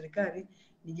kushirikiana na serikali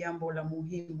ni jambo la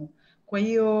muhimu. Kwa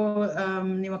hiyo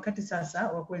ni wakati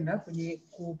sasa wa kwenda kwenye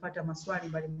kupata maswali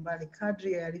mbalimbali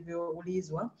kadri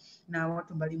yalivyoulizwa na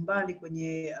watu mbalimbali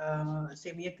kwenye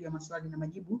sehemu yetu ya maswali na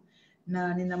majibu,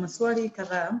 na nina maswali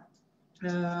kadhaa.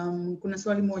 Kuna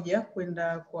swali moja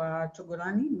kwenda kwa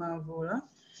Togolani Mavula,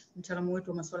 mtaalamu wetu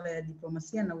wa masuala ya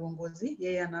diplomasia na uongozi.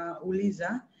 Yeye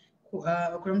anauliza,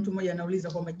 kuna mtu mmoja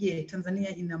anauliza kwamba je,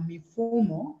 Tanzania ina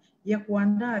mifumo ya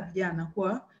kuandaa vijana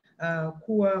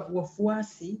kuwa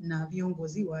wafuasi na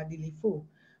viongozi waadilifu?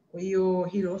 Kwa hiyo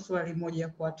hilo swali moja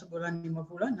kwa Togolani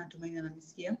Mavula, natumaini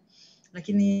ananisikia.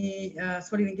 Lakini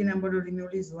swali lingine ambalo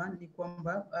limeulizwa ni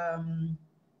kwamba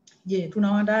je,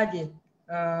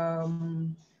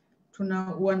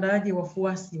 tunauandaaje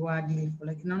wafuasi waadilifu?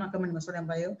 Lakini naona kama ni maswali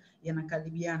ambayo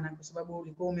yanakaribiana, kwa sababu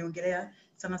ulikuwa umeongelea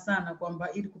sana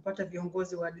kwamba ili kupata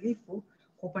viongozi waadilifu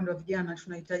kwa upande wa vijana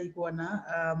tunahitaji kuwa na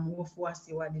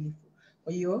wafuasi waadilifu.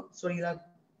 Kwa hiyo swali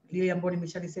lile ambalo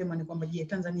nimeshalisema ni kwamba je,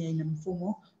 Tanzania ina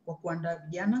mfumo wa kuandaa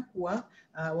vijana kuwa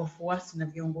wafuasi na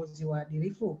viongozi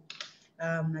waadilifu?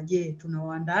 Na je,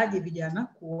 tunawaandaaje vijana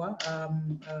kuwa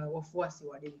wafuasi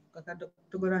waadilifu? Kaka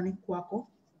Togolani, kwako.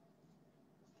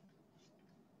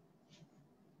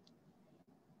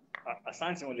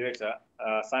 Asante moderator,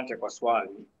 asante kwa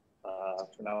swali.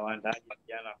 Tunawaandaaje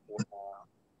vijana kuwa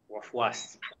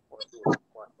wafuasi?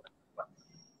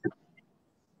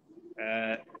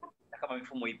 Kama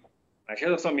mifumo ipo.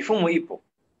 Nachoweza kusema mifumo ipo.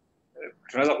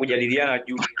 Tunaweza kujadiliana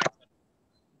juu ya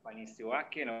ufanisi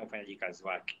wake na ufanyaji kazi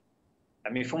wake. Na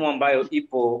mifumo ambayo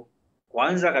ipo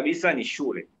kwanza kabisa ni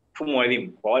shule, mfumo wa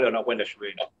elimu kwa wale wanaokwenda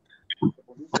shuleni.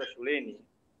 Kufundisha shuleni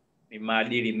ni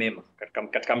maadili mema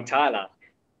katika mtaala,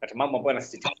 katika mambo ambayo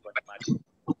yanasisitizwa ni maadili.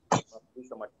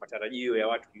 Kufundisha matarajio ya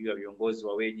watu juu ya viongozi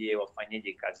waweje,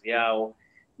 wafanyeje kazi yao,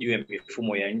 juu ya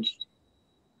mifumo ya nchi.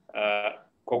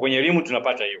 Kwa kwenye elimu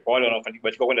tunapata hiyo kwa wale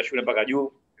wanaofanikiwa kwenda shule mpaka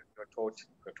juu,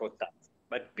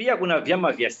 but pia kuna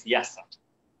vyama vya siasa.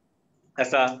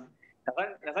 Sasa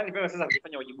nadhani vyama sasa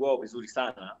kufanya wajibu wao vizuri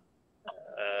sana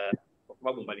kwa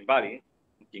sababu mbalimbali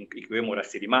ikiwemo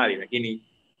rasilimali, lakini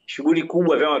shughuli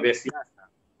kubwa vyama vya siasa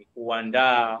ni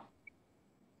kuandaa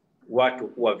watu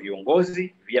kuwa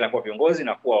viongozi, vijana kuwa viongozi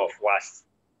na kuwa wafuasi.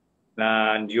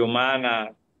 Na ndio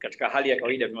maana katika hali ya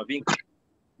kawaida vyama vingi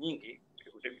nyingi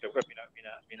vitakuwa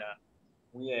vina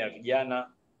nia ya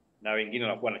vijana na wengine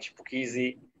wanakuwa na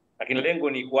chipukizi, lakini lengo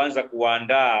ni kuanza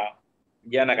kuandaa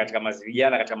vijana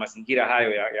katika mazingira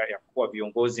hayo ya kuwa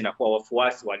viongozi na kuwa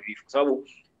wafuasi waadilifu, kwa sababu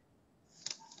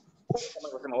kama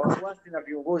tunasema wafuasi na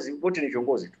viongozi wote ni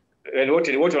viongozi tu,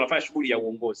 wote wanafanya shughuli ya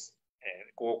uongozi.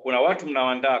 Kuna watu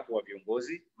mnaoandaa kuwa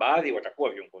viongozi, baadhi watakuwa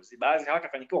viongozi, baadhi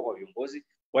hawatafanikiwa kuwa viongozi,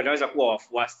 wanaweza kuwa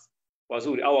wafuasi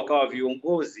wazuri au wakawa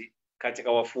viongozi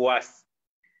katika wafuasi.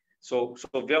 So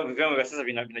vyama vya sasa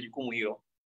vina jukumu hilo.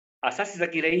 Asasi za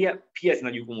kiraia pia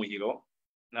zina jukumu hilo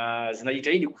na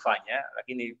zinajitahidi kufanya,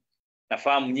 lakini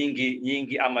nafahamu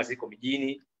nyingi ama ziko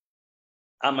mijini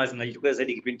ama zinajitokeza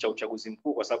zaidi kipindi cha uchaguzi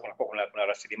mkuu, kwa sababu kuna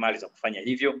rasilimali za kufanya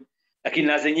hivyo, lakini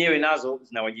na zenyewe nazo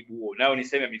zina wajibu huo. Nao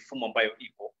niseme mifumo ambayo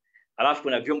ipo. Alafu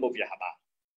kuna vyombo vya habari.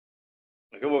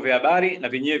 Vyombo vya habari na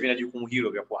vyenyewe vina jukumu hilo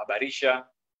vya kuhabarisha,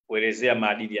 kuelezea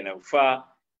maadili yanayofaa,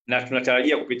 na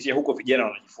tunatarajia kupitia huko vijana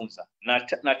wanajifunza.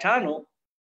 Na tano,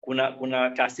 kuna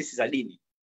taasisi za dini.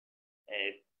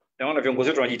 Naona viongozi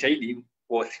wetu wanajitahidi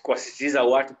kuwasisitiza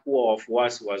watu kuwa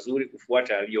wafuasi wazuri,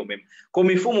 kufuata yaliyo mema. Kwa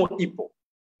mifumo ipo.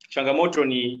 Changamoto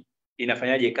ni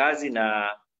inafanyaje kazi na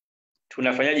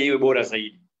tunafanyaje iwe bora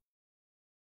zaidi.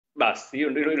 Basi hiyo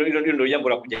ndio jambo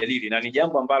la kujadili, na ni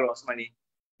jambo ambalo nasema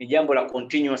ni jambo la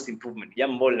continuous improvement.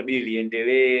 Jambo ambalo inabidi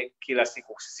liendelee kila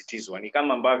siku kusisitizwa. Ni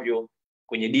kama ambavyo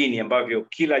kwenye dini ambavyo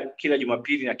kila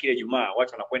Jumapili na kila Ijumaa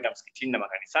watu wanakwenda msikitini na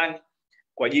makanisani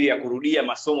kwa ajili ya kurudia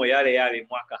masomo yale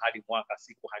mwaka hadi mwaka,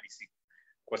 siku hadi siku.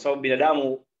 Kwa sababu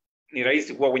binadamu ni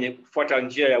rahisi kuwa kwenye kufuata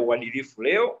njia ya uadilifu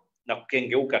leo na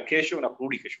kukengeuka kesho na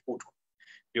kurudi kesho kutwa.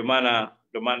 Ndio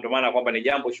maana kwamba ni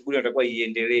jambo shughuli inatakiwa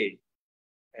iendelee.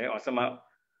 Wanasema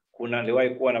kuna aliwahi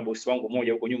kuwa na bosi wangu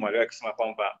mmoja huko nyuma aliwahi kusema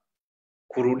kwamba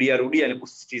kurudia ni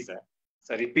kusisitiza.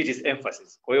 So repeat is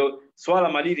emphasis. Kwa hiyo swala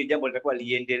madili jambo litakuwa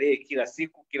liendelee kila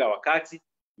siku, kila wakati.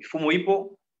 Mifumo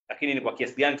ipo, lakini ni kwa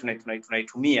kiasi gani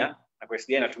tunaitumia na kwa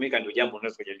kiasi gani inatumika ndio jambo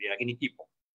tunaweza kujadili, lakini ipo.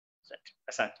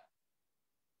 Asante.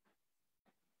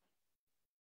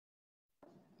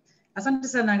 Asante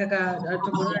sana kaka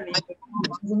Togorani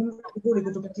kuzungumza vizuri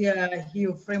kutupatia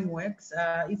hiyo frameworks,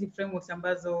 hizi frameworks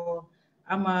ambazo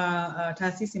ama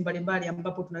taasisi mbalimbali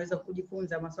ambapo tunaweza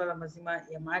kujifunza masuala mazima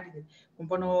ya maadili. Kwa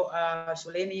mfano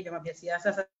shuleni, vyama vya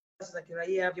siasa, taasisi za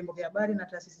kiraia, vyombo vya habari na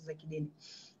taasisi za kidini.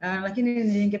 Lakini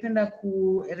ningependa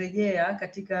kurejea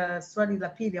katika swali la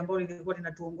pili ambalo lilikuwa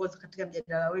linatuongoza katika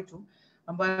mjadala wetu,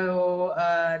 ambayo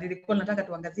nilikuwa nataka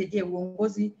tuangazie, je,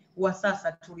 uongozi wa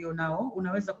sasa tulionao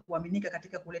unaweza kuaminika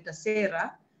katika kuleta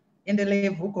sera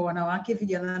endelevu kwa wanawake,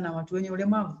 vijana na watu wenye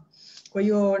ulemavu. Kwa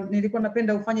hiyo nilikuwa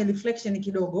napenda ufanye reflection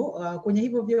kidogo kwenye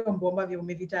hivyo vyombo ambavyo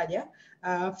umevitaja,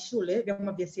 shule,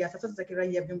 vyama vya siasa, taasisi za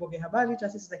kiraia, vyombo vya habari,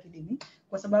 taasisi za kidini,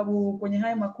 kwa sababu kwenye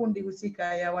haya makundi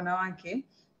husika ya wanawake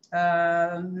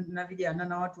na vijana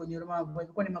na watu wenye ulemavu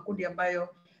ilikuwa ni makundi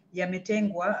ambayo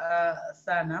yametengwa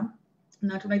sana,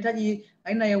 na tunahitaji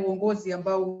aina ya uongozi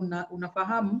ambao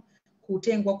unafahamu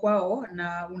kutengwa kwao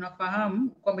na unafahamu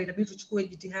kwamba inabidi tuchukue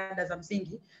jitihada za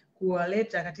msingi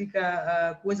kuwaleta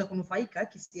katika kuweza kunufaika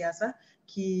kisiasa,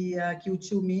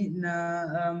 kiuchumi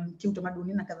na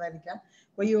kiutamaduni na kadhalika.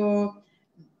 Kwa hiyo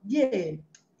je,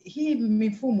 hii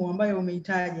mifumo ambayo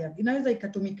umeitaja inaweza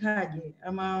ikatumikaje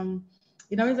ama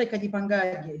inaweza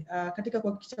ikajipangaje katika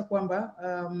kuhakikisha kwamba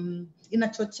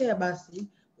inachochea basi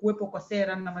kuwepo kwa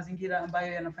sera na mazingira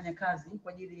ambayo yanafanya kazi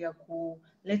kwa ajili ya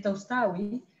kuleta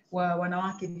ustawi wa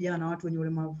wanawake, vijana na watu wenye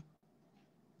ulemavu?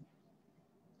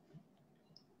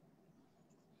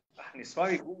 Ni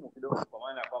swali gumu kidogo kwa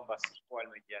maana kwamba sikuwa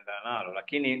nimejiandaa nalo,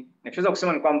 lakini nachoweza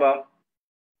kusema ni kwamba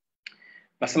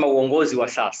nasema uongozi wa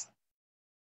sasa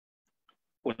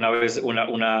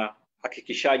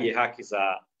unahakikishaje haki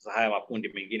za haya makundi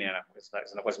mengine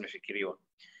zinakuwa zimefikiriwa.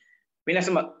 Mimi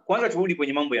nasema kwanza turudi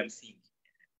kwenye mambo ya msingi.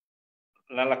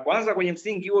 Na la kwanza kwenye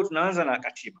msingi huo tunaanza na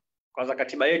katiba. Kwanza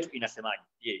katiba yetu inasemaje?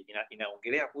 Je,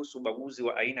 inaongelea kuhusu ubaguzi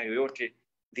wa aina yoyote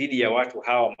dhidi ya watu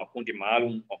hawa makundi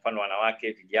maalum, kwa mfano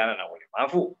wanawake, vijana na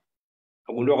walemavu?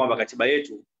 Kugundua kwamba katiba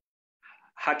yetu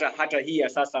hata hii ya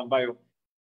sasa ambayo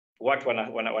watu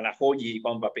wanahoji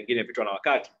kwamba pengine vitu na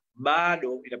wakati,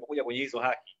 bado inapokuja kwenye hizo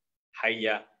haki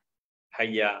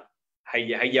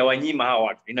haijawanyima hawa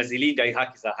watu, inazilinda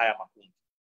haki za haya makundi.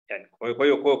 Yani, kwa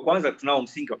hiyo kwanza tunao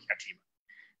msingi wa kikatiba.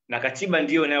 Na katiba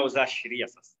ndio inayozaa sheria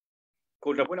sasa.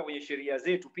 Kwa utakwenda kwenye sheria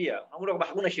zetu pia, unaona kwamba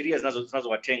hakuna sheria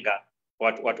zinazowatenga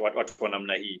watu kwa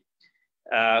namna hii.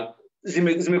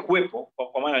 Zimekuwepo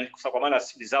kwa maana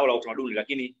ni zao la utamaduni,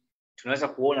 lakini tunaweza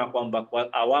kuona kwamba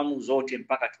kwa awamu zote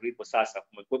mpaka tulipo sasa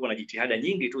kumekuwepo na jitihada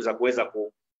nyingi tu za kuweza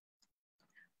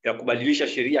kubadilisha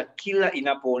sheria kila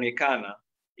inapoonekana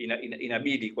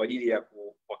inabidi kwa ajili ya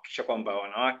kuhakikisha kwamba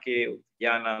wanawake,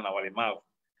 vijana na walemavu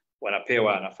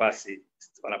wanapewa nafasi,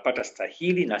 wanapata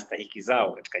stahili na stahiki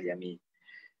zao katika jamii.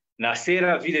 Na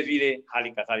sera vile vile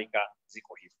hali kadhalika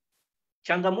ziko hivyo.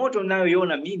 Changamoto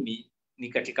ninayoiona mimi ni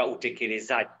katika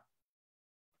utekelezaji.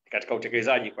 Katika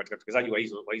utekelezaji wa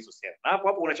hizo sera. Na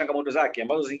hapo kuna changamoto zake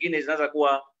ambazo zingine zinaweza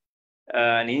kuwa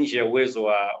ni nje ya uwezo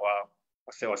wa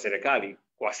serikali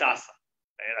kwa sasa.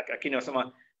 Lakini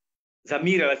nasema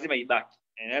dhamira lazima ibaki.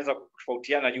 Inaweza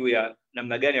kutofautiana juu ya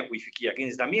namna gani ya kuifikia,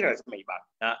 lakini dhamira lazima ibaki.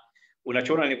 Na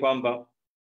unachoona ni kwamba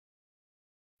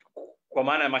kwa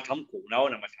maana ya matamko,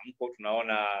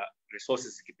 tunaona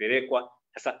resources zikipelekwa.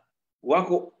 Sasa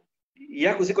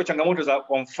ziko changamoto za,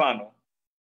 kwa mfano,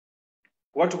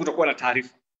 watu kutokuwa na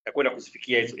taarifa ya kwenda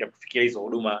kufikia hizo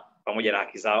huduma pamoja na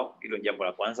haki zao. Hilo ni jambo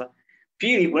la kwanza.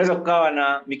 Pili, unaweza kukawa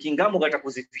na mikingamo katika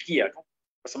kuzifikia tu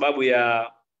kwa sababu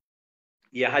ya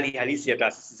hali halisi ya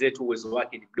taasisi zetu, uwezo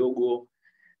wake ni mdogo.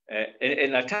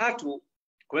 Na tatu,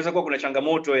 kunaweza kuwa kuna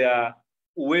changamoto ya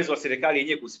uwezo wa serikali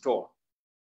yenyewe kuzitoa.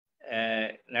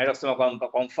 Naweza kusema kwamba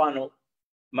kwa mfano,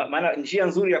 maana njia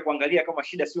nzuri ya kuangalia kama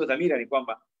shida sio dhamira ni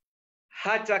kwamba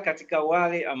hata katika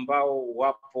wale ambao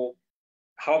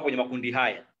hawapo kwenye makundi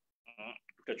haya,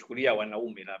 tutachukulia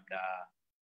wanaume, labda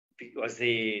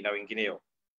wazee na wengineo,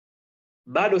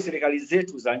 bado serikali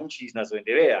zetu za nchi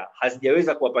zinazoendelea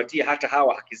hazijaweza kuwapatia hata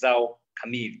hawa haki zao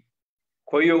kamili.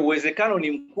 Kwa hiyo uwezekano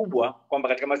ni mkubwa kwamba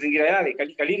katika mazingira yale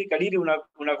kadiri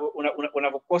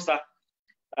unavyokosa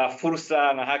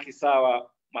fursa na haki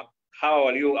sawa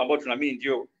hawa ambao tunaamini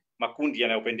ndio makundi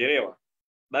yanayopendelewa,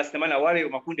 basi maana wale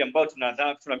makundi ambao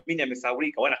tunaamini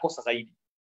yamesahaulika wanakosa zaidi.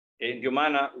 Ndio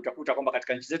maana utakuta kwamba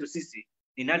katika nchi zetu sisi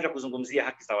ni nadra kuzungumzia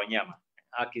haki za wanyama,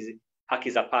 haki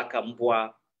za paka,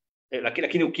 mbwa,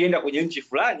 lakini ukienda kwenye nchi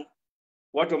fulani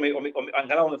watu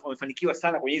angalau wamefanikiwa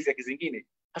sana kwenye hizi haki zingine,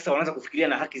 hasa wanaanza kufikiria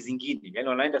na haki zingine, yani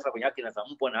wanaenda sasa kwenye haki za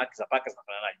mbwa na haki za paka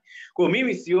zinafananaje. Kwa hiyo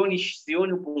mimi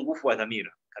sioni upungufu wa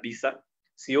dhamira kabisa,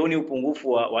 sioni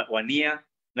upungufu wa nia.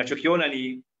 Nachokiona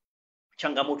ni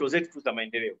changamoto zetu tu za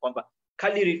maendeleo, kwamba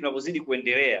kadiri tunavyozidi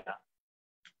kuendelea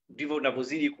ndivyo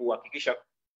tunavyozidi kuhakikisha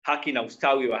haki na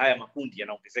ustawi wa haya makundi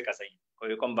yanaongezeka zaidi. Kwa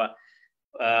hiyo kwamba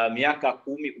miaka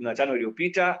 10-15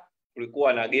 iliyopita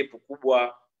kulikuwa na gap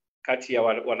kubwa kati ya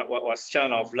wasichana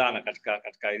na wavulana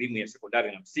katika elimu ya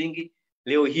sekondari na msingi.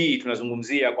 Leo hii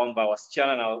tunazungumzia kwamba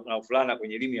wasichana na wavulana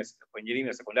kwenye elimu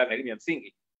ya sekondari na elimu ya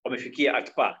msingi wamefikia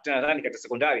at par. Tena nadhani katika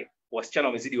sekondari wasichana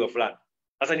wamezidi wavulana.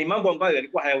 Sasa ni mambo ambayo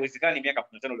yalikuwa hayawezekani miaka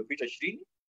 15 iliyopita 20.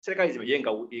 Serikali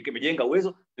imejenga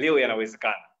uwezo, leo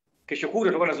yanawezekana. Kesho kutwa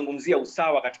tutakuwa tunazungumzia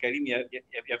usawa katika elimu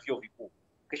ya vyuo vikuu.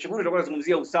 Kesho kutwa tutakuwa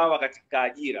tunazungumzia usawa katika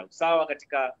ajira, usawa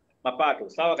katika mapato,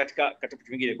 usawa katika vitu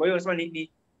vingine. Kwa hiyo nasema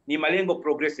ni malengo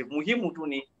progressive. Muhimu tu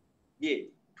ni je,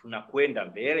 tunakwenda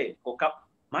mbele? Kwa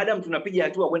madam tunapiga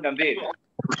hatua kwenda mbele,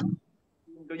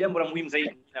 ndio jambo la muhimu zaidi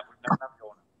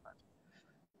ninavyoona.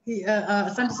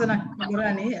 Asante sana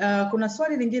Kagurani. Kuna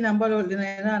swali lingine ambalo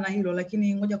linaendana na hilo,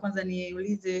 lakini ngoja kwanza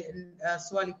niulize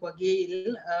swali kwa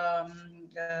Gail.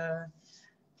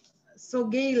 So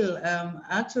Gail,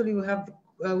 actually we have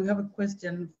a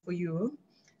question for you.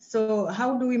 So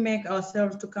how do we make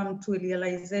ourselves to come to a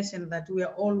realization that we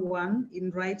are all one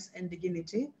in rights and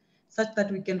dignity, such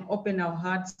that we can open our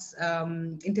hearts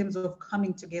in terms of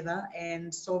coming together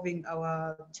and solving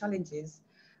our challenges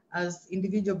as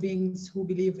individual beings who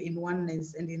believe in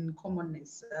oneness and in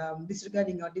commonness,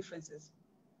 disregarding our differences?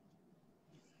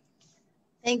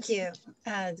 Thank you.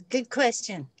 Good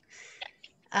question.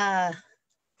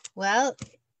 Well,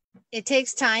 it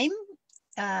takes time.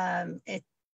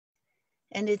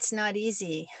 And it's not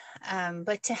easy,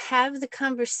 but to have the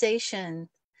conversation,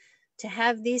 to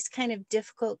have these kind of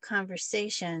difficult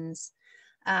conversations,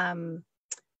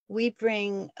 we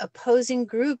bring opposing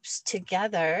groups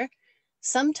together.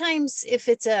 Sometimes if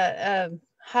it's a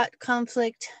hot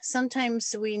conflict,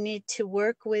 sometimes we need to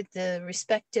work with the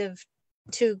respective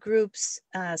two groups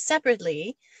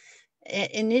separately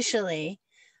initially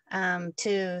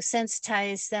to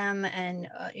sensitize them and,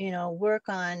 work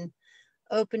on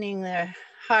opening their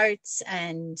hearts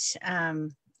and,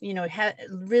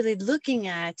 really looking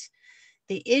at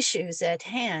the issues at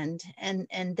hand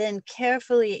and then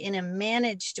carefully in a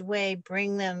managed way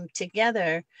bring them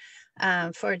together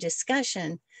for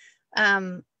discussion.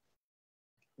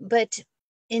 But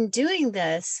in doing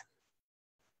this,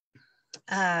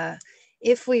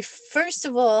 if we first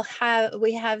of all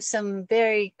have some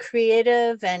very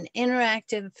creative and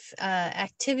interactive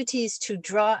activities to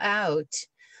draw out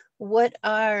what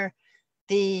are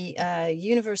the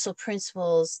universal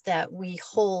principles that we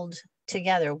hold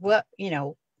together,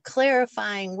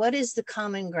 clarifying what is the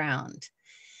common ground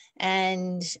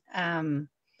and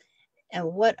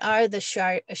what are the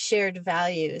shared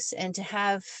values, and to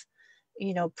have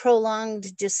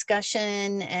prolonged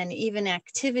discussion and even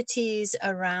activities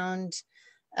around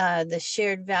the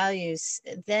shared values,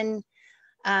 then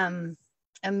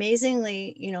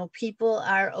amazingly, people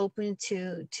are open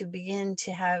to begin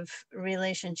to have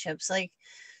relationships. Like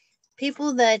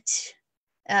people that,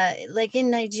 like in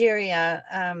Nigeria,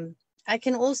 I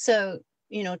can also,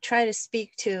 try to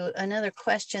speak to another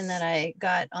question that I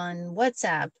got on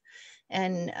WhatsApp.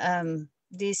 And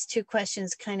these two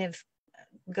questions kind of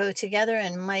go together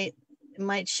and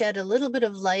might shed a little bit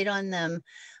of light on them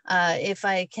if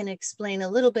I can explain a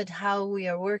little bit how we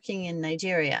are working in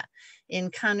Nigeria. In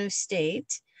Kano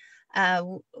State,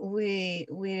 we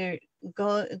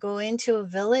go into a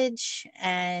village,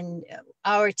 and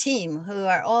our team, who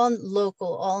are all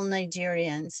local, all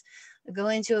Nigerians, go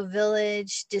into a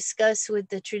village, discuss with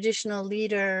the traditional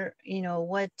leader,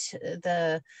 what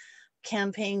the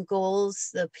campaign goals,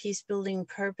 the peace building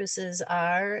purposes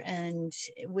are, and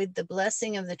with the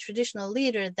blessing of the traditional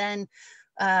leader, then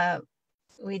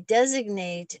we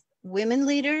designate women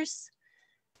leaders,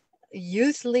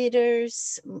 youth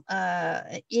leaders,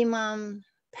 imam,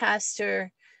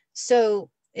 pastor. So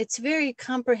it's a very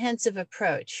comprehensive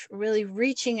approach, really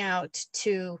reaching out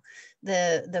to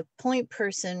the point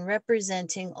person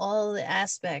representing all the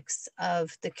aspects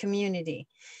of the community.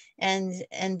 And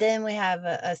then we have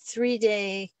a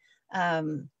 3-day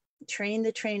train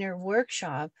the trainer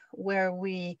workshop where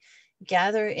we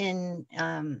gather in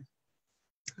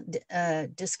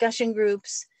discussion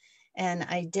groups and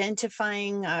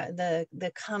identifying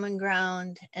the common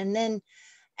ground. And then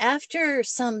after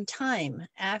some time,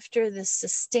 after the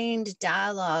sustained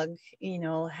dialogue, you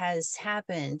know, has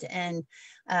happened, and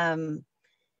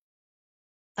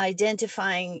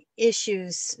identifying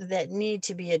issues that need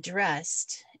to be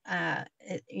addressed,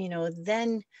 you know,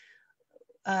 then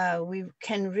we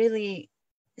can really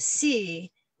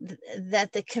see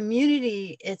that the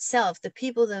community itself, the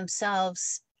people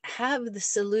themselves, have the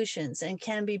solutions and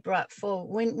can be brought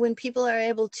forward. When people are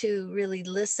able to really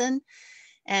listen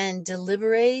and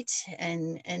deliberate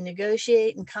and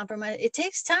negotiate and compromise, it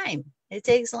takes time. It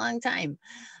takes a long time.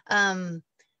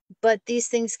 But these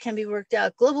things can be worked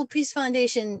out. Global Peace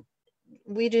Foundation,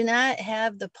 we do not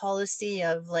have the policy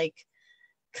of like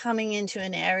coming into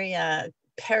an area,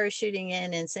 parachuting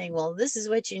in and saying, well, this is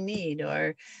what you need,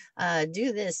 or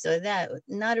do this or that.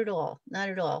 Not at all, not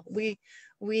at all.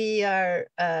 We are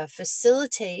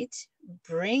facilitate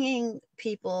bringing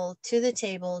people to the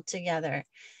table together.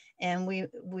 And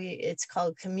it's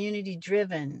called community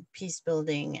driven peace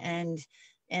building. And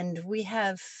we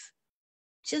have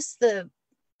just the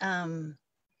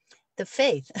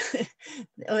faith,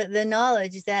 the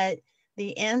knowledge that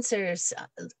the answers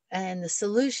and the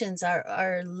solutions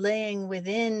are laying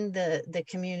within the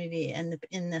community and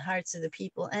in the hearts of the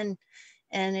people, and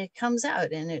it comes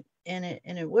out and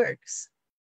it works.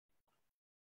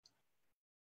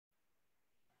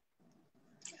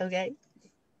 Okay.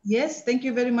 Yes, thank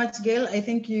you very much, Gail. I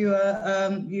think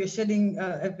you're shedding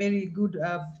a very good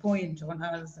point on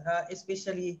us,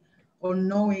 especially on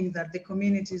knowing that the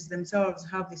communities themselves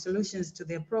have the solutions to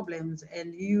their problems,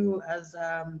 and you as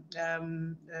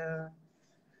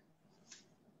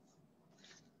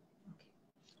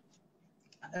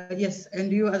yes,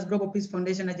 and you as Global Peace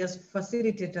Foundation are just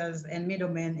facilitators and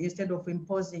middlemen instead of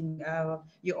imposing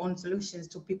your own solutions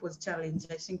to people's challenge.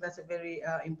 I think that's a very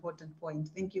important point.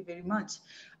 Thank you very much.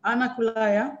 Anna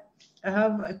Kulaya, I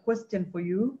have a question for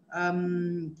you.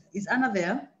 Is Anna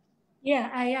there?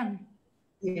 Yeah, I am.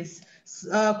 Yes.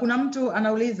 Kuna mtu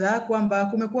anauliza kwamba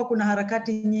kumekuwa kuna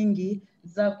harakati nyingi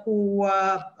za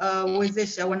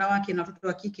kuwawezesha wanawake na watoto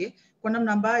wa kike kwa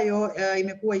namna ambayo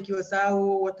imekuwa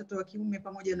ikiwasahau watoto wa kiume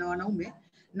pamoja na wanaume,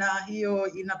 na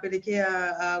hiyo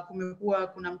inapelekea kumekuwa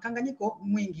kuna mkanganyiko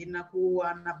mwingi na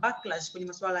kuwa na backlash kwenye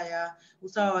masuala ya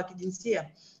usawa wa kijinsia.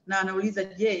 Na anauliza,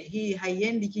 je, hii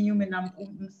haiendi kinyume na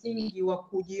msingi wa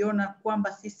kujiona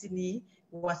kwamba sisi ni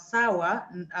wasawa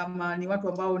ama ni watu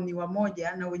ambao ni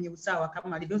wamoja na wenye usawa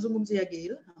kama alivyozungumzia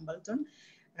Gail Hamilton?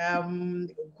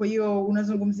 Kwa hiyo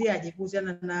unazungumziaje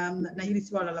kuhusiana na hili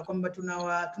swala la kwamba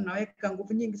tunaweka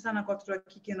nguvu nyingi sana kwa watoto wa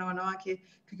kike na wanawake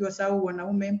tukiwasahau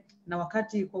wanaume, na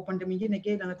wakati kwa upande mwingine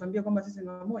Gail anatuambia kwamba sisi ni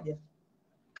wamoja?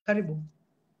 Karibu.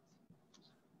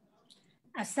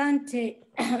 Asante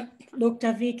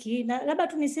Dr. Vicky, na labda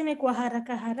tu niseme kwa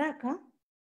haraka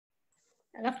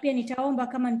alafu pia nitaomba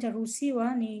kama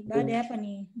nitaruhusiwa ni baada ya hapa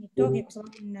nitoke kwa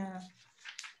sababu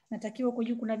natakiwa huko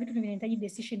juu kuna vitu vinahitaji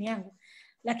decision yangu.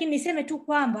 Lakini niseme tu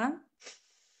kwamba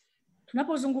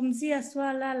tunapozungumzia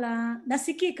swala la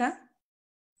nasikika.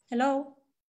 Hello?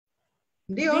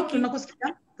 Ndio,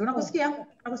 tunakusikia.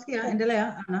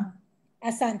 Endelea Ana.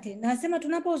 Asante. Nasema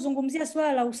tunapozungumzia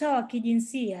swala la usawa wa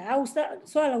kijinsia au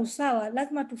swala la usawa,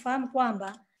 lazima tufahamu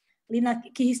kwamba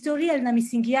kihistoria lina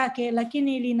misingi yake,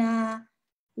 lakini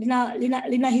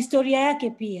lina historia yake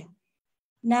pia.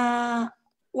 Na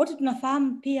wote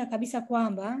tunafahamu pia kabisa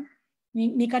kwamba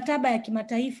mikataba ya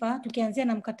kimataifa, tukianzia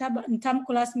na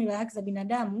tamko rasmi la haki za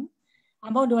binadamu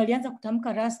ambao ndio walianza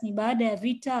kutamka rasmi baada ya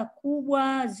vita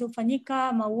kubwa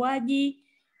zilizofanyika, mauaji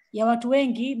ya watu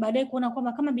wengi, baadaye kuona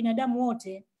kwamba kama binadamu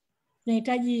wote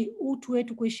tunahitaji utu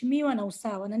wetu kuheshimiwa na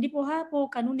usawa. Na ndipo hapo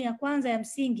kanuni ya kwanza ya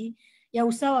msingi ya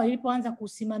usawa ilipoanza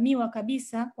kusimamiwa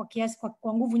kabisa kwa kiasi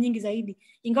kwa nguvu nyingi zaidi,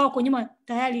 ingawa kwa nyuma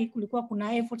tayari kulikuwa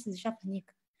kuna efforts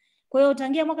zilishafanyika. Kwa hiyo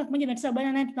tangia mwaka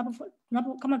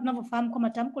 1948 kama tunavyofahamu kwamba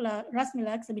tamko la rasmi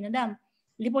la haki za binadamu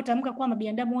lilipotamka kwamba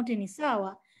binadamu wote ni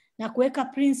sawa na kuweka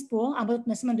principle ambayo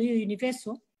tunasema ndio hiyo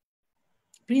universal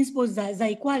principles za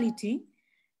equality,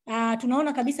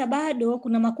 tunaona kabisa bado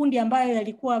kuna makundi ambayo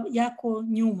yalikuwa yako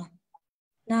nyuma.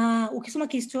 Na ukisoma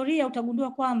kihistoria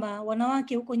utagundua kwamba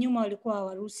wanawake huko nyuma walikuwa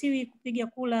hawaruhusiwi kupiga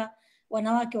kura,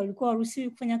 wanawake walikuwa hawaruhusiwi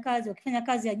kufanya kazi, wakifanya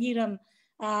kazi ajira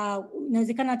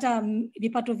inawezekana hata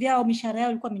vipato vyao, mishahara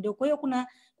yao ilikuwa midogo. Kwa hiyo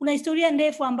kuna historia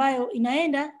ndefu ambayo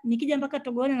inaenda, nikija mpaka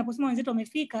Togoleni naposema wenzetu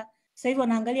wamefika sasa hivi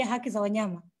wanaangalia haki za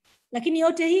wanyama. Lakini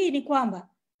yote hii ni kwamba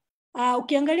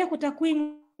ukiangalia kwa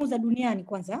takwimu za duniani,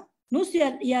 kwanza nusu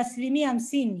ya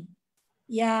 50%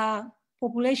 ya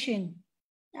population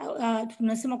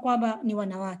tunasema kwamba ni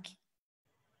wanawake.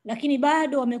 Lakini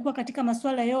bado wamekuwa katika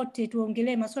masuala yote,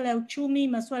 tuongelee masuala ya uchumi,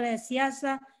 masuala ya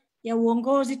siasa, ya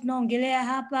uongozi tunaongelea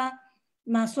hapa,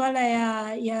 masuala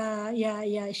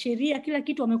ya sheria, kila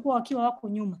kitu wamekuwa wakiwa wako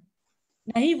nyuma.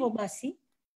 Na hivyo basi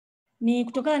ni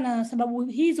kutokana na sababu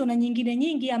hizo na nyingine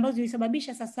nyingi ambazo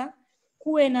zilisababisha sasa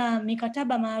kuwe na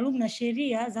mikataba maalum na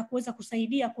sheria za kuweza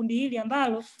kusaidia kundi hili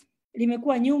ambalo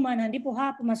limekuwa nyuma, na ndipo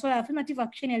hapo masuala ya affirmative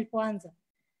action yalipoanza.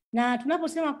 Na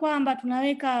tunaposema kwamba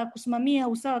tunaweka kusimamia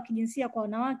usawa wa kijinsia kwa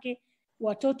wanawake,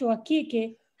 watoto wa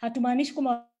kike, hatumaanishi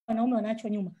kwamba wanaume wanaachwa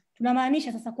nyuma.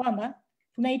 Tunamaanisha sasa kwamba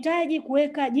tunahitaji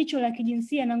kuweka jicho la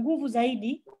kijinsia na nguvu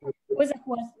zaidi kuweza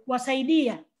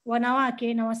kuwasaidia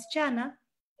wanawake na wasichana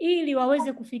ili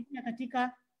waweze kufikia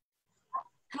katika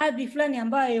hadhi fulani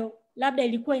ambayo labda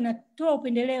ilikuwa inatoa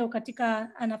upendeleo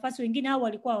katika nafasi wengine au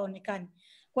walikuwa hawaonekani.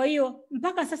 Kwa hiyo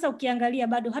mpaka sasa ukiangalia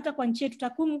bado hata kwa nchi yetu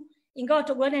takwimu, ingawa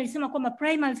Togolani alisema kwamba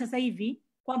primary sasa hivi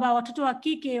kwamba watoto wa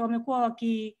kike wamekuwa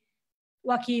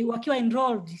wakiwa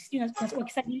enrolled,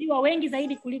 wakisajiliwa wengi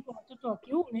zaidi kuliko watoto wa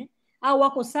kiume au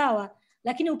wako sawa,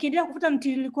 lakini ukiendelea kufuata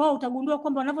mtiririko wao utagundua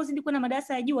kwamba wanapozidi kwenda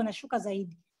madarasa ya juu wanashuka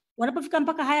zaidi. Wanapofika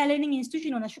mpaka higher learning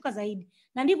institution wanashuka zaidi.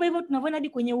 Na ndivyo hivyo tunavyoenda hadi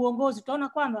kwenye uongozi. Tutaona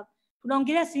kwamba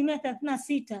tunaongelea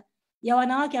 36% ya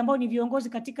wanawake ambao ni viongozi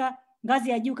katika ngazi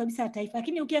ya juu kabisa ya taifa.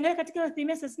 Lakini ukiangalia katika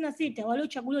 36%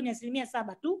 waliochaguliwa ni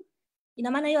 7% tu.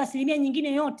 Ina maana hiyo asilimia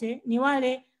nyingine yote ni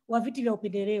wale wa viti vya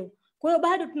upendeleo. Kwa hiyo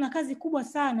bado tuna kazi kubwa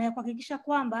sana ya kuhakikisha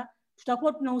kwamba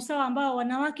tutakuwa tuna usawa ambao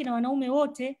wanawake na wanaume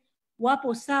wote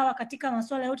wapo sawa katika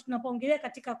masuala yote tunapoongelea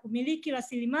katika kumiliki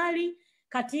rasilimali,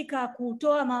 katika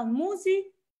kutoa maamuzi,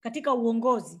 katika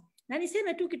uongozi. Na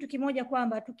niseme tu kitu kimoja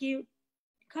kwamba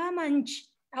kama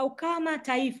nchi au kama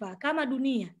taifa, kama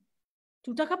dunia,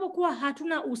 tutakapokuwa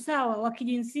hatuna usawa wa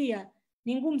kijinsia,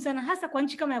 ni ngumu sana, hasa kwa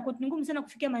nchi kama ya kwetu, ni ngumu sana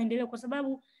kufikia maendeleo, kwa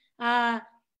sababu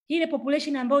ile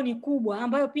population ambayo ni kubwa,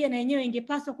 ambayo pia na yenyewe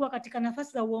ingepaswa kuwa katika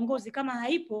nafasi za uongozi, kama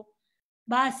haipo,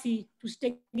 basi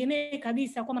tusitegemee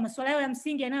kabisa kwamba masuala yao ya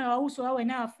msingi yanayowahusu au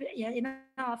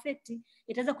yanayoaffect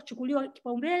itaweza kuchukuliwa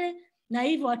kipaumbele, na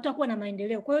hivyo hatutakuwa na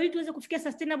maendeleo. Kwa hiyo ili tuweze kufikia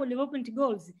sustainable development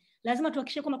goals, lazima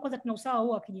tuhakikishe kwamba kwanza tuna usawa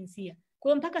huo wa kijinsia.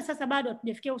 Kwa hiyo mpaka sasa bado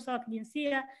hatujafikia usawa wa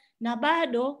kijinsia, na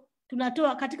bado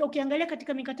tunatoa ukiangalia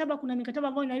katika mikataba, kuna mikataba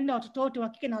ambayo inalinda watoto wote wa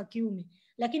kike na wa kiume,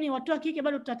 lakini watoto wa kike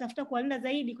bado tutatafuta kuwalinda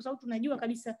zaidi, kwa sababu tunajua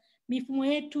kabisa mifumo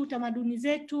yetu, tamaduni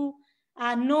zetu,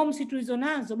 norms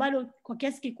tulizonazo bado kwa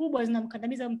kiasi kikubwa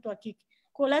zinamkandamiza mtu wa kike.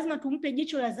 Kwa hiyo lazima tumpe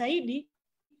jicho la zaidi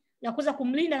la kuweza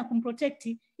kumlinda na kumprotect,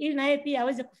 ili na yeye pia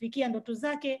aweze kufikia ndoto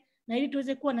zake, na ili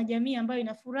tuweze kuwa na jamii ambayo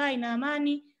inafurahi na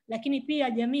amani, lakini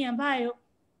pia jamii ambayo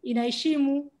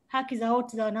inaheshimu haki za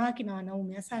wote za wanawake na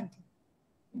wanaume. Asante.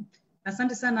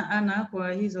 Asante sana Ana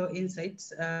kwa hizo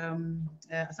insights.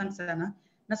 Asante sana.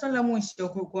 Na swali la mwisho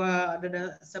kwa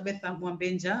dada Sabetha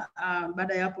Mwambenja.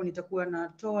 Baada ya hapo nitakuwa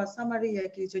natoa summary ya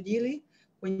kilichojiri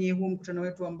kwenye huu mkutano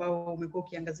wetu ambao umekuwa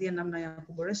ukiangazia namna ya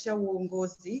kuboresha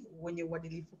uongozi wenye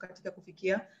uadilifu katika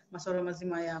kufikia masuala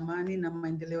mazima ya amani na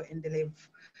maendeleo endelevu.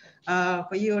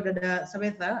 Kwa hiyo dada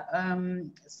Sabetha,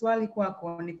 swali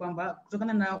kwako ni kwamba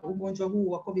kutokana na ugonjwa huu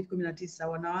wa COVID-19,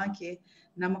 wanawake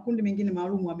na makundi mengine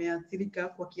maalum wameathirika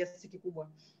kwa kiasi kikubwa,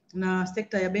 na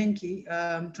sekta ya benki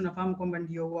tunafahamu kwamba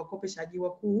ndio wakopeshaji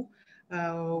wakuu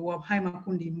wa haya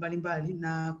makundi mbalimbali,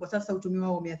 na kwa sasa uchumi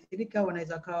wao umeathirika.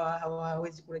 Wanaweza kawa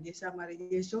hawawezi kurejesha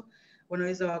marejesho,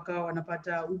 wanaweza wakawa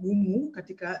wanapata ugumu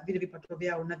katika vile vipato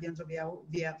vyao na vyanzo vyao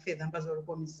vya fedha ambazo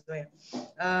walikuwa wamezizoea.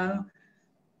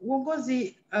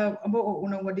 Uongozi ambao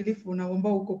una uadilifu na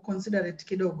ambao uko considerate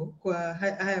kidogo kwa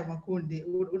haya makundi,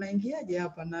 unaingiaje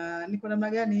hapa, na ni kwa namna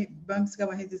gani banks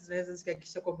kama hizi zinaweza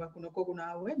zikahakikisha kwamba kuna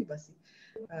aweni basi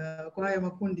kwa haya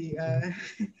makundi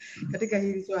katika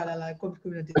hili swala la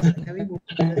COVID-19? Karibu.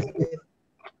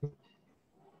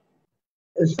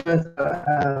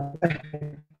 Sasa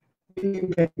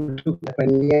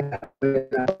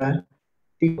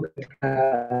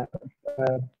katika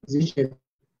position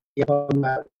ya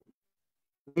kwamba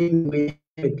mimi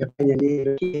nikafanya nini,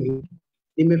 lakini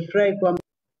nimefurahi kwamba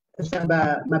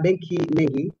sasa mabenki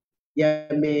mengi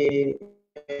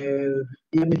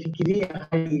yamefikiria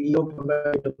hali iliyopo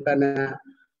ambayo inatokana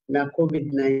na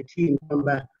COVID-19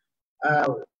 kwamba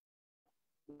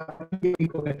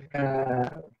iko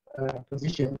katika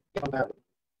position kwamba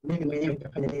mimi mwenyewe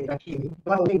nikafanya nini, lakini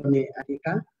wao wengi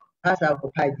wameathirika, hasa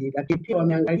wakopaji, lakini pia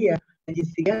wameangalia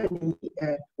jinsi gani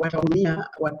wataumia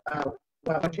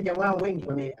wateja wao wengi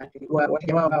wameathiriwa,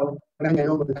 wateja wao wanafanya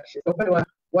normal transactions. Kwa upande wa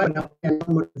wanafanya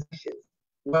normal transactions,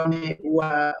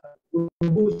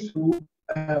 wamewaruhusu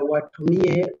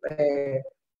watumie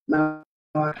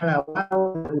mawakala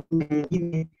wao na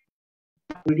wengine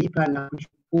kulipa na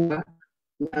kuchukua,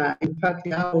 na in fact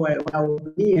hao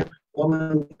wanaohudumia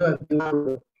wameongezewa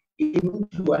viwango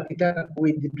mtu akitaka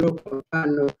withdraw kwa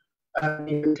mfano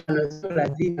 $500 sio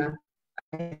lazima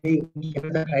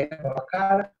anaweza kaenda kwa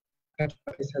wakala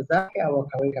akachukua pesa zake au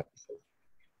akaweka pesa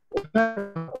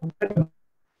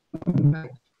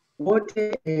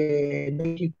wote.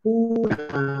 Benki kuu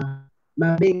na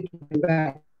mabenki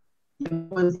mbalimbali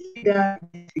consider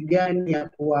jinsi gani ya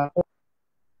kuwa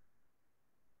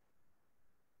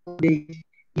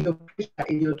hiyo pesa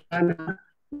iliyotokana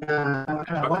na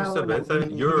wakala Dr. wao. Sabetha,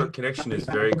 your connection is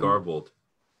very garbled.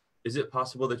 Is it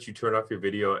possible that you turn off your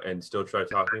video and still try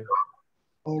talking?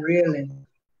 Oh, really?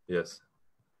 Yes.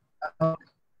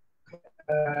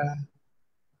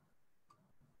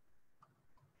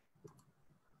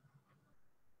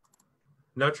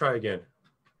 Now try again.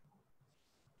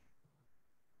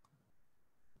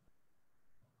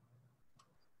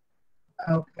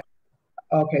 Okay.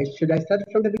 Okay, should I start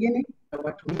from the beginning?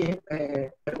 Tumia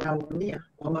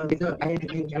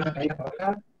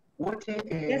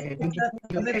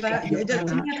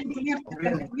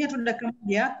tu dakika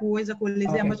moja kuweza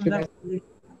kuelezea ambacho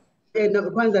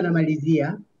nataka. Kwanza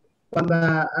namalizia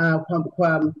kwamba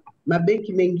kwa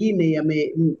mabenki mengine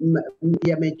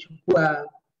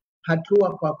yamechukua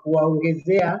hatua kwa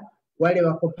kuwaongezea wale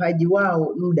wakopaji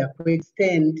wao muda,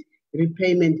 ku-extend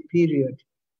repayment period,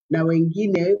 na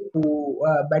wengine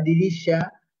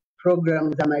kubadilisha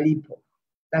program za malipo,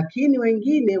 lakini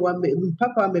wengine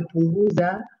mpaka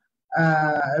wamepunguza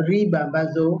riba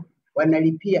ambazo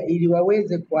wanalipia ili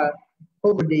waweze kwa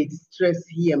accommodate stress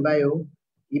hii ambayo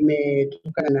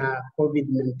imetokana na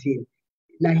COVID-19,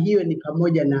 na hiyo ni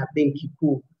pamoja na benki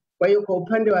kuu. Kwa hiyo kwa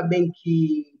upande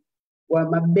wa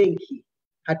mabenki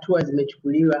hatua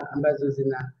zimechukuliwa ambazo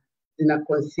zina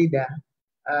consider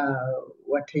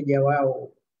wateja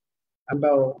wao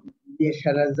ambao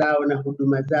biashara zao na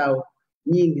huduma zao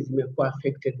nyingi zimekuwa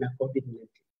affected na COVID-19.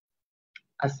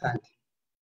 Asante.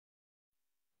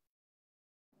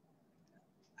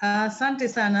 Asante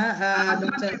sana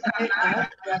Dr.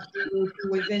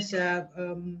 kuwezesha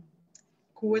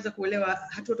kuweza kuelewa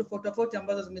hatua tofauti tofauti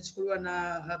ambazo zimechukuliwa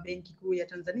na Benki Kuu ya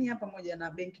Tanzania pamoja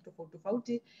na benki tofauti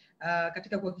tofauti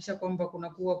katika kuhakikisha kwamba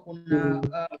kuna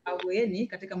ahueni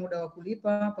katika muda wa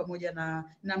kulipa pamoja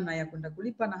na namna ya kwenda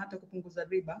kulipa na hata kupunguza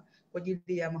riba kwa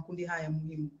ajili ya makundi haya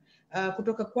muhimu.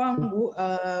 Kutoka kwangu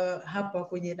hapa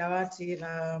kwenye dawati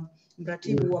la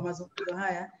mratibu wa mazungumzo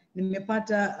haya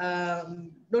nimepata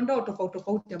dondoo tofauti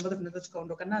tofauti ambazo tunaweza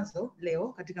tukaondoka nazo leo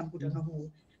katika mkutano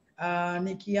huu.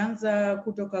 Nikianza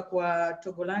kutoka kwa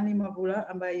Togolani Mavula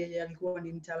ambaye alikuwa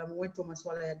ni mtaalamu wetu wa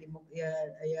masuala ya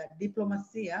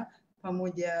diplomasia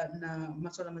pamoja na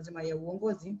masuala mazima ya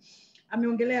uongozi,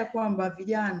 ameongelea kwamba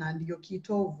vijana ndio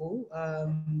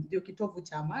kitovu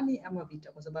cha amani ama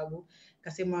vita, kwa sababu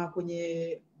kasema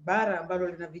kwenye bara ambalo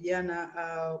lina vijana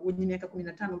wenye miaka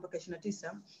 15 mpaka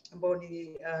 29 ambao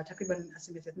ni takriban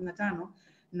 35%,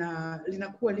 na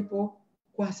linakuwa lipo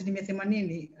kwa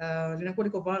 80% linakuwa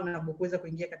liko vulnerable kuweza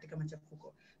kuingia katika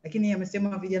machafuko. Lakini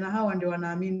amesema vijana hawa ndio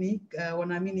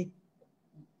wanaamini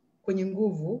kwenye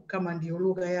nguvu kama ndio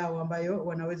lugha yao ambayo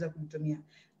wanaweza kuitumia.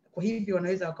 Kwa hivyo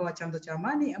wanaweza wakawa chanzo cha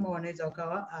amani ama wanaweza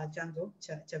wakawa chanzo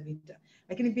cha vita.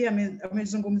 Lakini pia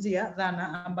amezungumzia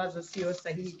dhana ambazo sio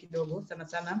sahihi kidogo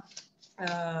sana.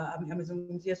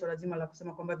 Amezungumzia swala zima la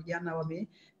kusema kwamba vijana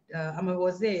ama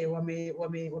wazee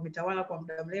wametawala kwa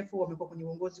muda mrefu, wamekuwa kwenye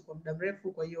uongozi kwa muda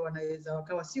mrefu, kwa hiyo wanaweza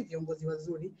wakawa si viongozi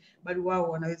wazuri, bali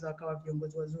wao wanaweza wakawa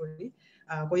viongozi wazuri.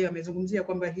 Kwa hiyo amezungumzia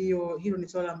kwamba hilo ni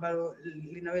swala ambalo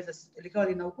linaweza likawa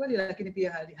lina ukweli lakini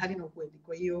pia halina ukweli.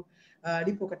 Kwa hiyo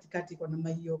lipo katikati kwa namna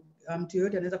hiyo. Mtu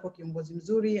yoyote anaweza kuwa kiongozi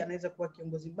mzuri, anaweza kuwa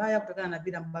kiongozi mbaya kutokana na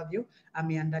vile ambavyo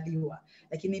ameandaliwa.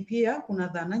 Lakini pia kuna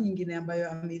dhana nyingine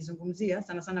ambayo ameizungumzia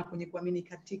sana kwenye kuamini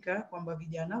katika kwamba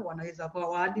vijana wanaweza kuwa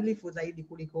waadilifu zaidi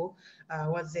kuliko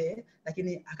wazee,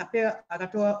 lakini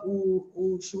akatoa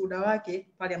ushuhuda wake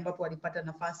pale ambapo alipata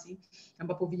nafasi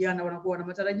ambapo vijana wanakuwa na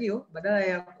matarajio, badala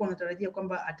ya kuwa wanatarajia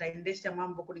kwamba ataendesha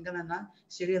mambo kulingana na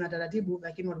sheria na taratibu,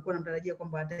 lakini walikuwa wanatarajia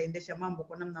kwamba ataendesha mambo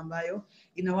kwa namna ambayo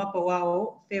inawapa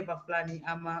wao favor fulani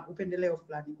ama upendeleo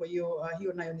fulani. Kwa hiyo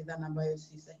hiyo nayo ni dhana ambayo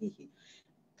si sahihi.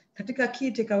 Katika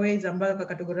key takeaways ambayo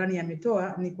kaka Togolani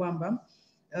ametoa ni kwamba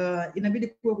inabidi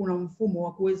kuwa kuna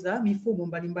mifumo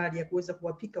mbalimbali ya kuweza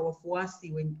kuwapika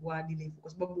wafuasi waadilifu,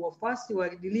 kwa sababu wafuasi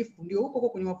waadilifu ndio huko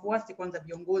kwenye wafuasi kwanza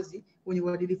viongozi wenye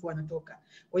uadilifu wanatoka.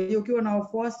 Kwa hiyo ukiwa na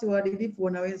wafuasi waadilifu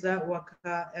wanaweza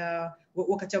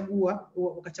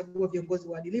wakachagua viongozi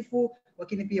waadilifu,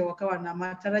 lakini pia wakawa na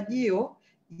matarajio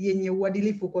yenye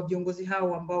uadilifu kwa viongozi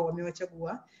hao ambao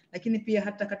wamewachagua, lakini pia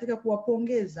hata katika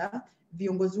kuwapongeza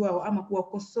viongozi wao ama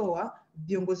kuwakosoa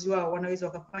viongozi wao wanaweza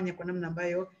wakafanya kwa namna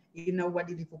ambayo ina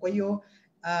uadilifu. Kwa hiyo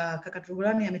kaka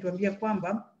Tugulani ametuambia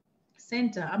kwamba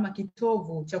center ama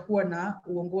kitovu cha kuwa na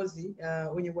uongozi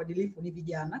wenye uadilifu ni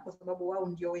vijana, kwa sababu wao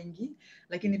ndio wengi,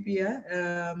 lakini pia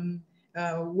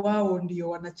wao ndio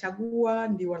wanachagua,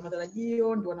 ndio wana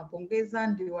matarajio, ndio wanapongeza,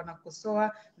 ndio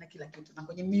wanakosoa na kila kitu. Na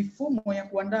kwenye mifumo ya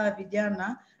kuandaa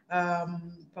vijana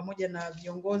pamoja na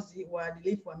viongozi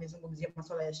waadilifu, amezungumzia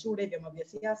masuala ya shule, vyama vya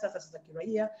siasa, asasi za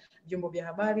kiraia, vyombo vya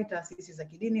habari, taasisi za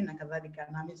kidini na kadhalika.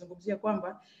 Na amezungumzia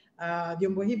kwamba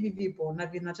vyombo hivi vipo na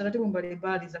vina taratibu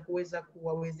mbalimbali za kuweza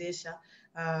kuwawezesha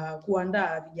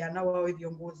kuandaa vijana wawe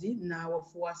viongozi na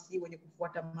wafuasi wenye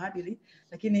kufuata maadili,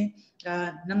 lakini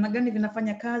namna gani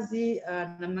vinafanya kazi,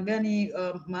 namna gani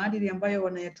maadili ambayo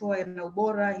wanayatoa yana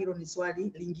ubora, hilo ni swali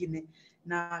lingine.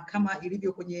 Na kama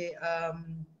ilivyo kwenye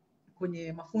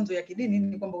mafunzo ya kidini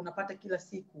ni kwamba unapata kila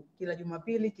siku, kila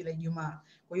Jumapili, kila Ijumaa.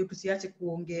 Kwa hiyo tusiache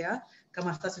kuongea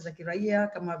kama asasi za kiraia,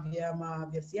 kama vyama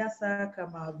vya siasa,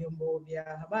 kama vyombo vya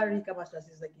habari, kama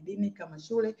taasisi za kidini, kama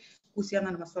shule,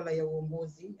 kuhusiana na masuala ya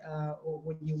uongozi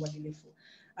wenye uadilifu.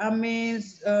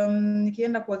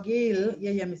 Nikienda kwa Gail,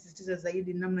 yeye amesisitiza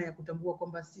zaidi namna ya kutambua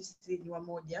kwamba sisi ni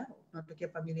wamoja, tunatokea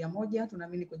familia moja,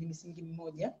 tunaamini kwenye misingi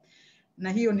mmoja.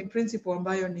 Na hiyo ni principle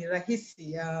ambayo ni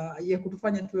rahisi ya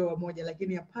kutufanya tuwe wamoja,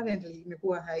 lakini apparently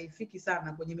imekuwa haifiki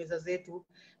sana kwenye meza zetu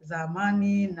za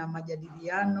amani na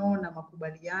majadiliano na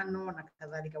makubaliano na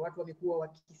kadhalika. Watu wamekuwa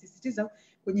wakisisitiza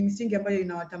kwenye misingi ambayo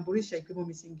inawatambulisha, ikiwemo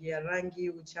misingi ya rangi,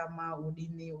 uchama,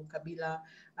 udini, ukabila,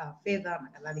 fedha na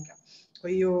kadhalika. Kwa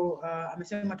hiyo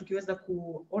amesema tukiweza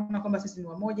kuona kwamba sisi ni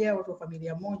wamoja, watu wa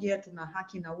familia moja, tuna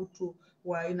haki na utu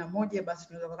wa aina moja, basi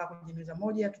tunaweza kukaa kwenye meza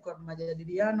moja, tukawa na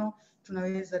majadiliano,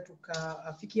 tunaweza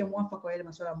tukafikia mwafaka kwa yale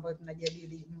masuala ambayo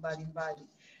tunajadili mbalimbali.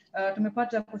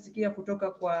 Tumepata kusikia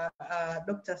kutoka kwa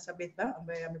Dr. Sabetha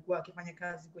ambaye amekuwa akifanya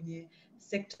kazi kwenye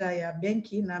sekta ya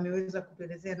benki, na ameweza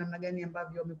kutuelezea namna gani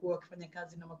ambavyo wamekuwa wakifanya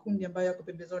kazi na makundi ambayo yako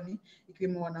pembezoni,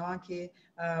 ikiwemo wanawake,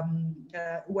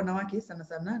 wanawake sana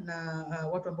sana, na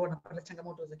watu ambao wanapata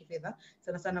changamoto za kifedha,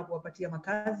 sana sana kuwapatia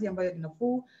makazi ambayo ni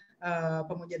nafuu,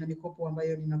 pamoja na mikopo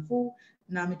ambayo ni nafuu.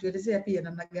 Na ametuelezea pia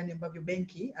namna gani ambavyo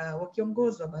benki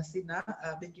wakiongozwa basi na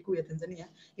Benki Kuu ya Tanzania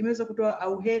imeweza kutoa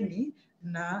auheni,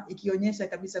 na ikionyesha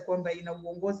kabisa kwamba ina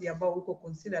uongozi ambao uko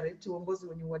considerate, uongozi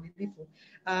wenye uadilifu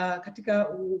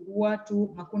katika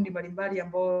watu makundi mbalimbali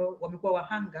ambao wamekuwa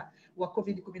wahanga wa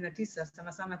COVID-19,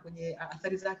 sana sana kwenye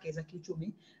athari zake za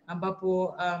kiuchumi,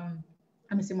 ambapo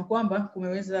amesema kwamba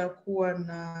kumeweza kuwa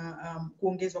na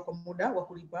kuongezwa kwa muda wa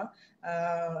kulipa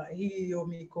hiyo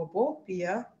mikopo,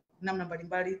 pia namna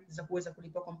mbalimbali za kuweza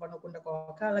kulipa, kwa mfano kwenda kwa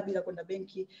wakala bila kwenda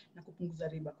benki, na kupunguza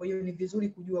riba. Kwa hiyo ni vizuri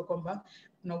kujua kwamba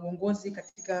kuna uongozi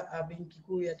katika Benki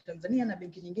Kuu ya Tanzania na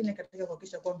benki nyingine katika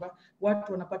kuhakikisha kwamba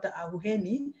watu wanapata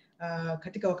auheni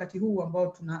katika wakati huu ambao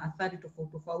tuna athari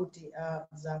tofauti tofauti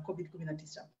za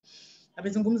COVID-19.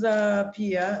 Amezungumza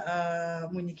pia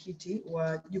mwenyekiti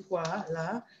wa jukwaa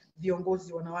la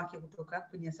viongozi wanawake kutoka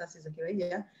kwenye asasi za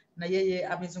kiraia, na yeye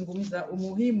amezungumza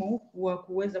umuhimu wa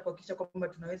kuweza kuhakikisha kwamba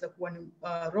tunaweza kuwa ni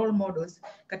role models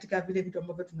katika vile vitu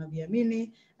ambavyo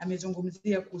tunaviamini.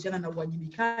 Amezungumzia kuhusiana na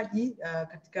uwajibikaji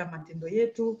katika matendo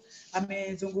yetu.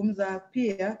 Amezungumza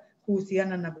pia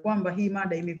kuhusiana na kwamba hii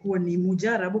mada imekuwa ni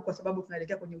mujarabu kwa sababu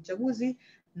tunaelekea kwenye uchaguzi,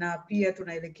 na pia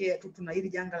tuna hili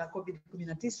janga la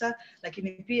COVID-19,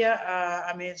 lakini pia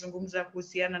amezungumza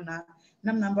kuhusiana na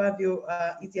namna ambavyo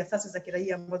hizi asasi za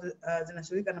kiraia ambazo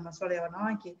zinashughulika na masuala ya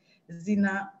wanawake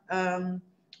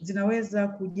zinaweza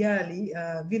kujali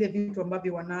vile vitu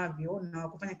ambavyo wanavyo na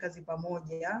kufanya kazi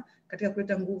pamoja katika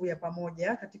kuleta nguvu ya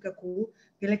pamoja katika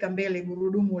kupeleka mbele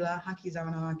gurudumu la haki za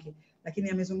wanawake. Lakini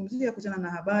amezungumzia kuhusiana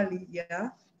na habari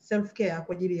ya self care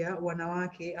kwa ajili ya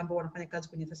wanawake ambao wanafanya kazi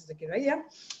kwenye asasi za kiraia,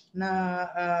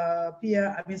 na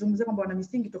pia amezungumzia kwamba wana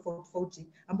misingi tofauti tofauti,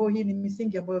 ambayo hii ni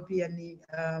misingi ambayo pia ni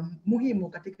muhimu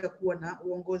katika kuwa na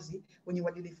uongozi wenye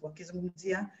uadilifu,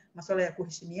 akizungumzia masuala ya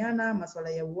kuheshimiana, masuala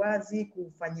ya uwazi,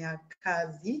 kufanya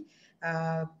kazi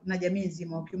na jamii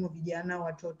nzima, wakiwemo vijana,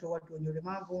 watoto, watu wenye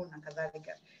ulemavu na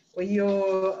kadhalika. Kwa hiyo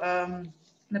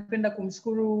napenda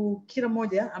kumshukuru kila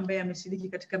mmoja ambaye ameshiriki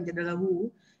katika mjadala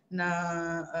huu,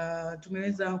 na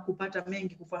tumeweza kupata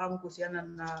mengi kufahamu kuhusiana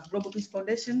na Global Peace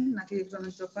Foundation na kile kitu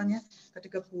wanachofanya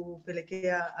katika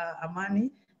kupelekea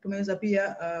amani. Tumeweza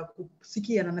pia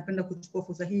kusikia, na napenda kuchukua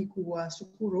fursa hii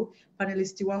kuwashukuru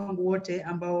panelisti wangu wote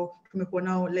ambao tumekuwa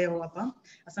nao leo hapa.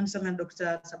 Asante sana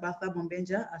Dr. Sabatha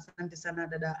Mwambenja, asante sana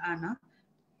dada Ana.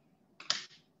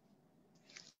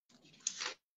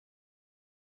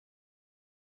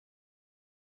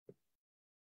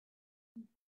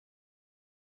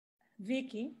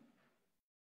 Vicky,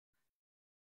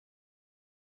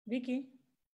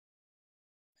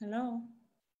 hello.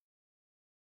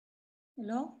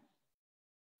 Hello?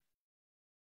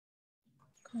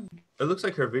 It looks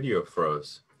like her video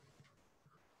froze.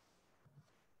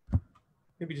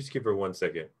 Maybe just give her 1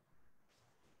 second.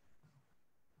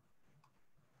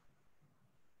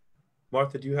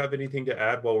 Martha, do you have anything to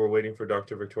add while we're waiting for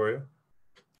Dr. Victoria?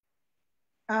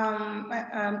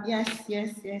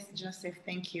 Yes, Joseph,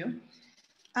 thank you.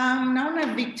 Naona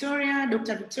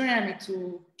Dr. Victoria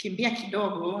ametukimbia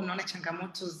kidogo, naona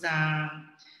changamoto za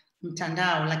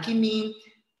mtandao, lakini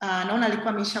naona alikuwa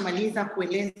ameshamaliza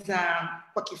kueleza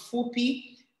kwa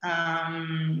kifupi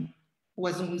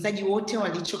wazungumzaji wote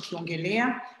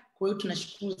walichokiongelea. Kwa hiyo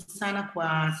tunashukuru sana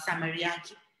kwa summary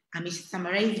yake.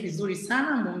 Amesummarize vizuri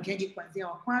sana mwongeaji kuanzia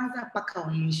wa kwanza mpaka wa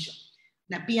mwisho.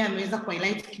 Na pia ameweza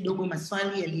kuhighlight kidogo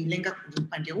maswali yalilenga kwenye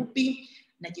upande upi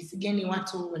na jinsi gani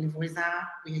watu walivyoweza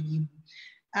kuyajibu.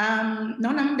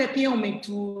 Naona muda pia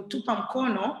umetupa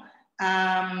mkono.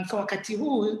 Kwa wakati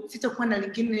huu sitakuwa na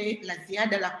lingine la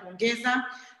ziada la kuongeza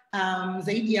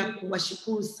zaidi ya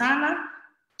kuwashukuru sana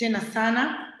tena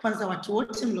sana kwanza watu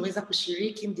wote mlioweza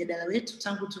kushiriki mjadala wetu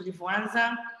tangu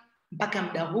tulivyoanza mpaka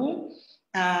muda huu.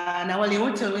 Na wale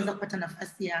wote waliweza kupata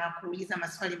nafasi ya kuuliza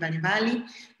maswali mbalimbali.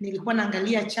 Nilikuwa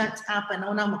naangalia chat hapa,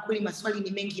 naona kweli maswali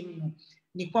ni mengi mno.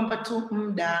 Ni kwamba tu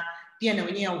muda pia na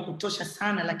wenyewe haukutosha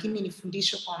sana, lakini ni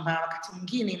fundisho kwamba wakati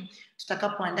mwingine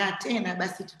tutakapoandaa tena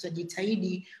basi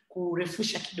tutajitahidi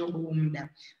kurefusha kidogo muda.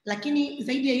 Lakini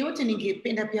zaidi ya yote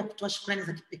ningependa pia kutoa shukrani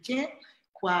za kipekee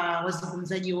kwa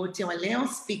wazungumzaji wote wa leo,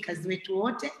 speakers wetu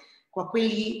wote. Kwa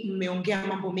kweli mmeongea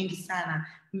mambo mengi sana,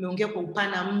 mmeongea kwa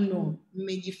upana mno,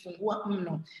 mmejifungua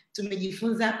mno,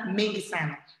 tumejifunza mengi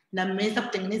sana na mmeweza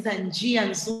kutengeneza njia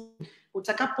nzuri.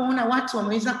 Utakapoona watu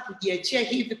wameweza kujiachia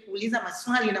hivi kuuliza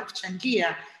maswali na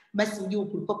kuchangia, basi ujue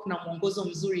kulikuwa kuna mwongozo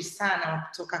mzuri sana wa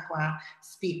kutoka kwa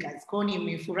speakers. Kwa hiyo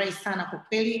nimefurahi sana kwa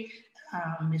kweli,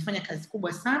 mmefanya kazi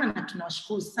kubwa sana na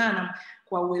tunawashukuru sana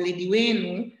kwa uweledi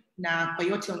wenu na kwa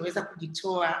yote wameweza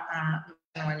kujitoa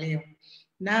wa leo.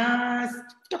 Na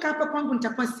kutoka hapa kwangu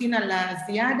nitakuwa sina la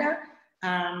ziada.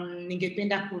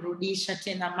 Ningependa kurudisha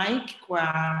tena mic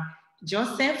kwa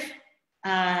Joseph.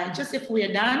 Joseph, we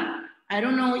are done. I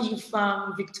don't know if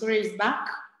Victoria is back.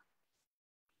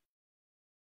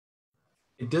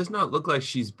 It does not look like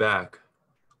she's back.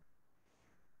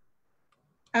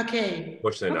 Okay.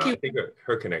 Fortunately okay. not. I think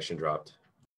her connection dropped.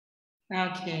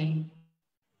 Okay.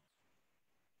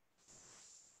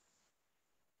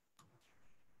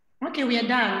 Okay, we are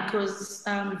done because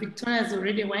Victoria has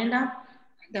already wound up.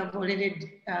 They've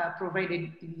already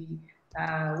provided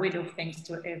the word of thanks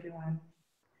to everyone.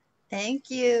 Thank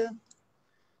you.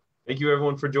 Thank you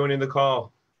everyone for joining the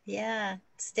call. Yeah,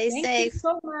 stay safe. Thank you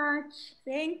so much.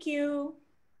 Thank you.